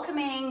they're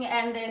welcoming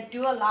and they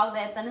do allow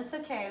that, then it's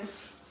okay.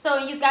 So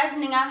you guys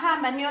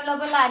ningahamba niyo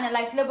lobola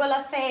like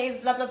lobola phase,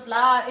 blah blah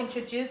blah,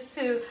 introduced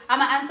to our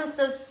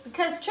ancestors,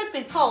 because truth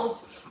be told,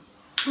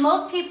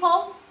 most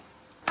people,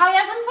 how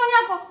you going for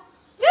yako?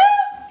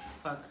 Yeah.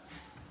 Fuck.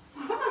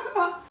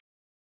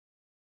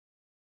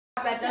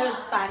 But that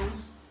was fun.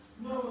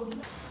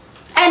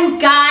 And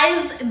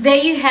guys, there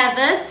you have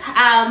it.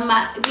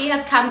 We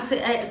have come to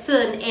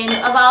an end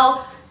of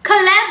our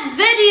collab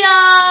video.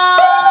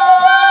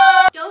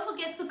 Don't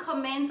forget to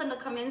comment on the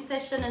comment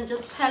section and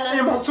just tell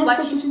us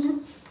what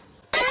you...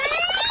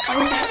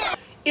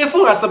 If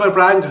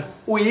ungasabranga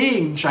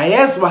uyinja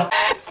yezwa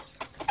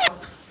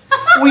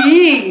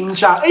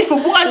uyinja if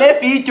ubuka le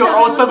video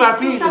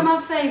awusubscribe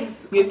Summer faves.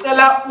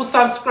 ngicela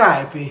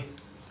usubscribe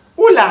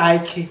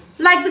ulike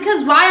Like,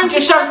 because why aren't you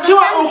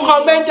ngishakuthiwa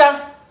ucomment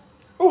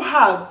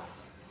uhugs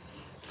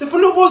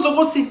sifuna ukuzwa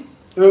ukuthi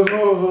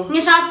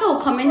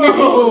comment.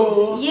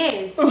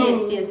 Yes.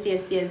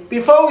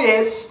 before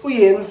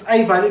uyenzi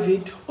ayivale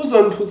video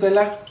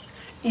uzondiphuzela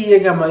iye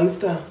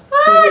kaMaster.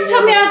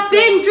 Chomi has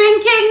been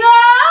drinking.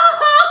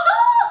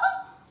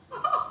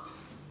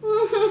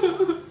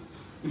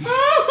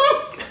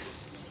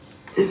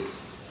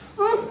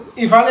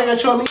 Ivale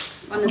ke Chomi.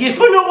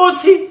 Ngifuna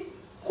ukuthi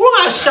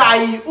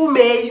kungashayi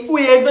uMay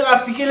uyenze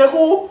ngafikile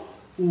ku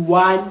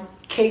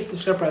 1K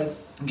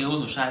subscribers. Ngeke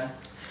uzoshaya.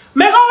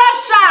 Meka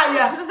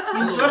washaya.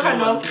 Ngikho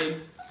no.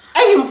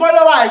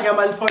 Engimfollow wayo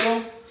man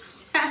follow.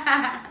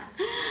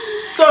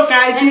 So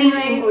guys,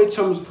 Anyway.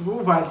 Chomi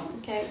uvale.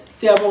 Okay.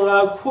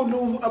 Siyabonga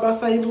kakhulu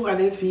abasayibuka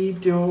le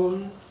video.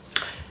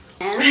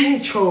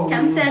 And Chomi.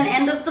 come to an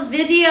end of the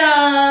video.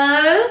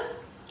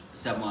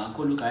 Siyabonga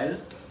kakhulu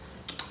guys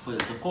for your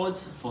support,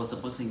 for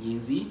supporting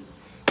Yenzi,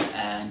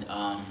 and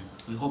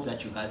we hope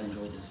that you guys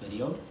enjoyed this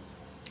video.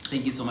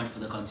 Thank you so much for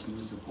the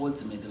continuous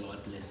support. May the Lord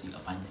bless you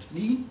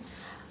abundantly.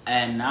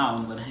 And now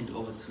I'm gonna hand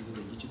over to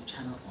the YouTube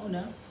channel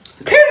owner.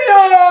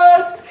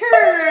 Period.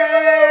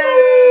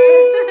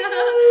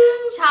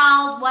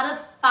 Child, what a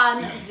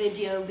fun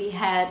video we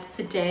had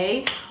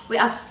today. We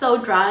are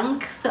so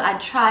drunk, so I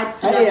tried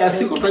to Hey, not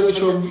asikho drink as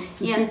phela much Chomi.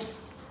 as- yeah.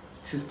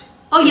 Tisp.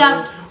 Oh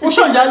yeah.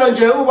 Usho njalo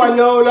nje uba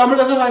no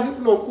lamuntu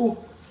asathi noku.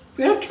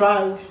 We are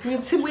drunk. We're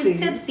tipsy. We're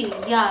tipsy,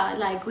 yeah,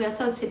 like we are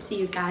so tipsy,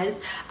 you guys.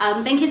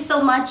 Thank you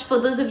so much for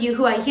those of you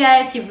who are here.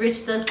 If you've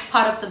reached this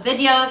part of the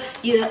video,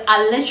 you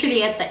are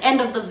literally at the end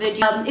of the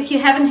video. If you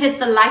haven't hit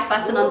the like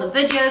button on the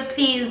video,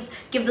 please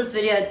give this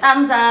video a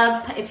thumbs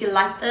up if you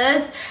liked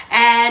it.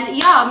 And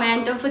yeah,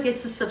 man, don't forget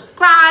to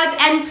subscribe,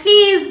 and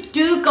please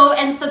do go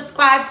and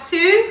subscribe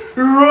to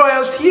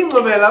Royalty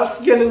Ngobela,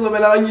 Skin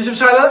Ngobela on YouTube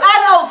channel,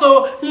 and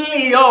also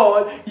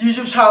Leon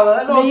YouTube channel,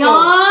 and also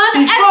Leon.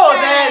 before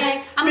Essay.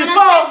 that, I'm gonna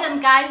tag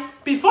them, guys.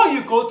 before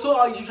you go to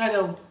our YouTube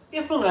channel,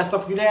 if you guys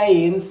subscribe to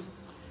Yenzi,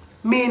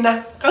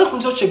 mina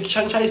kangifuna ukuthi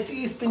Jackie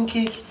Chan spin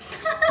kick.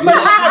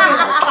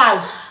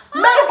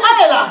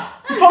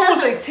 Before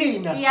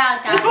kuthina.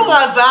 Yeah, guys. If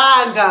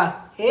ungazanga,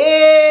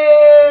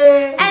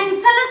 hey.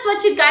 And tell us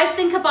what you guys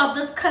think about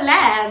this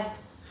collab.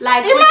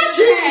 Like,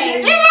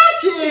 Imagine.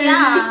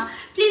 Yeah.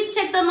 Please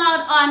check them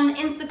out on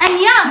Instagram.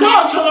 And yeah, No,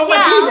 man, Chomi,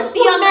 yeah, I'll see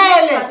you on the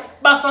next one.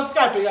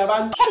 basubscribe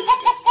abantu.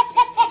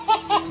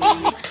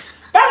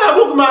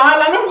 Bangabuki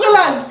mahala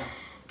nomkhulane.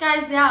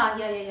 Guys,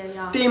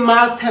 yeah. They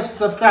must have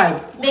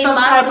subscribed. They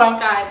must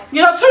subscribe.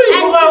 You have to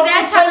And to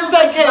their channels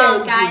as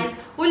well, guys.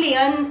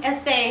 Leon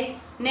Essay,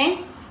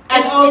 ne?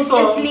 And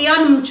also- it's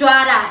Leon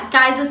Mjwara.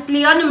 Guys, it's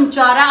Leon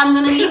Mjwara. I'm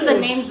gonna leave the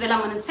names where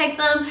I'm gonna take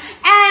them.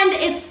 And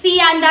it's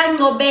Sianda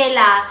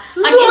Ngobela.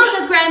 On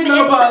Instagram,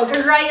 it's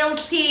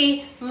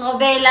Royalty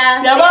Ngobela.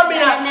 Yabo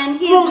And then mina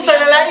he's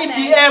ungiselela Leon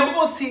Essay. i-DM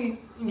uthi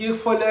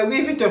ngifollow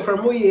kwi-video from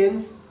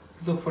uYenzi.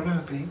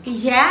 Ngizokufollow back.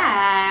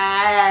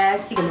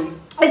 Yes.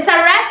 It's a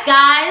wrap,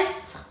 guys.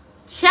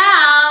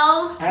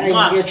 Ciao. Hayi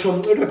ngiyetsho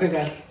umqulwe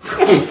kahle.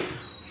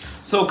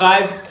 So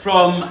guys,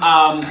 from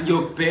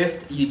your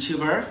best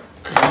YouTuber,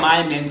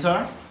 my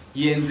mentor,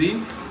 Yenzi,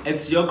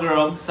 it's your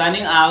girl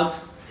signing out.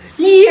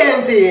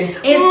 Yenzi.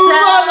 It's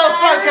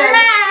motherfucker. a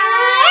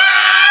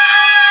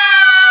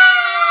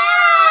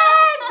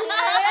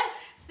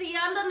See you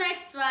on the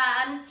next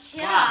one.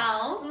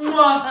 Ciao.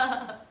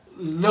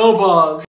 No balls.